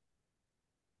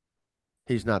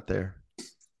 He's not there.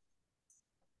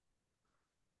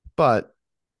 But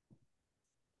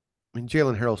I mean,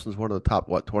 Jalen Harrelson's one of the top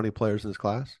 20 players in his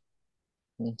class.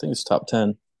 I think it's top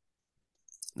 10.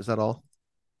 Is that all?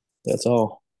 That's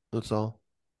all. That's all.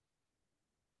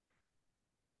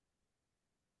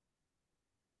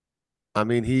 I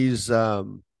mean, he's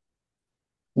Mitchell's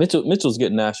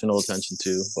getting national attention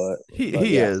too, but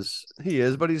he is,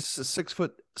 but he's a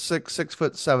 6'6",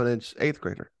 6'7" eighth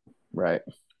grader, right?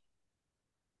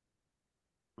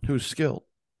 Who's skilled.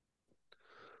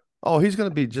 Oh, he's going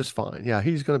to be just fine. Yeah,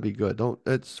 he's going to be good.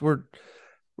 We're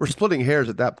splitting hairs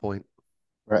at that point,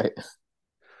 right?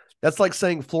 That's like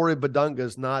saying Flory Badunga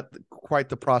is not quite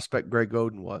the prospect Greg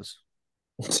Oden was.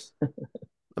 I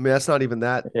mean, that's not even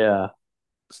that. Yeah,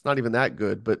 it's not even that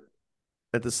good, but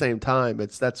at the same time,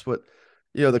 that's what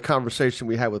the conversation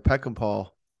we had with Peckinpah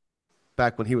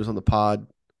back when he was on the pod.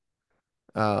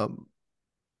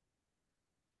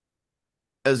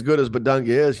 As good as Badunga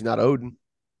is, he's not Oden.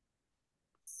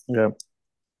 Yeah.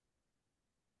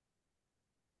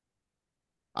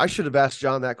 I should have asked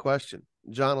John that question.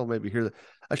 John will maybe hear that.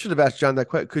 I should have asked John that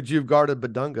question. Could you have guarded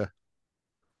Badunga?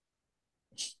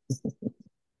 You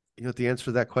know what the answer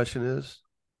to that question is?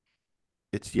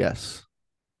 It's yes.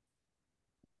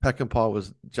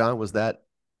 John was that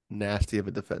nasty of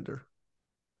a defender.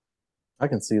 I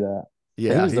can see that.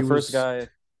 Yeah, he was the first guy.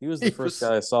 He was the first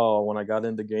guy I saw when I got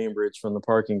into Gamebridge from the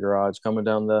parking garage, coming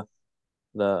down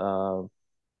the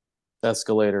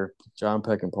escalator. John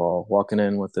Peckinpah walking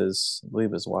in with I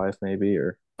believe his wife, maybe,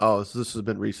 or so this has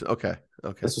been recent. Okay.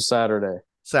 This was Saturday.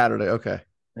 Okay.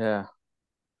 Yeah.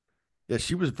 Yeah,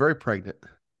 she was very pregnant.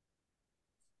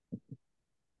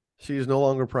 She is no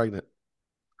longer pregnant.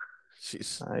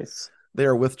 She's nice. They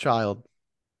are with child.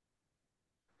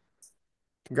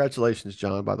 Congratulations,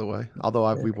 John, by the way.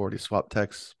 Although we've already swapped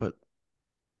texts, but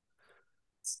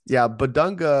yeah,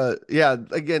 Badunga, yeah,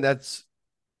 again, that's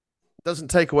doesn't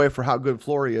take away for how good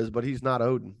Flory is, but he's not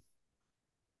Oden.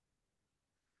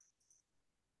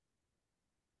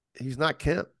 He's not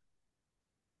Kemp.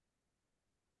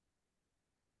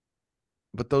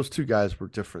 But those two guys were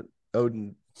different.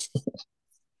 Oden,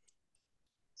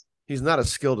 he's not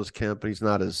as skilled as Kemp, but he's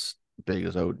not as big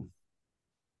as Oden.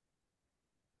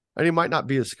 And he might not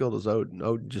be as skilled as Oden.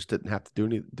 Oden just didn't have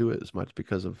to do it as much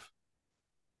because of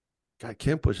God.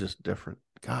 Kemp was just different.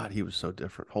 God, he was so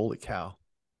different. Holy cow!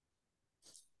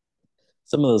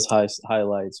 Some of those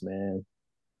highlights, man.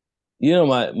 You know,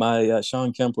 my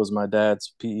Sean Kemp was my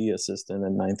dad's PE assistant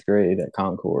in 9th grade at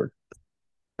Concord.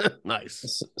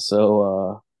 Nice.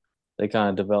 So they kind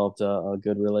of developed a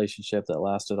good relationship that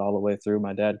lasted all the way through.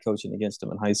 My dad coaching against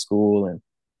him in high school and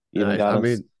even got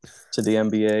him to the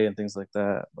NBA and things like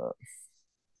that. But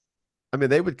I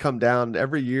mean, they would come down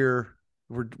every year.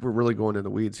 We're really going in the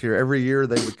weeds here. Every year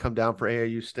they would come down for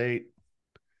AAU State.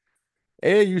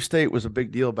 AAU State was a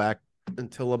big deal back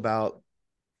until about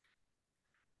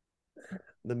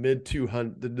the mid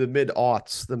 200, the mid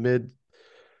aughts, the mid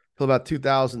till about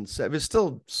 2007. It's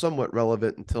still somewhat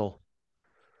relevant until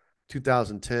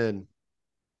 2010,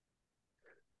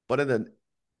 but in the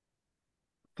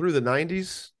through the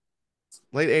 90s,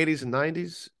 late 80s and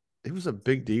 90s, it was a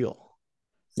big deal.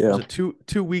 It Yeah. was a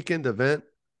two weekend event,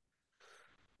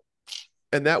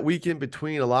 and that weekend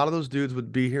between, a lot of those dudes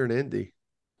would be here in Indy,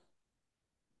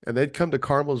 and they'd come to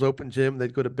Carmel's open gym.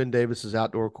 They'd go to Ben Davis's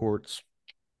outdoor courts,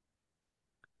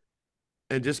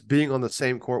 and just being on the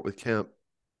same court with Kemp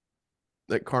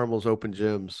at Carmel's open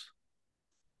gyms,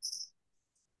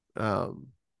 um,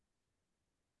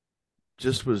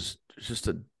 just was just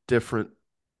a different,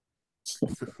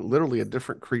 literally a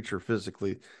different creature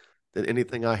physically than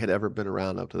anything I had ever been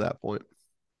around up to that point.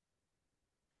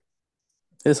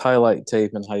 His highlight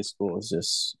tape in high school is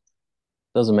just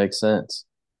doesn't make sense.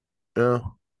 Yeah.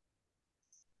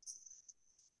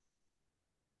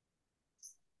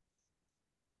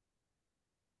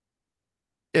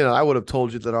 I would have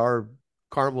told you that our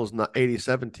Carmel's not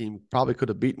 87 team probably could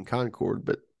have beaten Concord,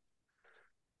 but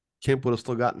Kemp would have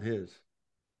still gotten his.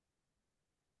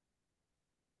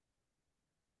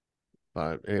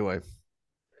 But anyway,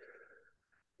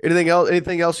 anything else?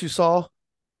 Anything else you saw?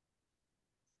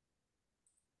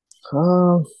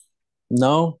 Uh,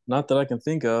 no, not that I can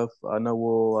think of. I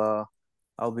know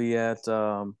I'll be at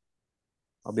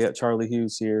Charlie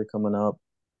Hughes here coming up.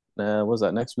 Was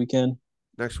that next weekend?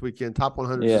 Next weekend, top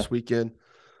 100s Yeah. this weekend.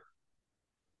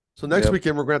 So next Yep.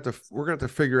 weekend we're gonna have to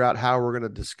figure out how we're gonna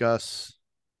discuss.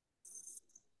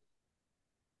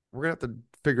 We're gonna have to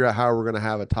figure out how we're gonna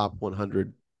have a top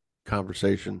 100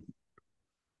 conversation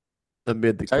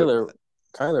amid the Kyler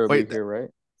will be wait. here, right?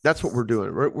 That's what we're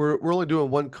doing. We're only doing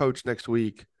one coach next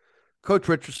week. Coach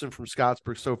Richardson from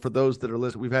Scottsburg. So for those that are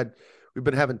listening, we've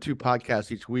been having two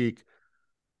podcasts each week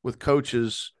with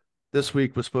coaches. This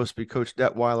week was supposed to be Coach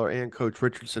Detweiler and Coach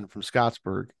Richardson from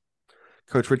Scottsburg.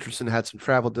 Coach Richardson had some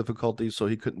travel difficulties, so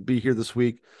he couldn't be here this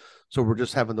week. So we're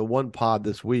just having the one pod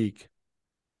this week.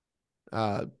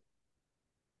 So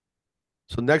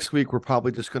next week we're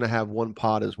probably just going to have one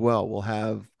pod as well. We'll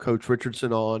have Coach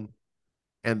Richardson on,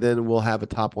 and then we'll have a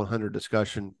top 100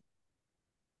 discussion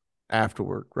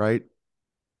afterward, right?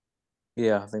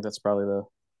 Yeah, I think that's probably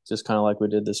just kind of like we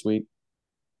did this week.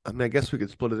 I mean, I guess we could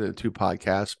split it into two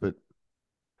podcasts, but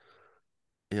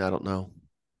yeah, I don't know.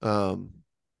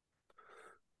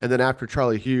 And then after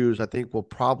Charlie Hughes, I think we'll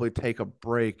probably take a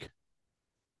break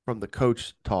from the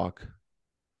coach talk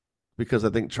because I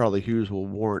think Charlie Hughes will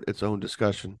warrant its own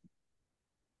discussion.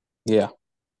 Yeah,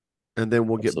 And then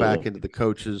we'll get back absolutely. into the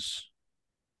coaches.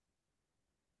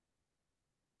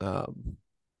 Um,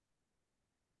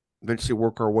 Eventually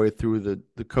work our way through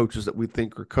the coaches that we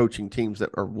think are coaching teams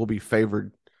that will be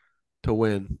favored to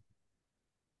win,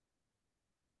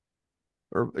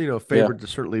 or Yeah, favored to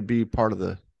certainly be part of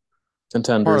the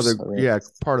contenders. I think.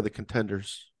 part of the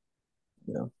contenders.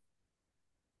 Yeah,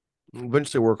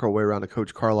 Eventually work our way around to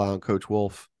Coach Carlisle and Coach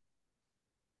Wolf,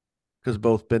 because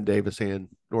both Ben Davis and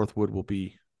Northwood will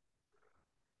be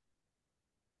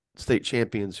state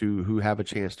champions who have a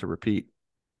chance to repeat.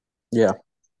 yeah,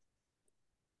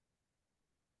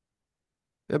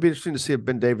 It'll be interesting to see if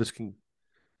Ben Davis can.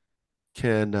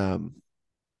 They're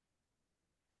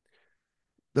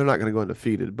not going to go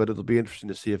undefeated, but it'll be interesting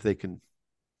to see if they can.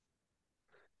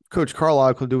 Coach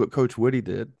Carlisle can do what Coach Whitty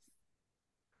did,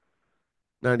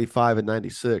 95 and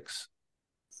 96,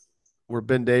 where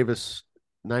Ben Davis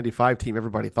 95 team,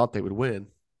 everybody thought they would win.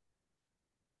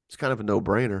 It's kind of a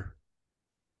no-brainer.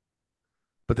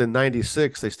 But then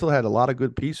 96, they still had a lot of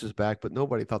good pieces back, but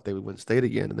nobody thought they would win state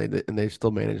again, and they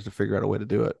still managed to figure out a way to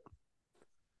do it.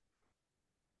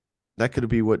 That could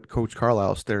be what Coach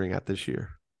Carlisle is staring at this year.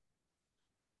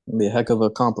 it'd be a heck of an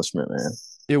accomplishment, man.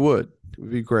 It would. It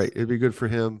would be great. It'd be good for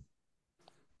him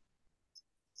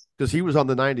because he was on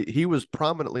the 90. He was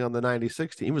prominently on the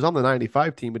 96 team. He was on the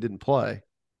 95 team, but didn't play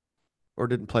or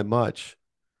didn't play much.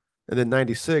 And then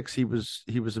 96, he was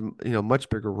a much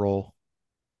bigger role.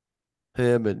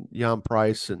 Him and Jan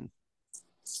Price or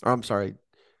I'm sorry,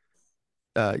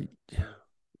 uh,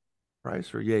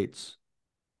 Price or Yates,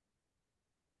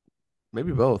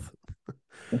 maybe both.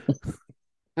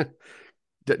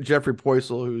 Jeffrey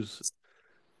Poisel, who's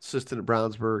assistant at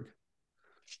Brownsburg.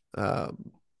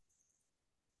 Um,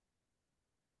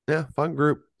 yeah, fun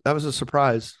group. That was a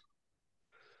surprise,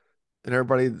 and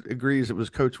everybody agrees it was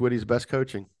Coach Whitty's best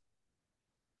coaching.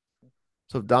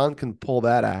 So if Don can pull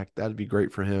that act, that'd be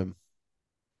great for him.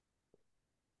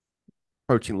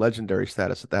 Approaching legendary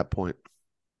status at that point.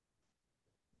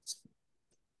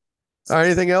 All right,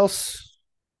 anything else?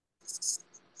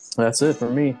 That's it for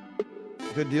me.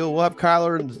 Good deal. We'll have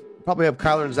Kyler and Probably have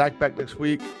Kyler and Zach back next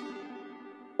week.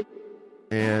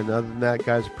 And other than that,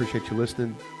 guys, appreciate you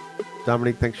listening.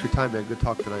 Dominique, thanks for your time, man. Good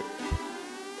talk tonight.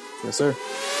 Yes, sir.